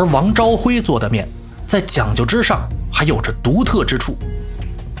而王朝辉做的面，在讲究之上还有着独特之处。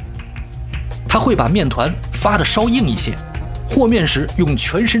他会把面团发得稍硬一些，和面时用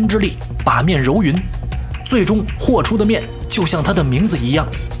全身之力把面揉匀，最终和出的面就像它的名字一样，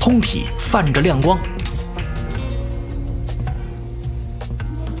通体泛着亮光。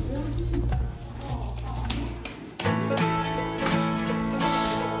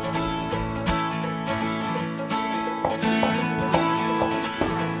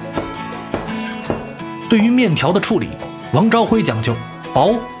对于面条的处理，王朝辉讲究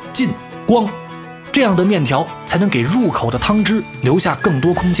薄、劲、光，这样的面条才能给入口的汤汁留下更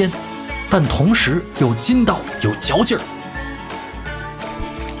多空间，但同时又筋道有嚼劲儿。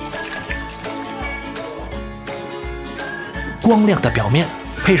光亮的表面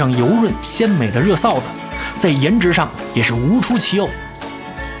配上油润鲜美的热臊子，在颜值上也是无出其右。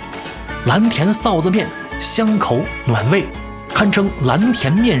蓝田臊子面香口暖胃，堪称蓝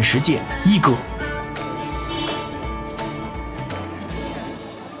田面食界一哥。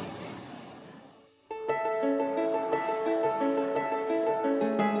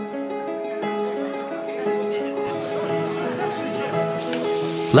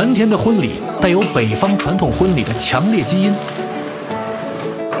蓝田的婚礼带有北方传统婚礼的强烈基因，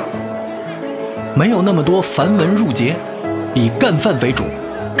没有那么多繁文缛节，以干饭为主，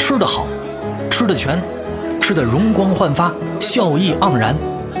吃得好，吃得全，吃得容光焕发，笑意盎然。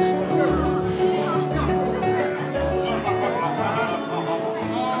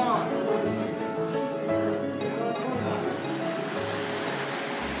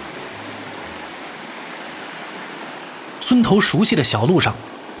村头熟悉的小路上，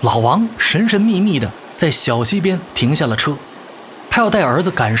老王神神秘秘地在小溪边停下了车，他要带儿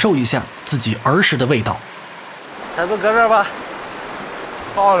子感受一下自己儿时的味道。孩子搁这儿吧。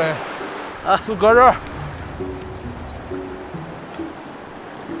好嘞，啊，就搁这儿。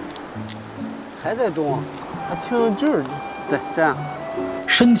还在动，还挺有劲儿的。对，这样。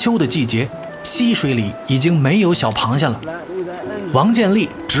深秋的季节，溪水里已经没有小螃蟹了，王建立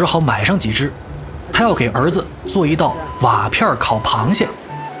只好买上几只。他要给儿子做一道瓦片烤螃蟹，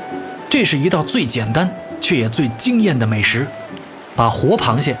这是一道最简单却也最惊艳的美食。把活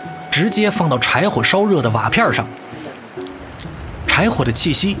螃蟹直接放到柴火烧热的瓦片上，柴火的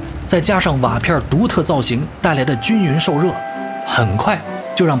气息再加上瓦片独特造型带来的均匀受热，很快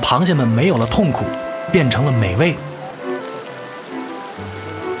就让螃蟹们没有了痛苦，变成了美味。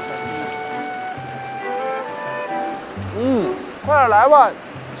快点来吧，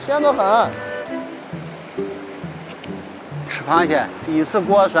鲜得很。吃螃蟹第一次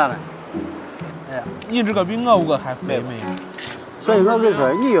过算了。哎呀，你这个比我个还肥美。所以我就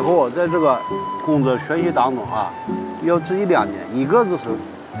说，你以后在这个工作学习当中啊，要自己两点，一个就是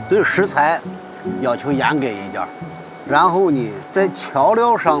对食材要求严格一点，然后呢，在调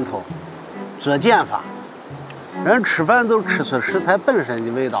料上头做减法。人吃饭都吃出食材本身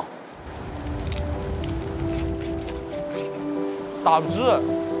的味道。大不治。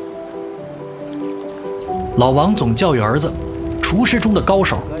老王总教育儿子，厨师中的高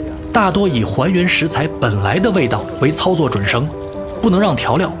手大多以还原食材本来的味道为操作准绳，不能让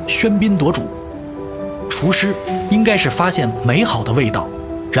调料喧宾夺主。厨师应该是发现美好的味道，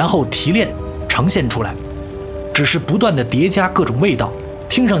然后提炼呈现出来，只是不断的叠加各种味道，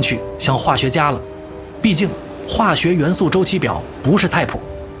听上去像化学家了。毕竟化学元素周期表不是菜谱，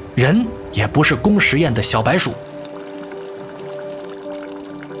人也不是工实验的小白鼠。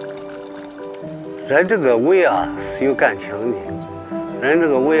人这个胃啊是有感情的，人这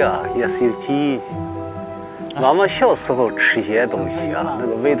个胃啊也是有记忆的。我们小时候吃些东西啊，那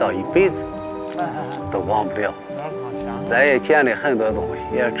个味道一辈子都忘不了。咱也见了很多东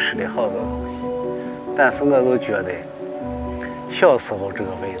西，也吃了好多东西，但是我都觉得小时候这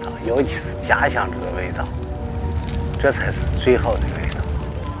个味道，尤其是家乡这个味道，这才是最好的味道。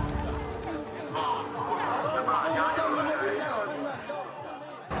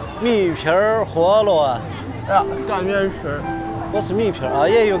米皮儿饸饹，哎呀，干面皮儿，不是米皮儿啊，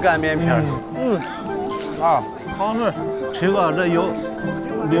也有干面皮儿。好吃。吃过这油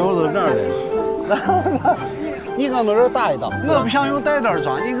流到这儿来。你给我弄点大一道，我不想用袋袋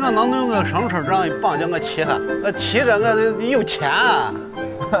装，你给我弄个生车这样一绑，叫我骑下，骑着我有钱啊！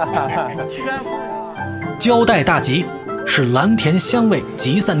炫富。胶带大集是蓝田香味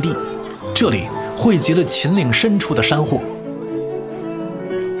集散地，这里汇集了秦岭深处的山货，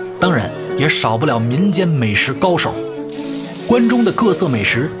当然也少不了民间美食高手。关中的各色美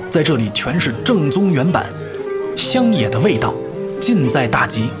食在这里全是正宗原版，乡野的味道尽在大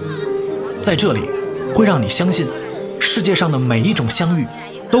集。在这里会让你相信，世界上的每一种相遇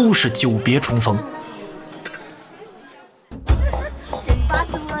都是久别重逢。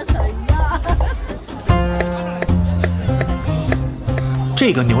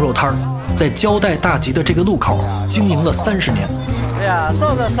这个牛肉摊儿在胶带大集的这个路口经营了30年。哎呀，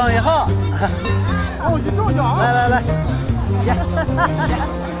嫂子生意好！来来来。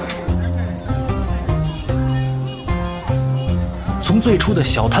从最初的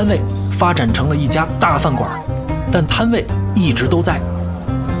小摊位发展成了一家大饭馆，但摊位一直都在。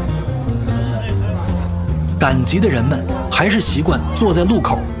赶集的人们还是习惯坐在路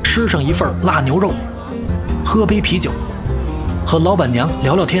口吃上一份辣牛肉，喝杯啤酒，和老板娘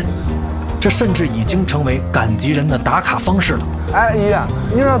聊聊天，这甚至已经成为赶集人的打卡方式了。哎姨，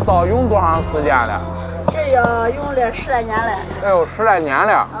你这灶用多长时间了？这个用了10来年了。哎呦，10来年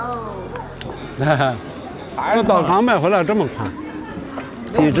了。哦。这灶刚买回来这么宽，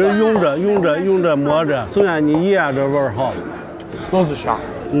一直用着磨着，总让你咽着味儿好，都是香。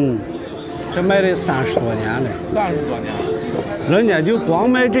这卖了30多年了。30多年了。人家就光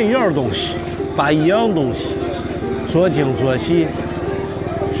卖这样东西，把一样东西做精做细，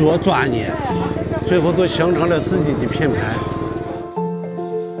做专业，最后都形成了自己的品牌。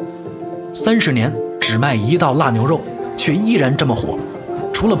30年只卖一道辣牛肉，却依然这么火。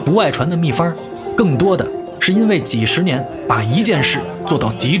除了不外传的秘方，更多的是因为几十年把一件事做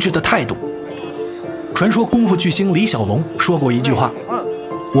到极致的态度。传说功夫巨星李小龙说过一句话：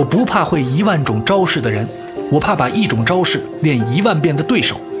我不怕会1万种招式的人，我怕把一种招式练1万遍的对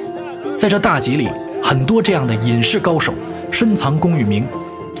手。在这大集里，很多这样的隐士高手深藏功与名，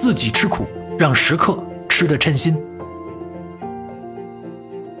自己吃苦，让食客吃得称心。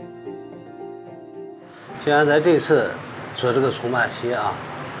既然在这次做这个葱麻席啊，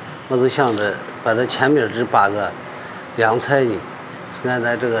我就想着把这前面这8个凉菜呢，是按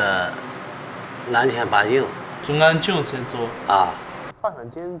在这个蓝天八景，就按景才做啊。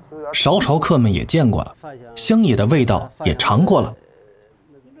韶潮客们也见过了，乡野的味道也尝过了。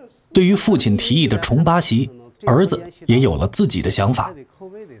对于父亲提议的重八席，儿子也有了自己的想法。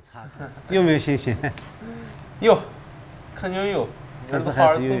有没有信心？有，肯定有。但是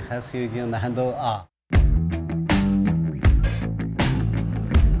还是有点难度啊。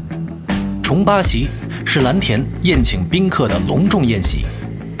重八席是蓝田宴请宾客的隆重宴席，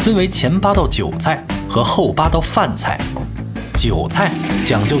分为前8道酒菜和后8道饭菜。酒菜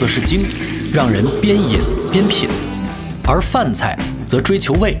讲究的是精，让人边饮边品，而饭菜则追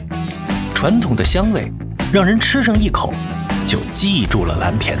求味，传统的香味让人吃上一口就记住了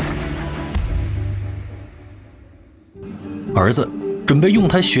蓝田。儿子准备用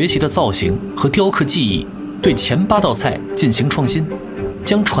他学习的造型和雕刻技艺，对前8道菜进行创新，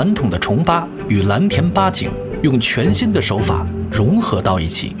将传统的重八与蓝田八景用全新的手法融合到一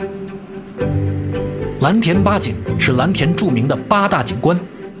起。蓝田八景是蓝田著名的8大景观，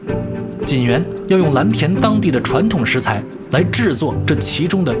锦园要用蓝田当地的传统食材来制作这其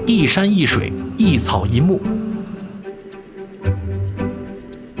中的一山一水、一草一木。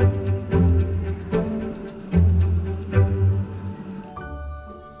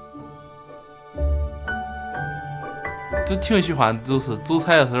就挺喜欢，就是做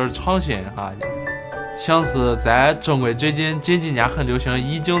菜的时候创新哈，像是在中国最近近几年很流行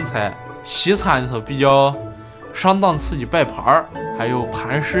意境菜。西餐里头比较上档次的摆盘儿，还有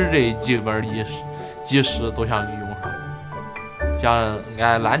盘饰这几门技师都想用上，将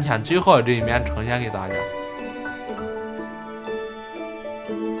俺蓝田最好的这一面呈现给大家。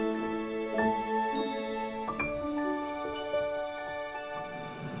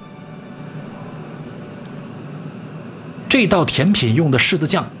这道甜品用的柿子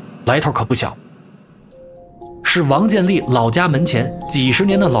酱来头可不小，是王建立老家门前几十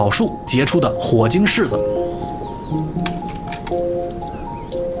年的老树结出的火晶柿子。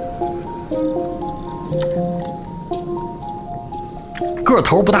个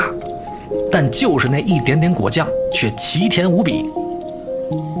头不大，但就是那一点点果酱却奇甜无比。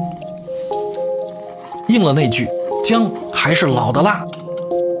应了那句姜还是老的辣，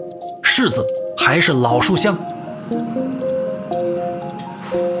柿子还是老树香。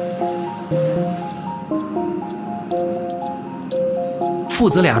父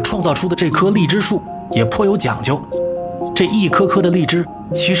子俩创造出的这棵荔枝树也颇有讲究。这一颗颗的荔枝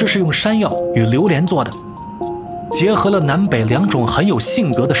其实是用山药与榴莲做的，结合了南北2种很有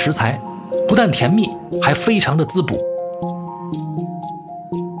性格的食材，不但甜蜜，还非常的滋补。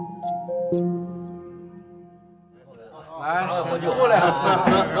来，喝酒过来。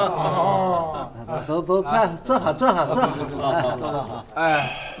都坐好。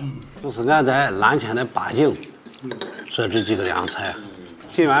哎，就是俺在蓝天的八景做这几个凉菜，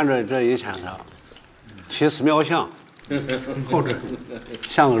进完这一天上，70秒香，好吃，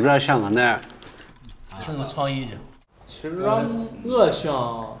像个这像个那，挺有创意的。其实让我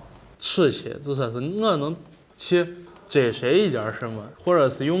想吃去，就说是我能去摘谁一点什么，或者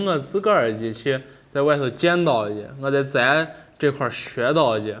是用我自个儿的去在外头见到的，我在咱这块学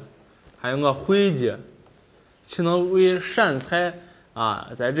到的。还有我会的，岂能为陕菜啊，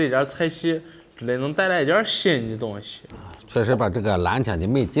在这点菜系之类能带来一点新的东西。确实把这个蓝天的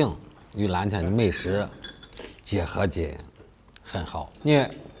美景与蓝天的美食结合起很好。你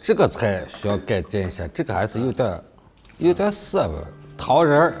这个菜需要改进一下，这个还是有点涩味，桃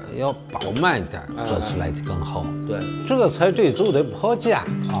仁要饱满一点，做出来的更好。对，这个菜这做的不好煎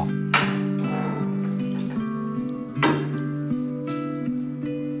啊。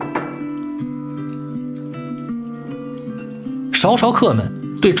韶韶客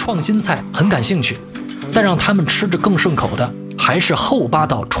们对创新菜很感兴趣，但让他们吃着更顺口的还是后8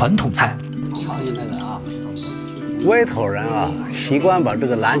道传统菜。外头人啊，习惯把这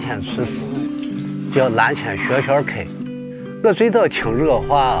个蓝天出世叫蓝天学学开。我最早听这个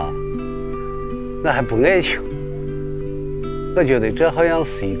话啊，我还不爱听，我觉得这好像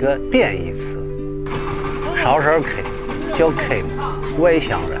是一个贬义词。稍稍开叫开嘛，外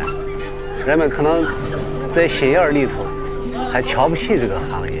乡人，人们可能在心眼里头还瞧不起这个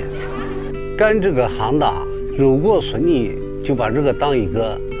行业。干这个行当，如果说你就把这个当一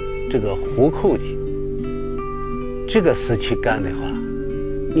个这个糊口的这个事去干的话，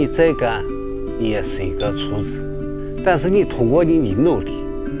你再干你也是一个厨子。但是你通过你的努力，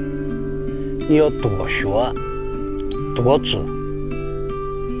你要多学多做，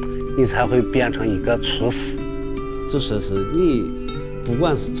你才会变成一个厨师。就说是你不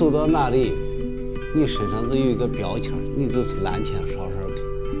管是走到哪里，你身上都有一个标签，你就是蓝天烧烧开。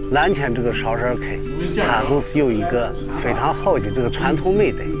蓝天这个烧烧开，它就是有一个非常好的这个传统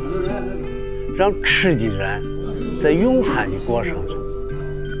美德，让吃的人在用餐的过程中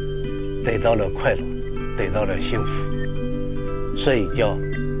得到了快乐，得到了幸福，所以叫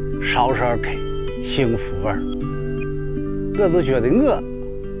烧烧开幸福味儿。我就觉得我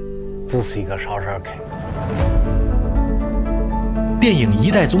就是一个烧烧开。电影《一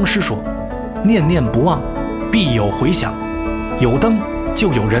代宗师》说，念念不忘必有回响，有灯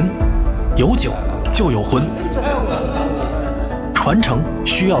就有人，有酒就有魂。传承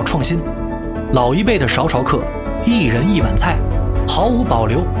需要创新，老一辈的韶韶客一人一碗菜，毫无保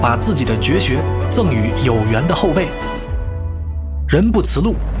留把自己的绝学赠予有缘的后辈。人不辞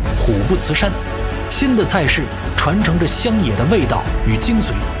路，虎不辞山，新的菜式传承着乡野的味道与精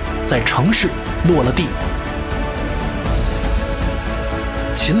髓，在城市落了地。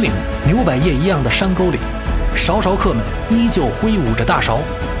秦岭牛百叶一样的山沟里，韶韶客们依旧挥舞着大勺。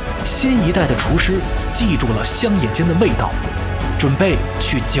新一代的厨师记住了乡野间的味道，准备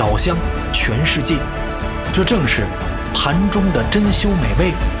去搅香全世界。这正是盘中的珍馐美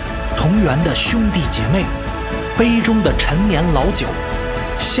味，同源的兄弟姐妹，杯中的陈年老酒，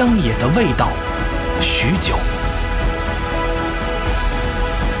乡野的味道，许久。